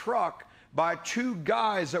into a truck by two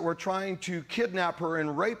guys that were trying to kidnap her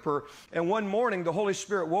and rape her. And one morning, the Holy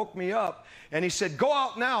Spirit woke me up, and he said, go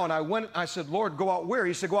out now. And I said, Lord, go out where?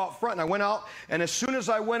 He said, go out front. And I went out, and as soon as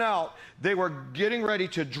I went out, they were getting ready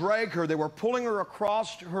to drag her. They were pulling her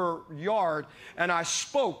across her yard, and I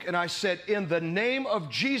spoke, and I said, in the name of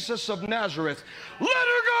Jesus of Nazareth, let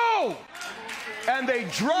her go! And they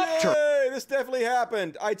dropped her. Hey, this definitely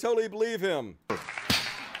happened. I totally believe him.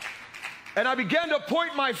 And I began to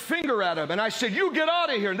point my finger at him, and I said, you get out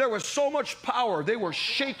of here. And there was so much power. They were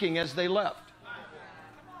shaking as they left.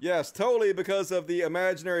 Yes, totally because of the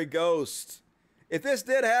imaginary ghost. If this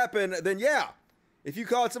did happen, then yeah. If you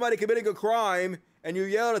caught somebody committing a crime and you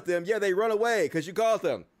yelled at them, yeah, they run away because you caught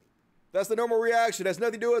them. That's the normal reaction. It has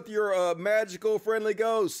nothing to do with your magical, friendly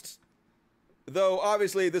ghost. Though,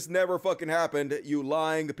 obviously, this never fucking happened, you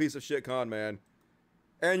lying piece of shit con man.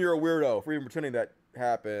 And you're a weirdo for even pretending that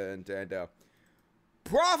happened. And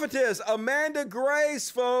prophetess Amanda Grace,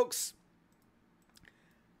 folks.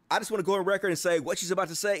 I just want to go on record and say what she's about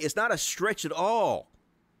to say is not a stretch at all.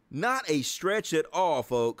 Not a stretch at all,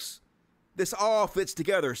 folks. This all fits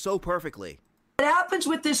together so perfectly. What happens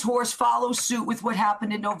with this horse follows suit with what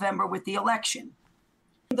happened in November with the election.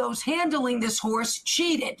 Those handling this horse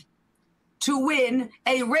cheated to win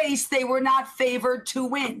a race they were not favored to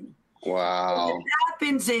win. Wow. What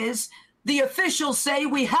happens is the officials say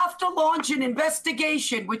we have to launch an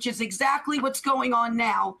investigation, which is exactly what's going on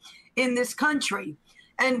now in this country.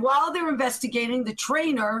 And while they're investigating, the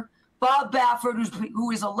trainer, Bob Baffert,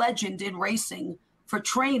 who is a legend in racing for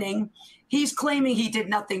training, he's claiming he did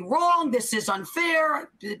nothing wrong. This is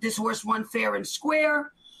unfair. This horse won fair and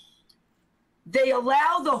square. They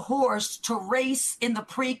allow the horse to race in the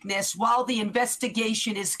Preakness while the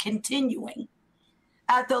investigation is continuing.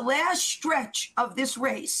 At the last stretch of this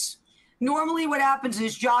race, normally what happens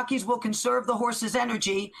is jockeys will conserve the horse's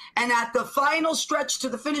energy, and at the final stretch to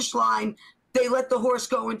the finish line, they let the horse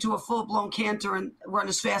go into a full-blown canter and run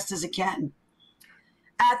as fast as it can.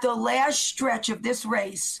 At the last stretch of this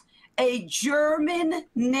race, a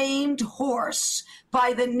German-named horse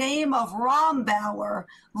by the name of Rombauer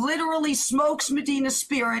literally smokes Medina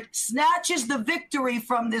Spirit, snatches the victory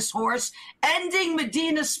from this horse, ending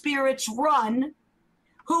Medina Spirit's run.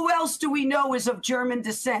 Who else do we know is of German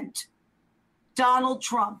descent? Donald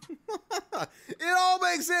Trump. It all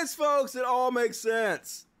makes sense, folks. It all makes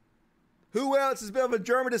sense. Who else has been of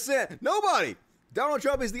German descent? Nobody. Donald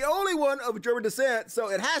Trump is the only one of German descent, so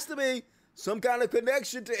it has to be some kind of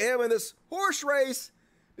connection to him in this horse race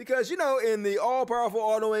because, you know, in the all-powerful,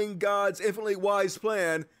 all-knowing God's infinitely wise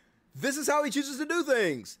plan, this is how he chooses to do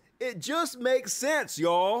things. It just makes sense,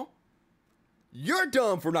 y'all. You're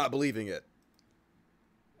dumb for not believing it.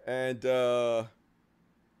 And, already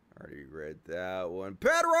read that one.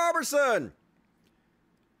 Pat Robertson!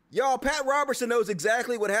 Y'all, Pat Robertson knows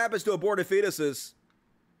exactly what happens to aborted fetuses.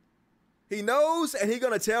 He knows, and he's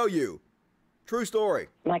going to tell you. True story.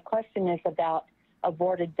 My question is about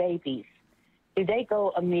aborted babies. Do they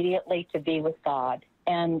go immediately to be with God,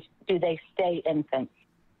 and do they stay infants?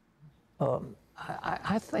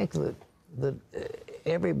 I think that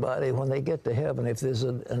everybody, when they get to heaven, if there's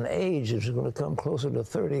an age, it's going to come closer to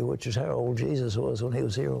 30, which is how old Jesus was when he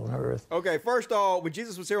was here on earth. Okay, first off, when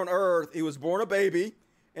Jesus was here on earth, he was born a baby,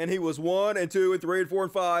 and he was 1 and 2 and 3 and 4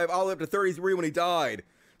 and 5, all the way up to 33 when he died.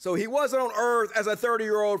 So he wasn't on earth as a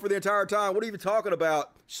 30-year-old for the entire time. What are you even talking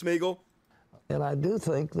about, Schmiegel? And I do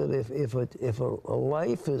think that if a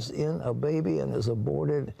life is in a baby and is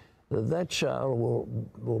aborted, that child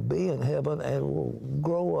will be in heaven and will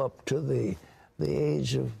grow up to the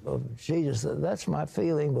age of Jesus. That's my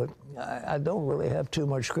feeling, but I don't really have too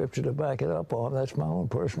much scripture to back it up on. That's my own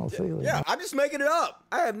personal feeling. Yeah, I'm just making it up.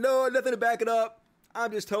 I have nothing to back it up. I'm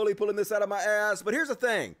just totally pulling this out of my ass. But here's the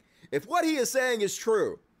thing. If what he is saying is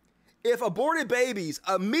true, if aborted babies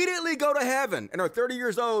immediately go to heaven and are 30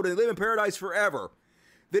 years old and live in paradise forever,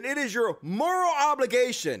 then it is your moral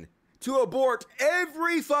obligation to abort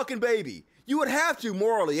every fucking baby. You would have to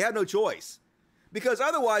morally. You have no choice. Because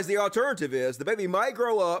otherwise the alternative is the baby might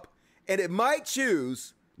grow up and it might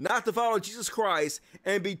choose not to follow Jesus Christ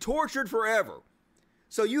and be tortured forever.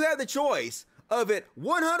 So you have the choice of it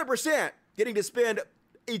 100% getting to spend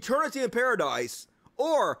eternity in paradise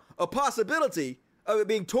or a possibility of it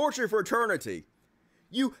being tortured for eternity.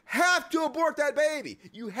 You have to abort that baby.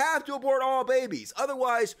 You have to abort all babies.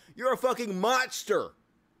 Otherwise, you're a fucking monster.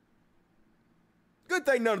 Good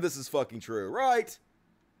thing none of this is fucking true, right?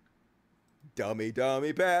 Dummy,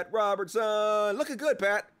 Pat Robertson. Looking good,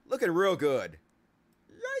 Pat. Looking real good.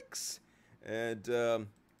 Yikes. And, is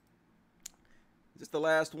this the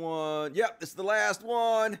last one? Yep, this is the last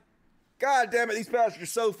one. God damn it, these pastors are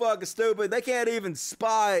so fucking stupid. They can't even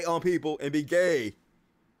spy on people and be gay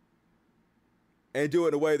and do it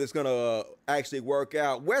in a way that's going to actually work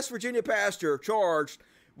out. West Virginia pastor charged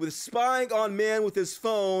with spying on men with his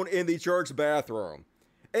phone in the church bathroom.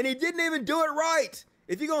 And he didn't even do it right.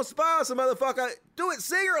 If you're going to spy on some motherfucker, do it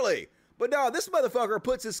secretly. But no, this motherfucker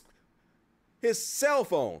puts his cell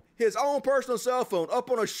phone, his own personal cell phone,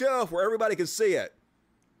 up on a shelf where everybody can see it.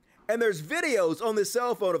 And there's videos on this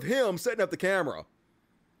cell phone of him setting up the camera.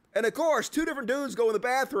 And of course, two different dudes go in the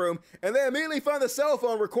bathroom and they immediately find the cell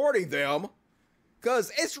phone recording them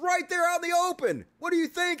because it's right there out in the open. What are you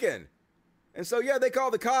thinking? And so, yeah, they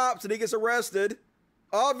call the cops and he gets arrested.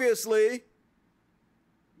 Obviously.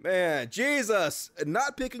 Man, Jesus,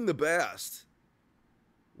 not picking the best.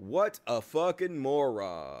 What a fucking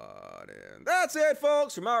moron. And that's it,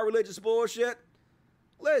 folks, from our religious bullshit.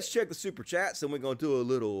 Let's check the super chats and we're going to do a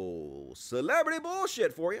little celebrity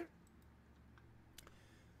bullshit for you.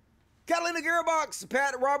 Catalina Gearbox,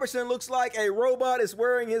 Pat Robertson looks like a robot is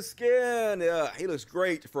wearing his skin. He looks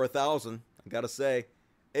great for 1,000, I gotta say.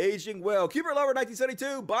 Aging well. Cubert Lover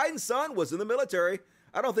 1972, Biden's son was in the military.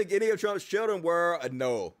 I don't think any of Trump's children were.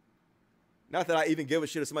 No. Not that I even give a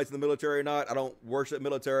shit if somebody's in the military or not. I don't worship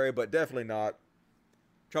military, but definitely not.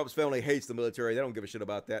 Trump's family hates the military. They don't give a shit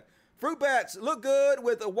about that. Fruit bats look good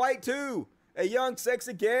with a white too. A young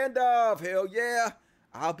sexy Gandalf. Hell yeah.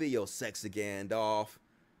 I'll be your sexy Gandalf.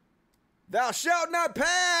 Thou shalt not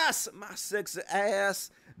pass, my sexy ass.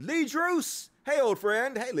 Lee Druce. Hey, old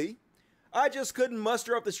friend. Hey, Lee. I just couldn't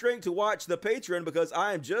muster up the strength to watch the Patreon because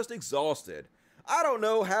I am just exhausted. I don't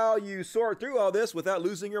know how you sort through all this without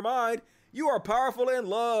losing your mind. You are powerful and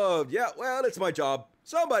loved. Yeah, well, it's my job.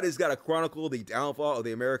 Somebody's got to chronicle the downfall of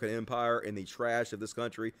the American empire and the trash of this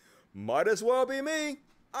country. Might as well be me.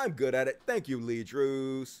 I'm good at it. Thank you, Lee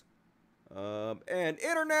Druce. And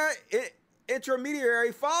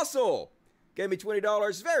Intermediary Fossil gave me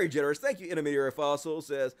 $20. Very generous. Thank you, Intermediary Fossil.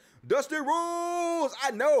 Says, Dusty rules.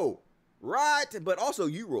 I know. Right. But also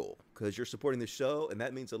you rule because you're supporting the show and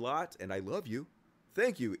that means a lot. And I love you.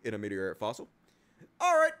 Thank you, Intermediary Fossil.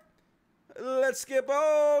 All right. Let's skip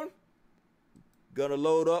on. Gonna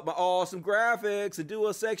load up my awesome graphics and do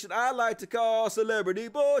a section I like to call Celebrity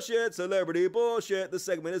Bullshit. Celebrity Bullshit. The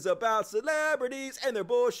segment is about celebrities and their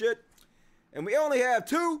bullshit. And we only have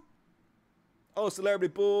two. Oh,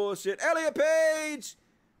 Celebrity Bullshit. Elliot Page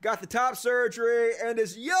got the top surgery and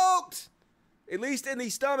is yoked, at least in the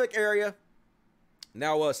stomach area.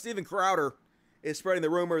 Now, Steven Crowder is spreading the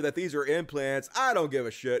rumor that these are implants. I don't give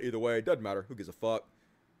a shit either way. Doesn't matter. Who gives a fuck?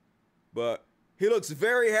 But he looks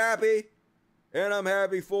very happy, and I'm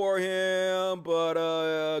happy for him.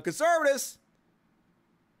 But conservatives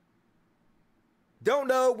don't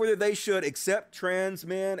know whether they should accept trans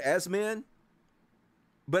men as men.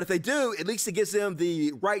 But if they do, at least it gives them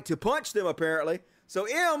the right to punch them, apparently. So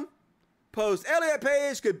M post, Elliot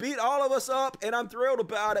Page could beat all of us up, and I'm thrilled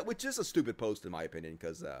about it, which is a stupid post in my opinion,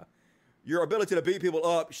 because your ability to beat people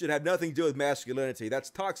up should have nothing to do with masculinity. That's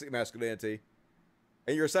toxic masculinity.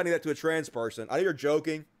 And you're assigning that to a trans person. I know you're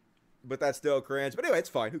joking, but that's still cringe. But anyway, it's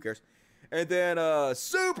fine. Who cares? And then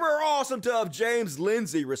super awesome tough James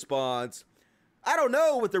Lindsay responds, I don't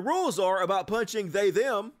know what the rules are about punching they,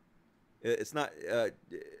 them. It's not,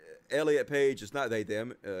 Elliot Page is not they,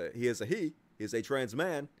 them. He is a he. He is a trans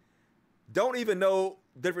man. Don't even know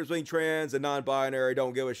the difference between trans and non-binary.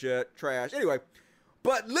 Don't give a shit. Trash. Anyway,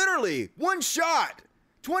 but literally, one shot.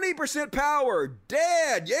 20% power,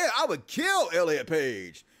 dead. Yeah, I would kill Elliot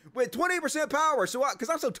Page with 20% power. So,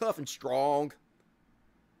 because I'm so tough and strong,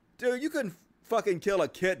 dude, you couldn't fucking kill a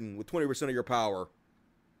kitten with 20% of your power.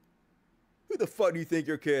 Who the fuck do you think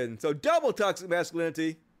you're kidding? So, double toxic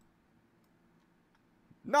masculinity,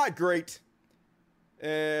 not great.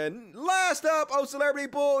 And last up, oh, celebrity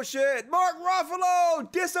bullshit, Mark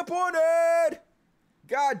Ruffalo, disappointed.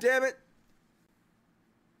 God damn it.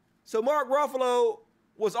 So, Mark Ruffalo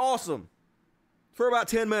was awesome for about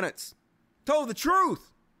 10 minutes. Told the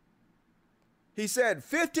truth. He said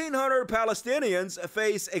 1,500 Palestinians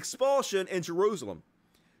face expulsion in Jerusalem.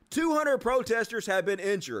 200 protesters have been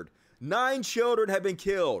injured. 9 children have been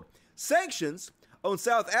killed. Sanctions on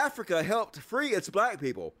South Africa helped free its black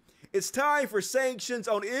people. It's time for sanctions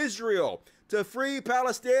on Israel to free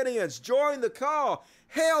Palestinians. Join the call.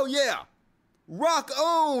 Hell yeah. Rock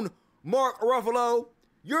on, Mark Ruffalo.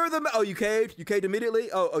 You're the... Oh, you caved? You caved immediately?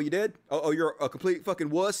 Oh, you did? Oh, you're a complete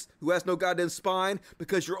fucking wuss who has no goddamn spine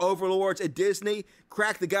because your overlords at Disney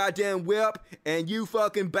cracked the goddamn whip and you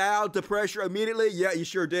fucking bowed to pressure immediately? Yeah, you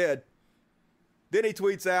sure did. Then he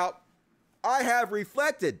tweets out, I have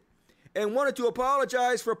reflected and wanted to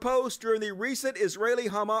apologize for posts during the recent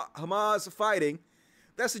Israeli-Hamas fighting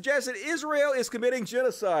that suggested Israel is committing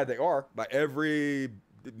genocide. They are, by every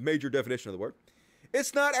major definition of the word.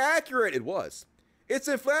 It's not accurate. It was. It's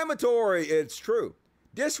inflammatory. It's true.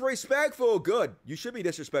 Disrespectful. Good. You should be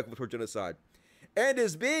disrespectful toward genocide. And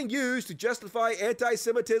is being used to justify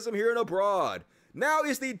anti-Semitism here and abroad. Now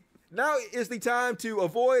is the time to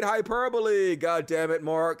avoid hyperbole. God damn it,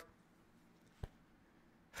 Mark.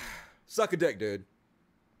 Suck a dick, dude.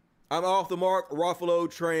 I'm off the Mark Ruffalo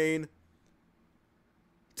train.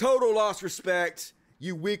 Total lost respect.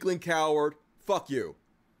 You weakling coward. Fuck you.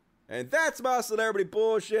 And that's my celebrity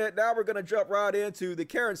bullshit. Now we're going to jump right into the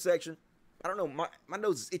Karen section. I don't know. My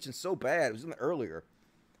nose is itching so bad. It was in there earlier.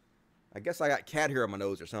 I guess I got cat hair on my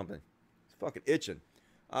nose or something. It's fucking itching.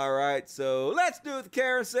 All right. So let's do the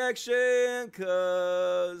Karen section.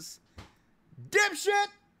 Because, dipshit,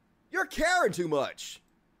 you're caring too much.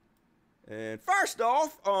 And first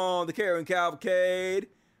off, on the Karen Cavalcade,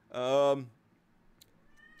 did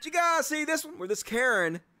you guys see this one? Where this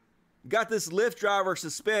Karen got this Lyft driver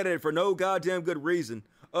suspended for no goddamn good reason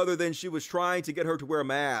other than she was trying to get her to wear a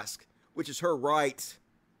mask, which is her right.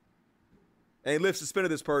 And Lyft suspended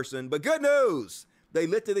this person. But good news, they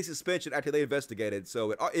lifted the suspension after they investigated,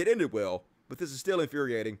 so it ended well. But this is still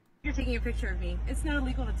infuriating. You're taking a picture of me. It's not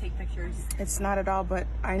illegal to take pictures. It's not at all, but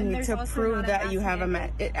I need to prove that you have a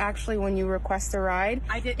mask. It actually, when you request a ride,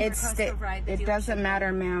 I didn't request a ride. It doesn't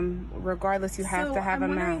matter, ma'am. Regardless, you have to have a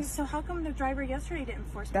mask. So how come the driver yesterday didn't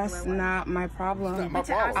force me That's to wear one? not my problem. It's not my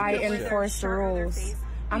problem. I enforce the rules.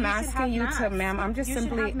 I'm asking you to, ma'am. I'm just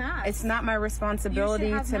simply. It's not my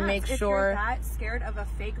responsibility to make sure. If you're that scared of a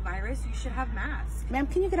fake virus, you should have masks. Ma'am,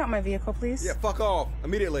 can you get out my vehicle, please? Yeah, fuck off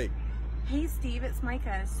immediately. Hey, Steve, it's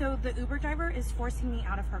Micah. So the Uber driver is forcing me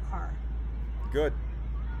out of her car. Good.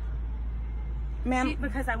 Ma'am.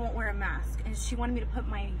 Because I won't wear a mask. And she wanted me to put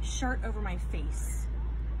my shirt over my face.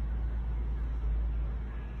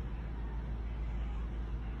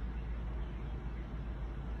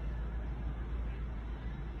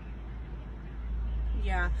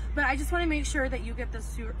 Yeah, but I just want to make sure that you get the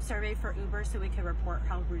survey for Uber so we can report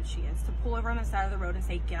how rude she is. To pull over on the side of the road and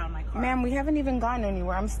say, get out of my car. Ma'am, we haven't even gone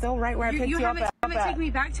anywhere. I'm still right where I picked you up at. You haven't taken me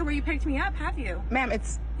back to where you picked me up, have you? Ma'am,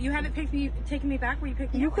 it's... You haven't taken me back where you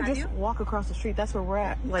picked me up, You could just walk across the street. That's where we're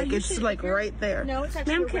at. Like, it's like right there. No, it's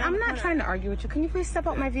actually Ma'am, I'm not trying to argue with you. Can you please step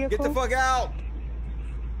out my vehicle? Get the fuck out!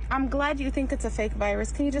 I'm glad you think it's a fake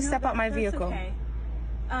virus. Can you just step out my vehicle? Okay.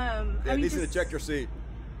 Yeah, I need you to check your seat.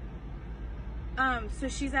 So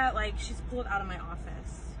she's pulled out of my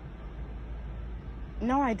office.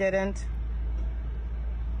 No, I didn't.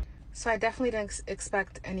 So I definitely didn't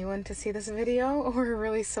expect anyone to see this video or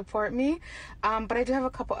really support me. But I do have a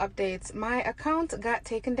couple updates. My account got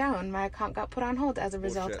taken down. My account got put on hold as a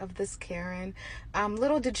result of this Karen.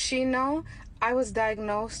 Little did she know, I was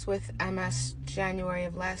diagnosed with MS January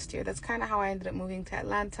of last year. That's kind of how I ended up moving to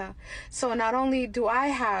Atlanta. So not only do I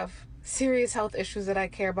have serious health issues that I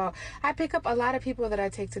care about, I pick up a lot of people that I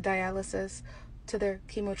take to dialysis, to their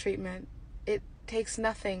chemo treatment. It takes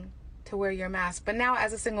nothing to wear your mask. But now,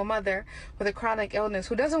 as a single mother with a chronic illness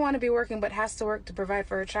who doesn't want to be working but has to work to provide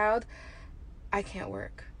for her child, I can't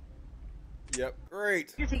work. Yep,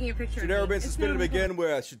 great. You're taking a picture. She's never been suspended to begin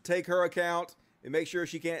with. Should take her account and make sure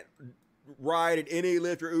she can't ride in any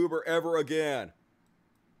Lyft or Uber ever again.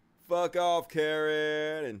 Fuck off,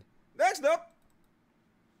 Karen. And next up.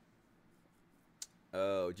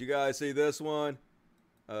 Oh, did you guys see this one?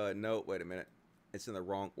 No, wait a minute. It's in the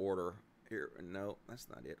wrong order. Here, no, that's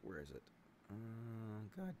not it. Where is it?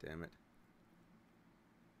 God damn it.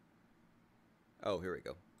 Oh, here we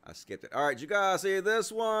go. I skipped it. All right, you guys see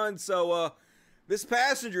this one? So, this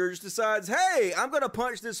passenger just decides, hey, I'm going to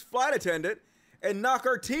punch this flight attendant and knock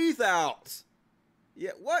her teeth out.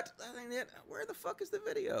 Yeah, what? Where the fuck is the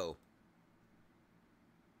video?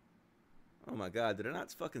 Oh my God, did I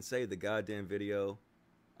not fucking save the goddamn video?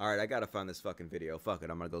 All right, I gotta find this fucking video. Fuck it,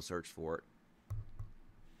 I'm gonna go search for it.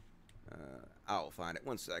 I'll find it.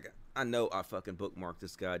 1 second. I know I fucking bookmarked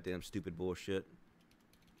this goddamn stupid bullshit.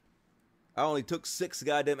 I only took 6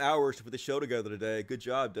 goddamn hours to put the show together today. Good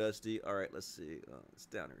job, Dusty. All right, let's see. It's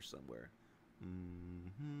down here somewhere.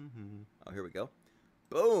 Oh, here we go.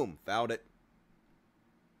 Boom, found it.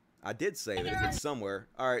 I did save it. It's somewhere.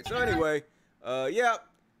 All right, so anyway, yeah,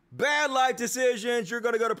 bad life decisions. You're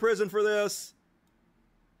going to go to prison for this.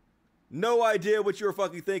 No idea what you were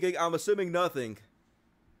fucking thinking. I'm assuming nothing.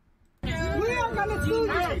 We are going to sue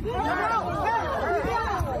you.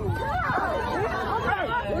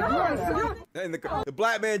 And the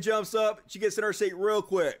black man jumps up. She gets in her seat real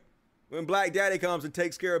quick when Black Daddy comes and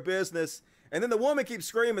takes care of business. And then the woman keeps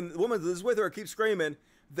screaming. The woman that's with her keeps screaming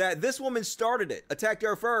that this woman started it, attacked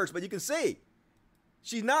her first. But you can see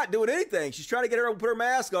she's not doing anything. She's trying to get her to put her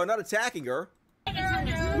mask on, not attacking her. We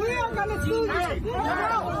are going to sue you.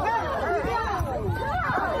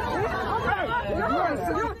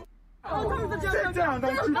 Sit down,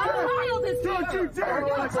 don't you dare! Don't you dare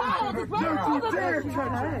touch me! Don't you dare touch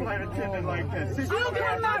a flight attendant like this! You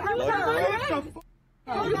cannot return!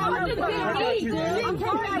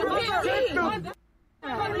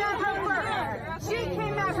 She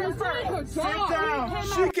came at her first! Sit down!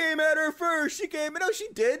 She came at her first! She came... No, she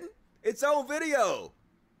didn't! It's on video!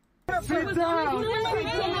 Sit down! Sit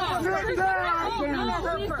down! Sit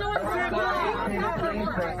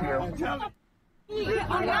down! She's a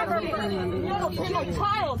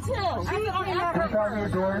child, too. She's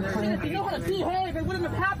if you know how to behave, it wouldn't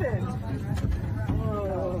have happened.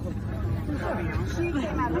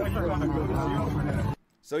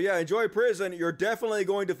 So yeah, enjoy prison. You're definitely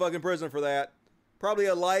going to fucking prison for that. Probably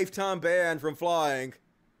a lifetime ban from flying.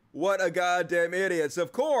 What a goddamn idiots.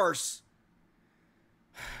 Of course,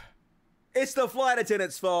 it's the flight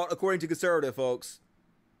attendants' fault, according to conservative folks.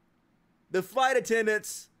 The flight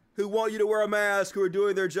attendants who want you to wear a mask, who are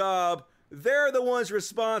doing their job, they're the ones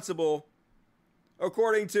responsible,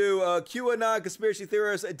 according to QAnon conspiracy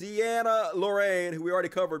theorist Deanna Lorraine, who we already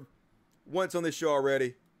covered once on this show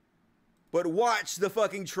already. But watch the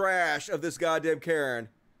fucking trash of this goddamn Karen.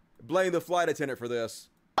 Blame the flight attendant for this.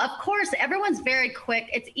 Of course, everyone's very quick.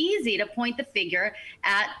 It's easy to point the finger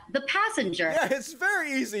at the passenger. Yeah, it's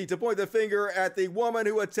very easy to point the finger at the woman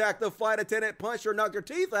who attacked the flight attendant, punched her, knocked her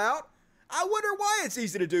teeth out. I wonder why it's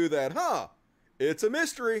easy to do that, huh? It's a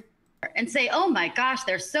mystery. And say, oh my gosh,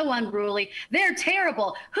 they're so unruly. They're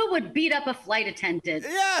terrible. Who would beat up a flight attendant?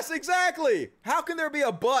 Yes, exactly. How can there be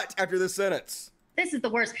a but after this sentence? This is the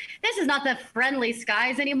worst. This is not the friendly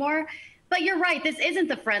skies anymore. But you're right, this isn't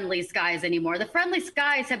the friendly skies anymore. The friendly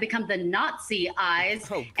skies have become the Nazi eyes.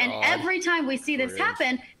 Oh, and every time we see this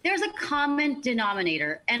happen, there's a common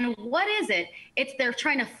denominator. And what is it? It's they're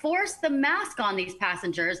trying to force the mask on these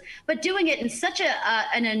passengers, but doing it in such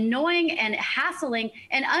an annoying and hassling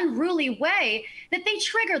and unruly way that they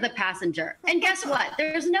trigger the passenger. And guess what?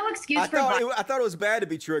 There's no excuse for violence. I thought it was bad to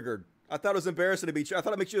be triggered. I thought it was embarrassing to be triggered. I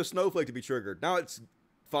thought it makes you a snowflake to be triggered. Now it's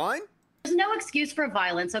fine? There's no excuse for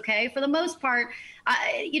violence, okay? For the most part,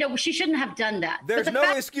 you know, she shouldn't have done that. There's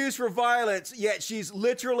no excuse for violence, yet she's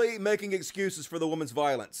literally making excuses for the woman's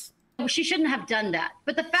violence. She shouldn't have done that.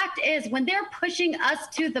 But the fact is, when they're pushing us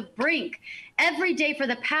to the brink every day for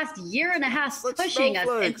the past year and a half, pushing us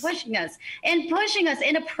and pushing us and pushing us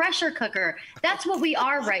in a pressure cooker, that's what we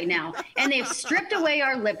are right now. And they've stripped away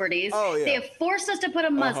our liberties. Oh, yeah. They have forced us to put a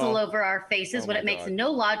muzzle over our faces when it makes no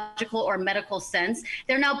logical or medical sense.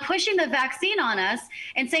 They're now pushing the vaccine on us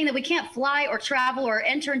and saying that we can't fly or travel or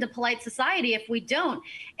enter into polite society if we don't.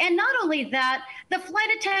 And not only that, the flight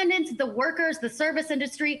attendants, the workers, the service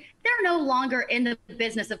industry, they're no longer in the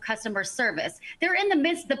business of customer service. They're in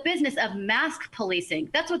the business of mask policing.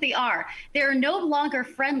 That's what they are. They're no longer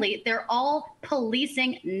friendly. They're all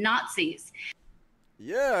policing Nazis.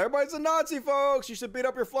 Yeah, everybody's a Nazi, folks. You should beat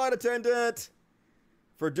up your flight attendant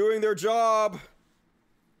for doing their job.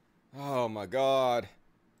 Oh, my God.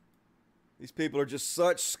 These people are just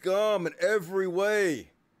such scum in every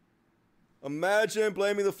way. Imagine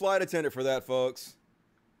blaming the flight attendant for that, folks.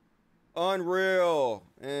 Unreal.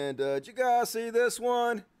 And did you guys see this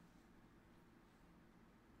one?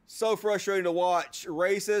 So frustrating to watch.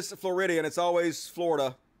 Racist Floridian, it's always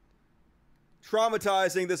Florida,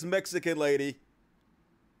 traumatizing this Mexican lady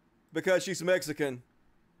because she's Mexican.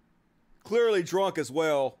 Clearly drunk as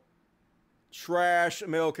well. Trash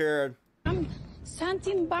male Karen. I'm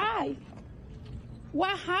standing by.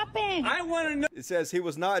 What happened? I want to know. It says he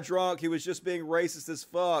was not drunk. He was just being racist as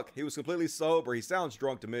fuck. He was completely sober. He sounds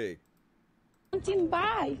drunk to me. Standing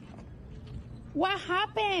by. What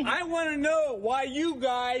happened? I want to know why you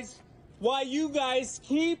guys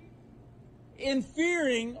keep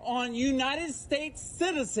interfering on United States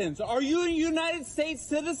citizens. Are you a United States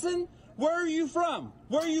citizen Where are you from?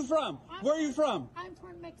 Where are you from? Where are you from? I'm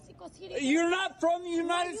from Mexico City. You're not from the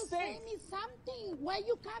United States. Say me something. Why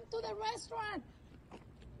you come to the restaurant?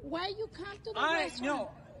 Why you come to the restaurant?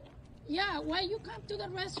 No. Yeah, why you come to the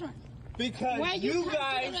restaurant? Because you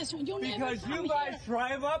guys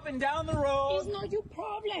drive up and down the road. It's not your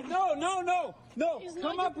problem. No. It's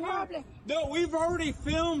Come not up your problem. Here. No, we've already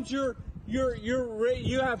filmed you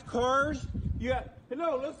have cars.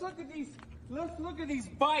 No, let's look at these. Let's look at these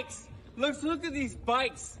bikes. Let's look at these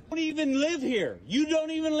bikes. You don't even live here. You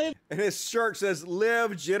don't even live. And his shirt says,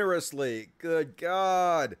 "Live generously." Good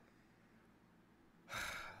God.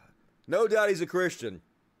 No doubt he's a Christian.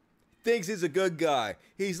 Thinks he's a good guy.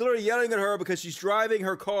 He's literally yelling at her because she's driving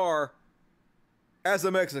her car as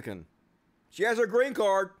a Mexican. She has her green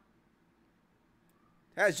card.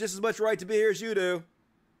 Has just as much right to be here as you do.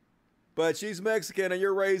 But she's Mexican and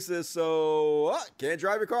you're racist, so can't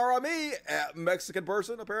drive your car on me, Mexican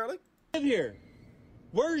person, apparently. Live here.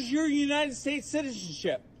 Where's your United States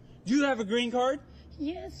citizenship? Do you have a green card?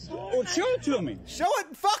 Yes, sir. Well, show it to me. Show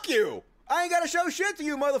it? Fuck you. I ain't got to show shit to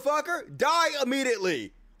you, motherfucker. Die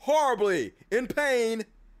immediately. Horribly. In pain.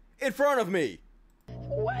 In front of me.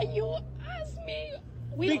 Why you ask me?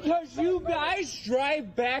 Because you guys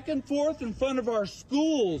drive back and forth in front of our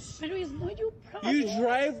schools. But it's not your problem. You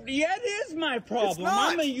drive. Yeah, it is my problem.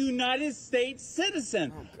 I'm a United States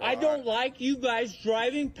citizen. I don't like you guys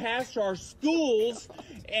driving past our schools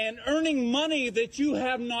and earning money that you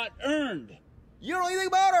have not earned. You don't know anything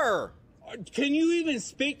about her. Can you even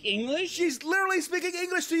speak English? She's literally speaking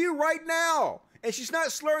English to you right now. And she's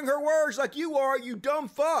not slurring her words like you are, you dumb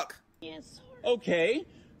fuck. Yes, sir. Okay,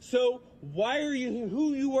 so why are you,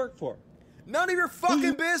 who you work for? None of your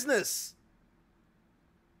fucking business.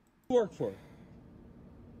 Who you work for?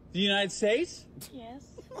 The United States? Yes.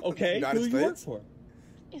 Okay, who you work for?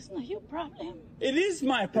 It's not your problem. It is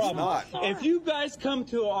my problem. It's not. If you guys come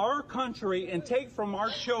to our country and take from our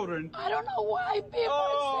children... I don't know why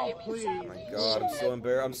people say please. something. Oh my God, I'm so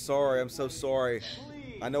embarrassed. I'm sorry. I'm so sorry.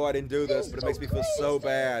 I know I didn't do this, but it makes me feel so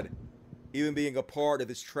bad. Even being a part of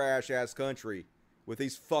this trash-ass country with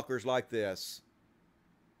these fuckers like this.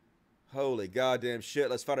 Holy goddamn shit.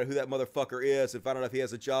 Let's find out who that motherfucker is and find out if he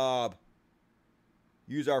has a job.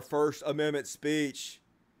 Use our First Amendment speech.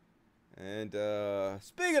 And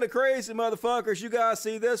speaking of crazy motherfuckers, you guys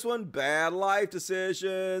see this one? Bad life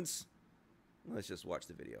decisions. Let's just watch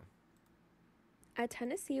the video. A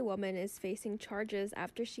Tennessee woman is facing charges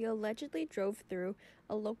after she allegedly drove through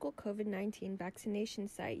a local COVID-19 vaccination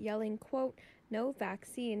site yelling, quote, "No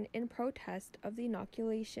vaccine," in protest of the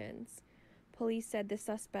inoculations. Police said the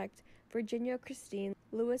suspect, Virginia Christine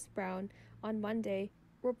Lewis Brown, on Monday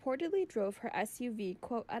reportedly drove her SUV,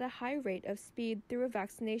 quote, at a high rate of speed through a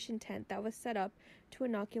vaccination tent that was set up to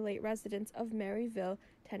inoculate residents of Maryville,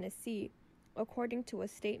 Tennessee, according to a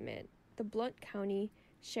statement. The Blount County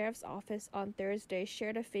Sheriff's Office on Thursday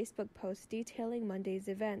shared a Facebook post detailing Monday's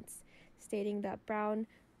events, stating that Brown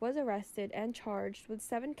was arrested and charged with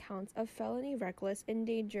 7 counts of felony reckless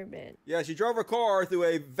endangerment. Yeah, she drove her car through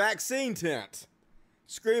a vaccine tent,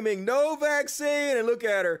 screaming, "No vaccine!" And look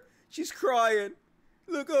at her. She's crying.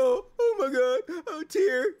 Look, oh my God, oh,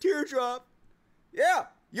 teardrop. Yeah,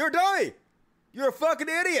 you're a dummy. You're a fucking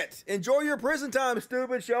idiot. Enjoy your prison time,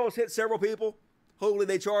 stupid. She almost hit several people. Hopefully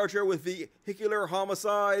they charge her with vehicular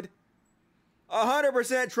homicide.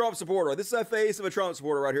 100% Trump supporter. This is a face of a Trump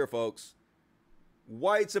supporter right here, folks.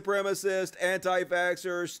 White supremacist,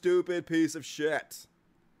 anti-vaxxer, stupid piece of shit.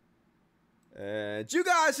 And did you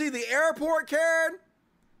guys see the airport, Karen?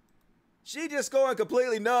 She just going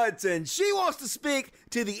completely nuts, and she wants to speak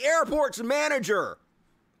to the airport's manager.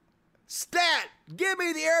 Stat, give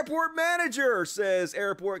me the airport manager, says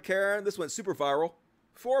Airport Karen. This went super viral.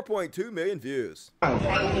 4.2 million views. He threw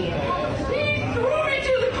me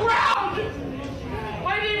to the ground!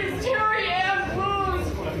 My name is Terry Ann Cruz.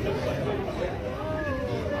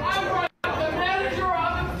 I'm the manager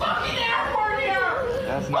of the fucking airport here!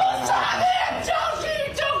 That's not Who saw him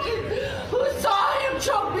choking? Who saw him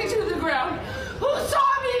choke me to the ground? Who saw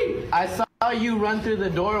me? I saw you run through the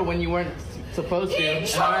door when you weren't supposed to. And I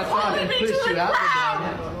saw him push you out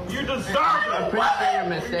the door. You deserve it! I'm pretty sure you're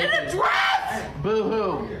mistaken. In a dress!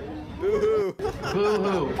 Boo-hoo. Boo-hoo.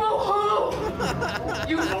 Boo-hoo. Boo-hoo!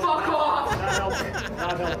 You fuck off!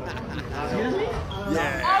 Excuse me?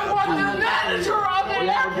 Yeah. I want the manager of the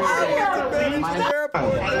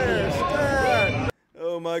airport!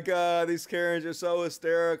 Oh my God, these Karens are so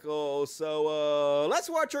hysterical. So, let's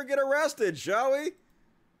watch her get arrested, shall we?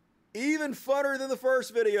 Even funner than the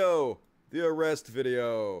first video. The arrest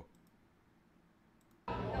video.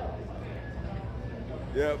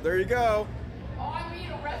 Yep, there you go. Oh, I mean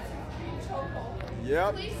arrested. chokehold.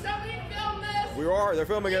 Yep. Please somebody film this. We are. They're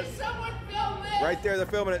filming it. Please someone film this. Right there, they're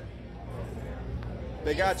filming it.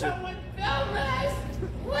 They got you. Someone film this.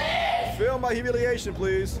 Please. Film my humiliation,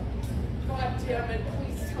 please. God damn it.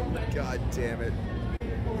 Please someone. God damn it.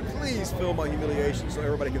 Please film my humiliation so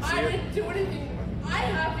everybody can see I it. didn't do anything. I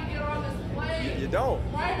have to get on this plane. You don't.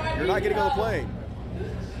 Why am I You're not getting on the plane.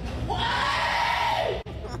 Why?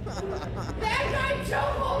 That guy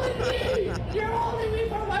chokeholded me. You're holding me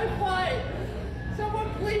from my flight. Someone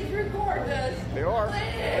please record this. They are. Please.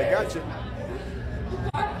 They got you.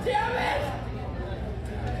 God damn it.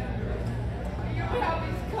 You have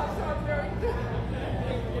these cuffs on very good.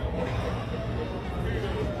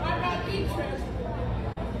 I'm not being transported.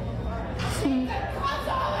 Take the cuffs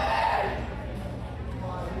off of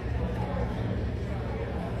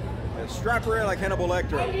me. And strap her in like Hannibal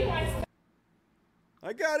Lecter.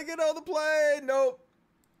 I gotta get on the plane. Nope.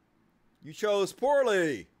 You chose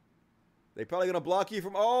poorly. They probably gonna block you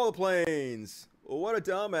from all the planes. Well, what a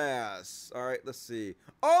dumbass. All right, let's see.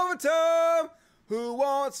 Overtime. Who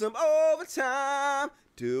wants some overtime?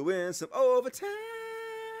 Doing some overtime.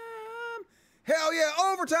 Hell yeah,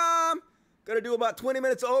 overtime. Gonna do about 20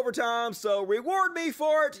 minutes of overtime, so reward me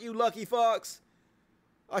for it, you lucky fucks.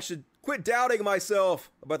 I should quit doubting myself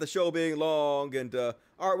about the show being long. And all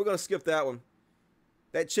right, we're gonna skip that one.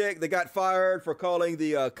 That chick that got fired for calling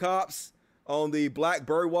the cops on the black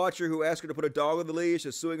bird watcher who asked her to put a dog on the leash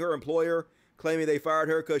is suing her employer, claiming they fired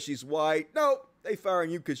her because she's white. Nope, they firing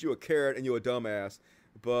you because you're a Karen and you're a dumbass.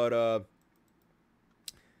 But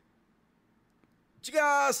you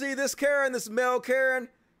guys see this Karen, this male Karen?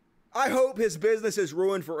 I hope his business is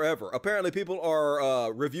ruined forever. Apparently people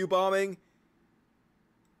are review bombing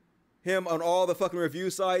him on all the fucking review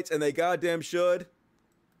sites, and they goddamn should,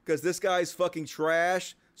 because this guy's fucking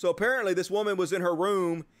trash. So apparently this woman was in her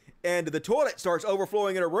room and the toilet starts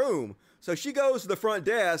overflowing in her room. So she goes to the front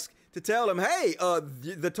desk to tell him, hey,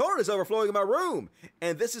 the toilet is overflowing in my room.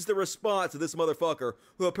 And this is the response of this motherfucker,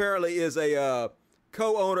 who apparently is a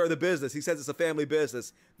co-owner of the business. He says it's a family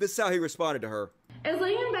business. This is how he responded to her. I was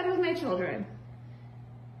laying in bed with my children,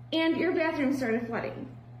 and your bathroom started flooding.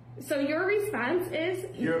 So your response is...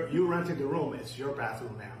 You rented the room. It's your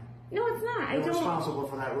bathroom now. No, it's not. You're responsible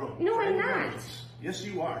for that room. No, for I'm any not. damages. Yes,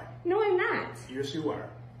 you are. No, I'm not. Yes, you are.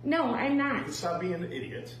 No, I'm not. You can stop being an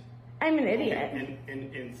idiot. I'm an idiot. Okay,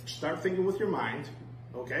 and start thinking with your mind,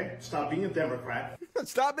 okay? Stop being a Democrat.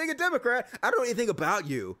 Stop being a Democrat. I don't know anything about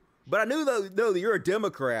you, but I know that you're a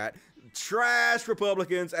Democrat. Trash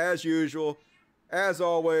Republicans, as usual. As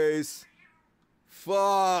always.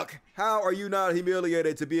 Fuck. How are you not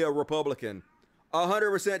humiliated to be a Republican?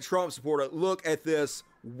 100% Trump supporter. Look at this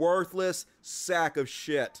worthless sack of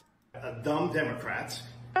shit. A dumb Democrat.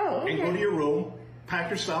 Oh, okay. And go to your room, pack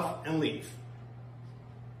your stuff, and leave.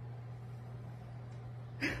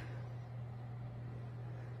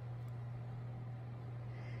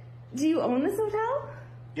 Do you own this hotel?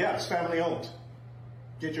 Yeah, it's family owned.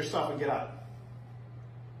 Get your stuff and get out.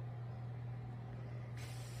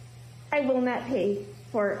 I will not pay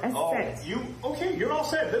for a cent. Okay, you're all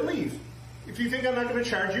set, then leave. If you think I'm not going to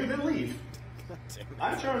charge you, then leave.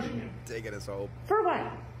 I'm charging you. Taking us home. For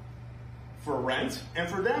what? For rent and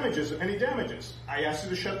for damages, any damages. I asked you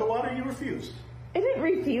to shut the water, you refused. I didn't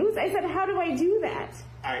refuse. I said, how do I do that?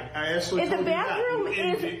 I also If told the you that. bathroom You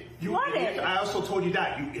is idiot. You flooded. idiot. I also told you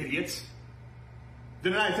that, you idiots.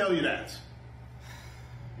 Didn't I tell you that?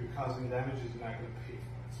 You're causing damages, you're not going to pay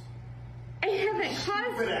for it. I haven't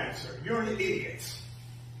caused... Stupid answer. You're an idiot.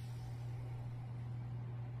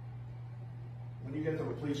 When you get to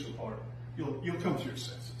the police report, you'll come to your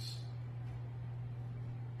senses.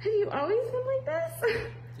 Have you always been like this?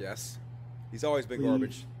 Yes. He's always been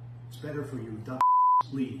garbage. It's better for you, dumb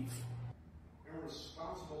leave.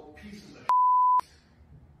 Irresponsible pieces of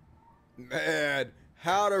Man,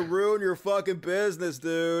 how to ruin your fucking business,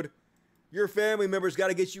 dude. Your family members got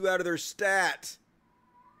to get you out of their stat.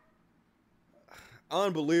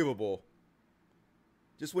 Unbelievable.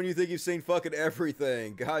 Just when you think you've seen fucking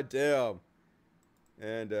everything. God damn.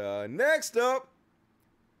 And next up,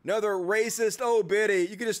 another racist old biddy.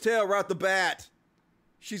 You can just tell right off the bat.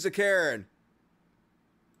 She's a Karen.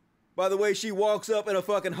 By the way, she walks up in a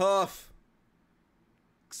fucking huff.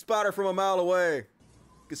 Spot her from a mile away.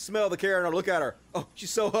 You can smell the Karen. Look at her. Oh, she's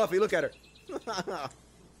so huffy. Look at her.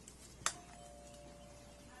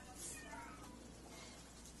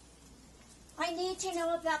 I need to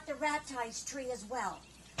know about the rat ties tree as well.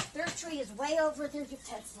 Their tree is way over their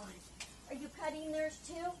fence line. Are you cutting theirs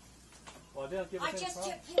too? Well, they don't give us I any just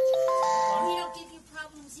problem. took pictures. We don't give you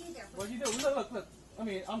problems either. What do you do? Look. I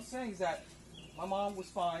mean, I'm saying is that my mom was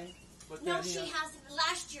fine. But No, she hasn't.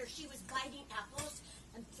 Last year, she was biting apples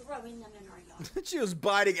and throwing them in our yard. She was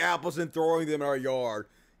biting apples and throwing them in our yard.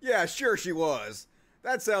 Yeah, sure she was.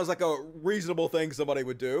 That sounds like a reasonable thing somebody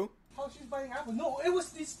would do. Oh, she's biting apples. No, it was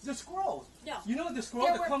the squirrels. No. You know the squirrel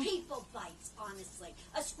There that were comes... people bites, honestly.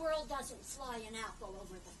 A squirrel doesn't fly an apple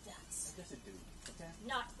over the fence. Yes, it do. Okay?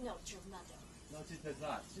 No, it's your mother. No, she does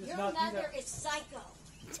not. She does Your not do mother that. is psycho.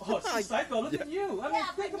 Oh, she's psycho. Look at you. I mean,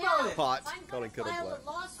 think about it. Pot. I'm going to file a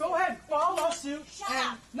lawsuit. Go ahead, file a lawsuit. Shut and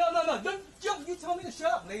up. No. Don't you tell me to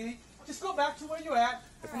shut up, lady. Just go back to where you're at.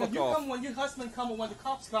 And when you come, when your husband come, or when the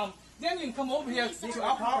cops come, then you can come over here to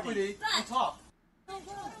our property and talk. I want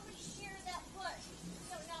to shear that bush,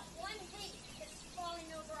 so not one leaf is falling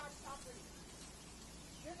over our property.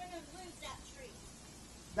 You're going to lose that tree.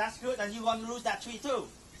 That's good, and you want to lose that tree too.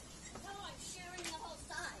 No, I'm shearing the whole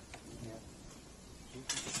side.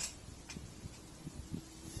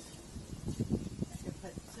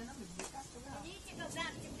 You need to go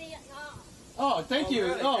back to Vietnam. Oh, thank you.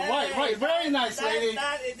 Really? Oh, right. Very nice, lady.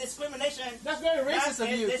 That is discrimination. That's very racist of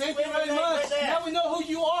you. Thank you very much. Now we know who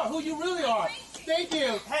you are, who you really are. Thank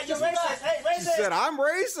you. Hey, you're racist. Hey, racist. She said, I'm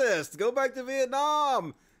racist. Go back to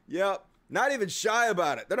Vietnam. Yep. Not even shy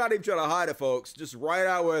about it. They're not even trying to hide it, folks. Just right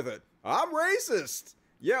out with it. I'm racist.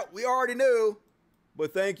 Yep, we already knew.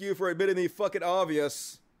 But thank you for admitting the fucking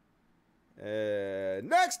obvious.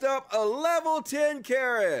 Next up, a level 10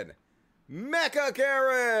 Karen. Mecca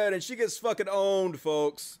Karen. And she gets fucking owned,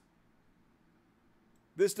 folks.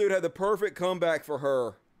 This dude had the perfect comeback for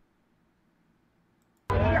her.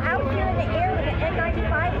 You're out here in the air with an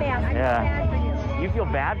N95 mask. Yeah. You feel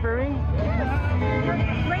bad for me? You're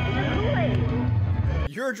drinking the Kool-Aid.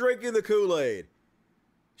 You're drinking the Kool-Aid.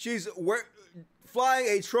 She's flying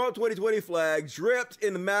a Trump 2020 flag, dripped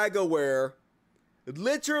in MAGA wear,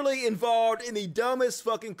 literally involved in the dumbest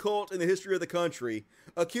fucking cult in the history of the country,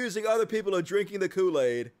 accusing other people of drinking the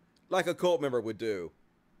Kool-Aid like a cult member would do.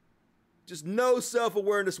 Just no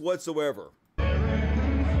self-awareness whatsoever.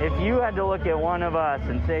 If you had to look at one of us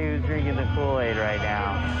and say who's drinking the Kool-Aid right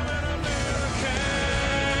now.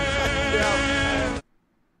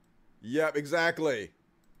 Yep, exactly.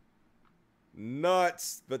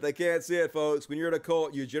 Nuts. But they can't see it, folks. When you're in a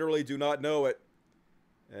cult, you generally do not know it.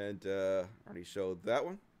 And I already showed that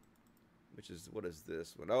one. Which is, what is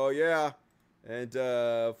this one? Oh, yeah. And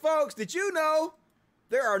folks, did you know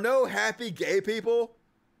there are no happy gay people?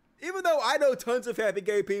 Even though I know tons of happy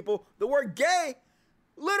gay people, the word gay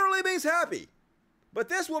literally means happy. But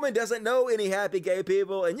this woman doesn't know any happy gay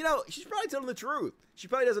people. And, you know, she's probably telling the truth. She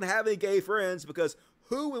probably doesn't have any gay friends because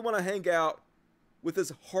who would want to hang out with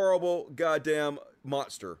this horrible goddamn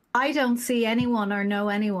monster? I don't see anyone or know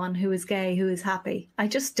anyone who is gay who is happy. I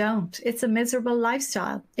just don't. It's a miserable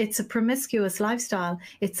lifestyle. It's a promiscuous lifestyle.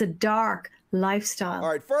 It's a dark lifestyle. All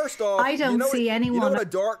right, first off, I don't see anyone. You know what a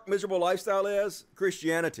dark, miserable lifestyle is?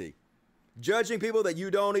 Christianity. Judging people that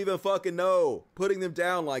you don't even fucking know, putting them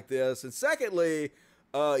down like this. And secondly,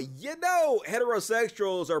 you know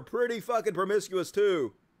heterosexuals are pretty fucking promiscuous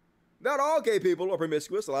too. Not all gay people are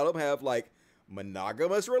promiscuous. A lot of them have, like,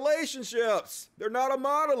 monogamous relationships. They're not a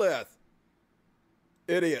monolith.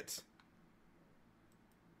 Idiot.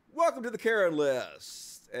 Welcome to the Karen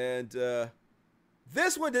list. And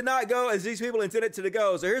this one did not go as these people intended to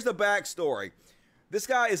go. So here's the backstory. This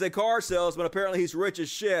guy is a car salesman. Apparently he's rich as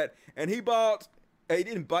shit. And he built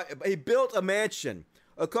a mansion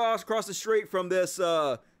across the street from this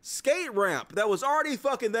skate ramp that was already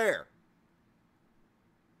fucking there.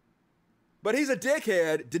 But he's a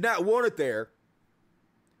dickhead, did not want it there.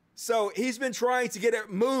 So he's been trying to get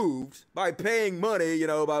it moved by paying money, you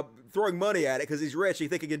know, by throwing money at it because he's rich. He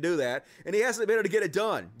thinks he can do that. And he hasn't been able to get it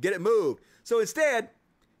done, get it moved. So instead,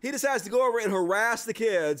 he decides to go over and harass the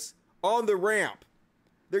kids on the ramp.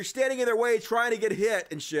 They're standing in their way trying to get hit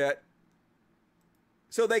and shit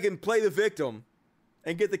so they can play the victim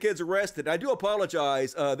and get the kids arrested. I do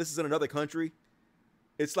apologize. This is in another country.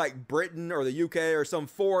 It's like Britain or the UK or some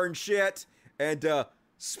foreign shit. And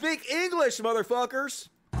speak English, motherfuckers.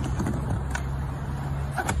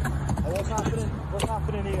 What's happening? What's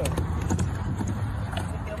happening here?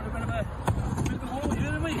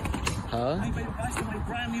 Huh? I'm going to buy somebody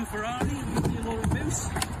brand new Ferrari and give me a load of booze.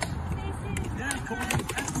 Yeah, calling me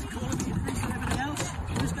pets, calling me this and everything else.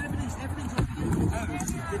 Just everything's up to you. Oh, you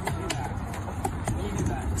didn't do that. You knew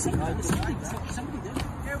that. Somebody did.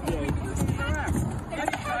 Yeah, what are we doing to the around? Get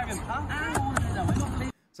it driving past. Hang on a minute, we're not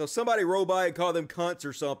leaving. So somebody rolled by and called them cunts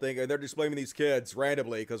or something, and they're just blaming these kids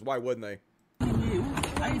randomly, because why wouldn't they?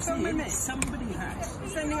 I see somebody has.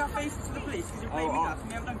 Sending our faces to the police because you're blaming us and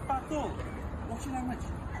we haven't done fuck all. What's your language?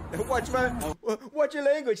 What's your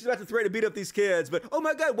language? She's about to threaten to beat up these kids, but oh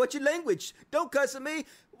my God, what's your language? Don't cuss at me.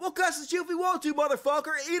 We'll cuss at you if we want to,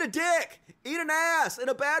 motherfucker. Eat a dick. Eat an ass in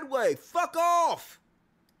a bad way. Fuck off.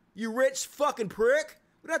 You rich fucking prick.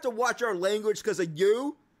 We don't have to watch our language because of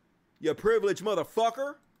you. You privileged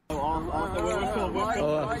motherfucker.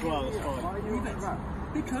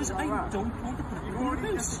 Because I don't want to put you on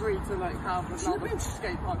this. Agreed to like have another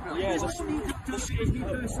skate park. Yeah, what's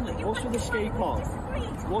with the skate park?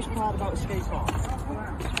 What's bad about the skate park?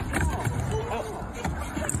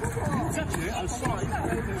 I'm sorry.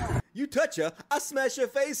 You touch her, I smash your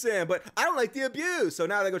face in, but I don't like the abuse. So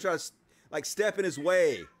now they're gonna try to like step in his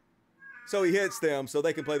way. So he hits them so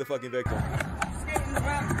they can play the fucking victim.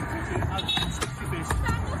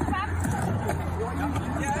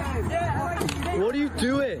 What are you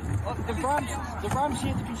doing? The ram's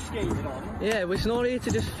here to be skated on. Yeah, it's not here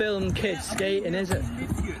to just film kids skating, is it?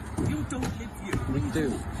 You don't live here.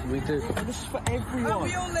 We do. And this is for everyone. Oh,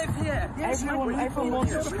 we all live here. Everyone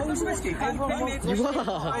wants to skate. You are.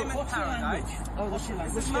 I'm in paradise. Oh, this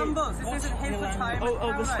This is Mumbles. This isn't here for time.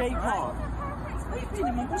 Oh, the skate park. I've been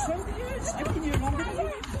in Mumbles 20 years. I've been here longer than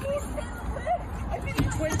you. I've been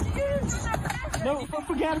here 20 years. No,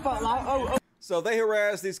 forget about that. Oh. So they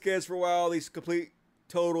harassed these kids for a while, these complete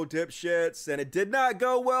total dipshits, and it did not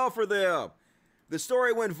go well for them. The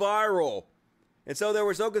story went viral. And so there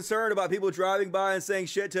was no concern about people driving by and saying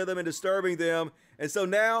shit to them and disturbing them. And so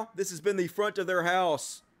now this has been the front of their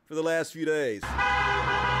house for the last few days.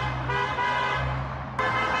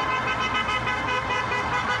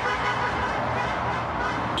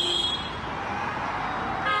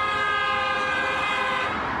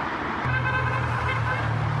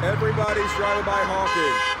 Everybody's driving by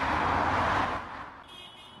honking.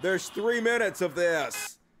 There's 3 minutes of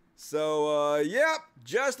this. So, yep,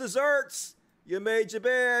 just desserts. You made your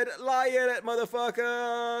bed, lie in it,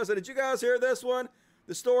 motherfuckers. And did you guys hear this one?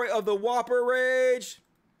 The story of the Whopper rage.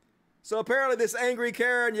 So apparently this angry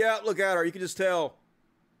Karen, yeah, look at her, you can just tell.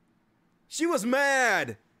 She was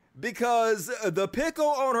mad because the pickle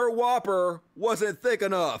on her Whopper wasn't thick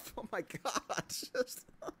enough. Oh my God,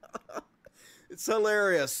 it's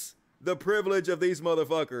hilarious. The privilege of these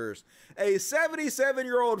motherfuckers. A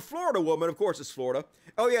 77-year-old Florida woman, of course it's Florida.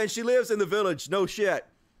 Oh yeah, and she lives in the village, no shit.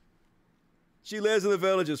 She lives in the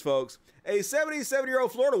villages, folks. A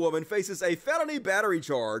 77-year-old Florida woman faces a felony battery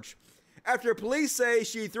charge after police say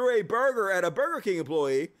she threw a burger at a Burger King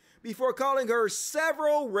employee before calling her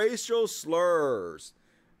several racial slurs.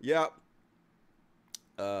 Yep.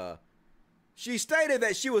 She stated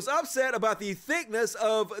that she was upset about the thickness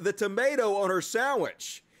of the tomato on her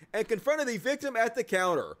sandwich and confronted the victim at the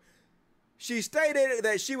counter. She stated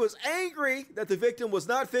that she was angry that the victim was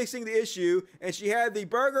not fixing the issue, and she had the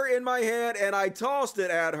burger in my hand and I tossed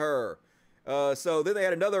it at her. So then they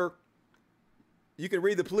had another, you can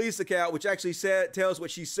read the police account, which actually tells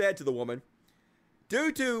what she said to the woman.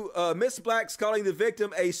 Due to Miss Black's calling the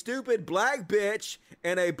victim a stupid black bitch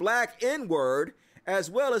and a black N-word, as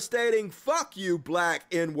well as stating, "fuck you, black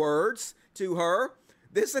N-words," to her,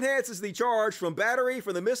 this enhances the charge from battery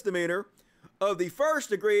for the misdemeanor of the first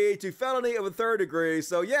degree to felony of the third degree.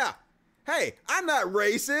 So yeah, hey, I'm not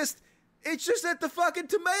racist. It's just that the fucking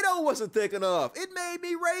tomato wasn't thick enough. It made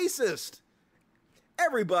me racist.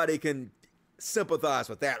 Everybody can sympathize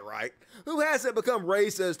with that, right? Who hasn't become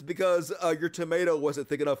racist because your tomato wasn't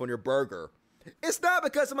thick enough on your burger? It's not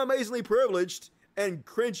because I'm amazingly privileged and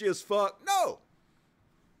cringy as fuck. No.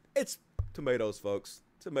 It's tomatoes, folks.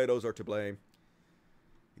 Tomatoes are to blame.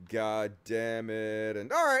 God damn it.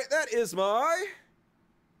 And all right, that is my...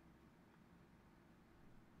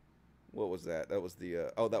 What was that? That was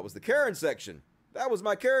the... oh, that was the Karen section. That was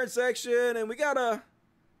my Karen section. And we got a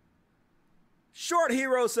short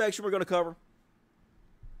hero section we're going to cover.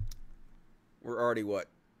 We're already, what,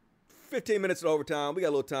 15 minutes in overtime. We got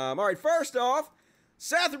a little time. All right, first off,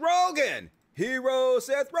 Seth Rogen. Hero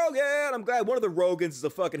Seth Rogen. I'm glad one of the Rogans is a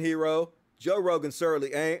fucking hero. Joe Rogan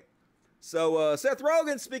certainly ain't. So Seth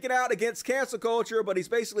Rogen speaking out against cancel culture, but he's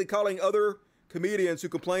basically calling other comedians who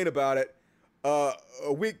complain about it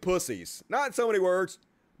weak pussies. Not in so many words,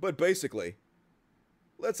 but basically.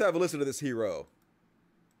 Let's have a listen to this hero.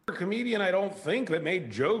 Comedian, I don't think, that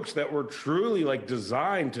made jokes that were truly like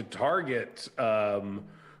designed to target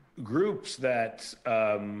groups that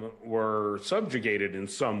were subjugated in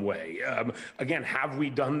some way. Again, have we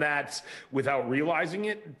done that without realizing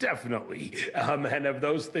it? Definitely. And of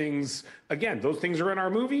those things, again, those things are in our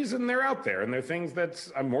movies and they're out there, and they're things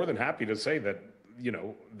that I'm more than happy to say that, you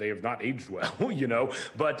know, they have not aged well, you know,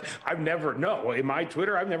 but in my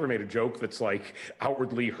Twitter, I've never made a joke that's like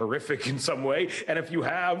outwardly horrific in some way. And if you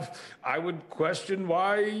have, I would question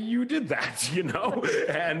why you did that, you know,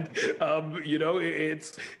 and, you know,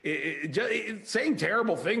 saying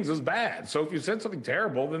terrible things is bad. So if you said something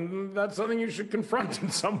terrible, then that's something you should confront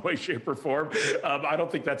in some way, shape, or form. I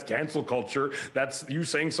don't think that's cancel culture. That's you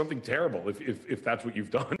saying something terrible if that's what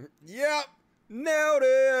you've done. Yep, nailed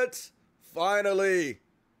it. Finally,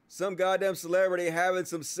 some goddamn celebrity having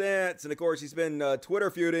some sense. And of course, he's been Twitter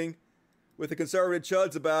feuding with the conservative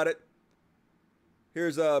chuds about it.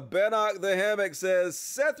 Here's Benok the Hammock says,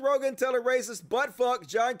 Seth Rogen telling racist buttfuck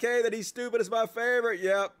John K that he's stupid is my favorite.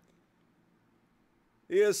 Yep.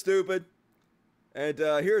 He is stupid. And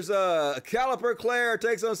here's Caliper Claire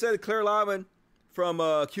takes on Seth Claire Lyman from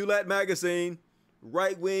Culette Magazine.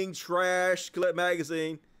 Right-wing trash, Culette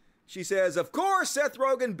Magazine. She says, of course Seth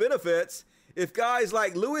Rogen benefits if guys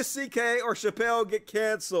like Louis C.K. or Chappelle get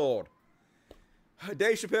canceled.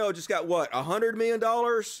 Dave Chappelle just got, what, $100 million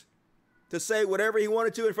to say whatever he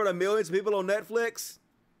wanted to in front of millions of people on Netflix?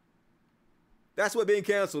 That's what being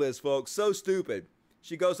canceled is, folks. So stupid.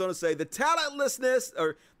 She goes on to say, the talentless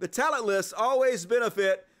always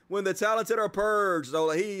benefit when the talented are purged.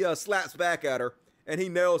 So he slaps back at her, and he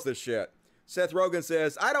nails this shit. Seth Rogen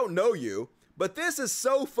says, I don't know you, but this is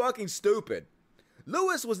so fucking stupid.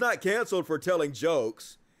 Lewis was not canceled for telling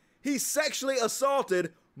jokes. He sexually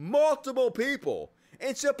assaulted multiple people.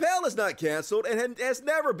 And Chappelle is not canceled and has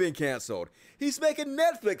never been canceled. He's making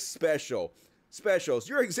Netflix specials.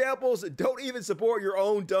 Your examples don't even support your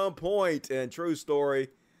own dumb point. And true story,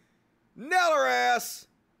 nail her ass.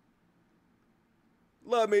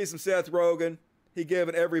 Love me some Seth Rogen. He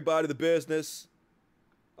giving everybody the business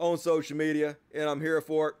on social media, and I'm here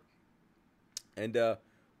for it. And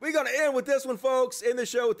we're going to end with this one, folks. End the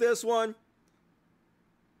show with this one.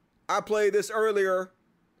 I played this earlier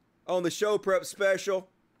on the show prep special.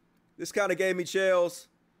 This kind of gave me chills.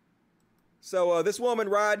 So this woman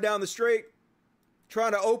riding down the street,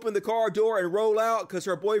 trying to open the car door and roll out because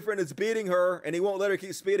her boyfriend is beating her and he won't let her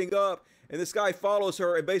keep speeding up. And this guy follows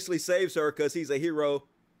her and basically saves her because he's a hero.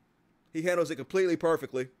 He handles it completely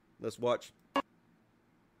perfectly. Let's watch.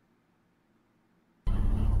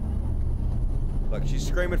 Look, she's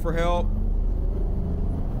screaming for help.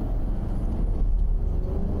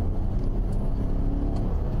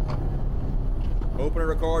 Opening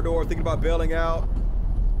her car door, thinking about bailing out.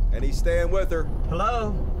 And he's staying with her.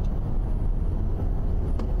 Hello?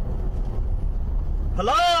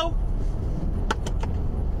 Hello?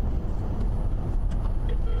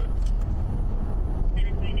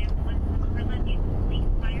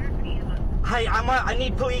 Hey, I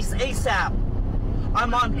need police ASAP.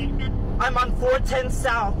 I'm on 410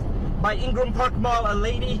 South by Ingram Park Mall. A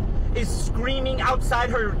lady is screaming outside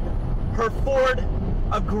her Ford,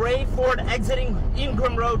 a gray Ford exiting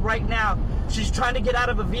Ingram Road right now. She's trying to get out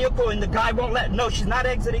of a vehicle and the guy won't let. No, she's not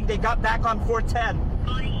exiting. They got back on 410.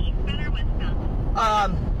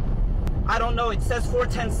 I don't know. It says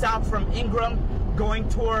 410 South from Ingram going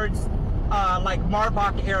towards like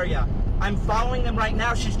Marbach area. I'm following them right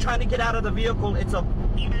now. She's trying to get out of the vehicle. It's a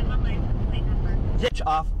ditch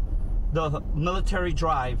off the Military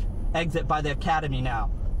Drive exit by the Academy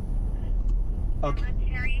now. Okay.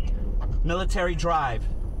 Military Drive.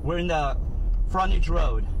 We're in the frontage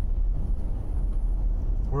road.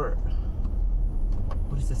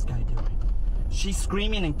 What is this guy doing? She's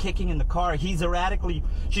screaming and kicking in the car. He's erratically,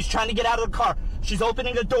 she's trying to get out of the car. She's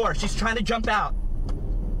opening the door. She's trying to jump out.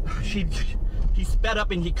 He sped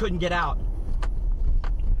up and he couldn't get out.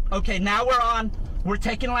 Okay, now we're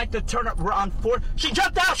taking like the turn, we're on 4. She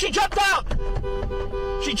jumped out! She jumped out!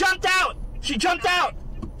 She jumped out! She jumped out!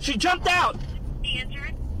 She jumped out!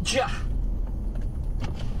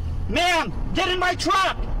 Ma'am, get in my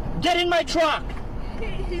truck! Get in my truck!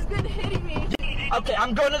 He's been hitting me. Okay,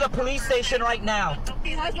 I'm going to the police station right now.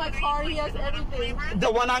 He has my car, he has everything.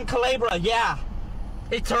 The one on Calabria, yeah.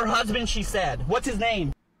 It's her husband, she said. What's his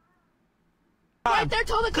name? Right there,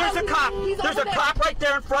 tell the cop. There's a cop. There's a cop right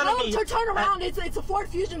there in front of me. Turn around. It's a Ford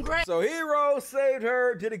Fusion Gray. So Hero saved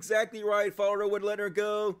her, did exactly right, followed her, wouldn't let her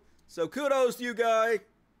go. So kudos to you, guy.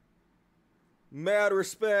 Mad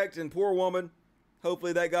respect, and poor woman.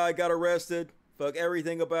 Hopefully that guy got arrested. Fuck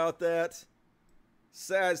everything about that.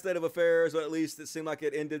 Sad state of affairs, but at least it seemed like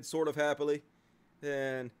it ended sort of happily.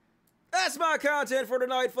 And that's my content for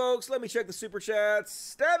tonight, folks. Let me check the super chats.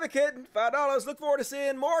 Stab a Kitten, $5. Look forward to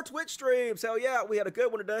seeing more Twitch streams. Hell yeah, we had a good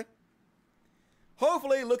one today.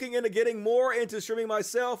 Hopefully looking into getting more into streaming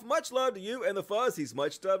myself. Much love to you and the Fuzzies.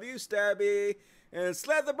 Much love to you, Stabby. And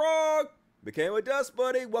Sled the Brog became a Dust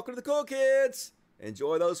Buddy. Welcome to the Cool Kids.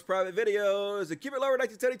 Enjoy those private videos. And Cupid Lover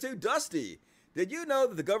 1972, Dusty. Did you know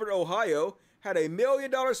that the governor of Ohio had $1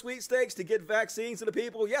 million sweepstakes to get vaccines to the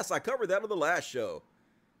people? Yes, I covered that on the last show.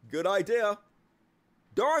 Good idea.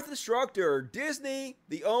 Darth Instructor, Disney,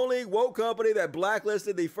 the only woke company that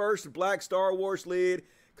blacklisted the first black Star Wars lead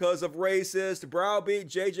because of racist, browbeat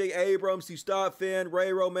J.J. Abrams to stop Finn,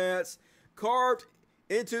 Rey romance, carved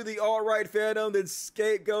into the alt-right fandom, then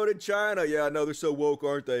scapegoated China. Yeah, I know, they're so woke,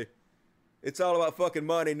 aren't they? It's all about fucking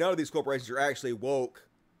money. None of these corporations are actually woke.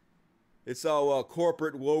 It's all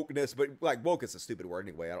corporate wokeness, but like woke is a stupid word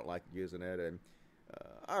anyway. I don't like using it. And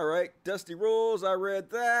all right, Dusty Rules, I read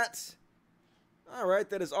that. All right,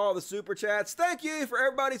 that is all the super chats. Thank you for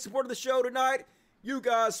everybody supporting the show tonight. You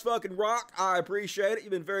guys fucking rock. I appreciate it.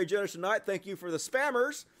 You've been very generous tonight. Thank you for the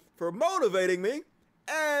spammers for motivating me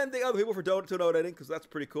and the other people for donating, because that's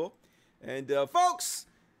pretty cool. And folks,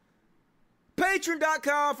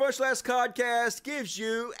 Patreon.com/Codcast gives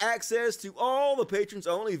you access to all the patrons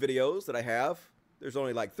only videos that I have. There's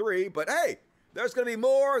only like 3, but hey, there's going to be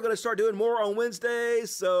more. I'm going to start doing more on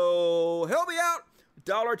Wednesdays, so help me out.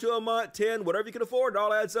 $1 or $2 a month, 10, whatever you can afford, it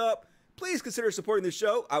all adds up. Please consider supporting the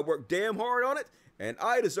show. I work damn hard on it, and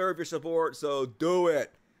I deserve your support, so do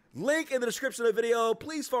it. Link in the description of the video.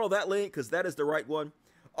 Please follow that link, because that is the right one.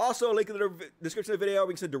 Also, link in the description of the video.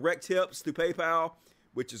 We can send direct tips through PayPal,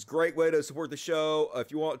 which is a great way to support the show if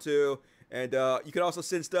you want to. And you can also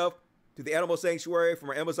send stuff to the Animal Sanctuary from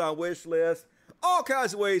our Amazon wish list. All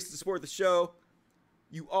kinds of ways to support the show.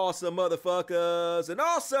 You awesome motherfuckers. And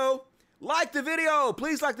also, like the video.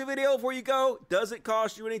 Please like the video before you go. Doesn't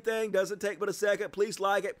cost you anything. Doesn't take but a second. Please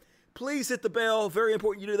like it. Please hit the bell. Very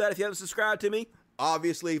important you do that if you haven't subscribed to me.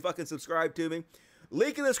 Obviously, fucking subscribe to me.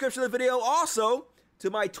 Link in the description of the video. Also,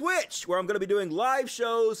 to my Twitch, where I'm going to be doing live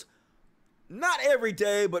shows. Not every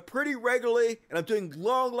day, but pretty regularly. And I'm doing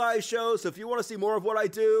long live shows. So if you want to see more of what I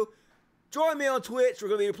do, join me on Twitch. We're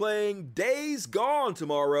going to be playing Days Gone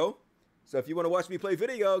tomorrow. So if you want to watch me play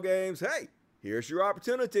video games, hey, here's your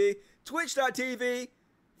opportunity.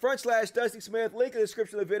 Twitch.tv/Dusty Smith. Link in the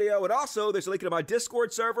description of the video. And also, there's a link to my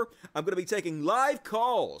Discord server. I'm going to be taking live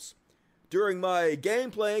calls during my game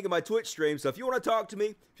playing and my Twitch stream. So if you want to talk to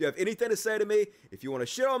me, if you have anything to say to me, if you want to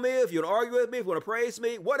shit on me, if you want to argue with me, if you want to praise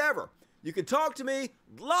me, whatever, you can talk to me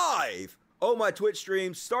live on my Twitch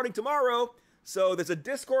stream starting tomorrow. So there's a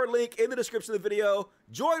Discord link in the description of the video.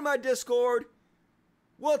 Join my Discord.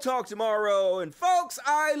 We'll talk tomorrow. And folks,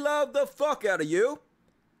 I love the fuck out of you.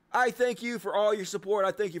 I thank you for all your support.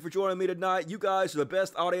 I thank you for joining me tonight. You guys are the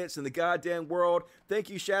best audience in the goddamn world. Thank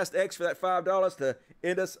you, Shasta X, for that $5 to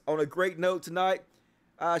end us on a great note tonight.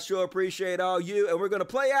 I sure appreciate all you. And we're going to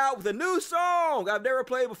play out with a new song I've never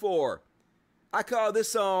played before. I call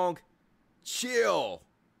this song Chill.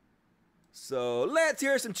 So let's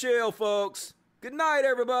hear some chill, folks. Good night,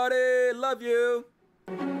 everybody. Love you.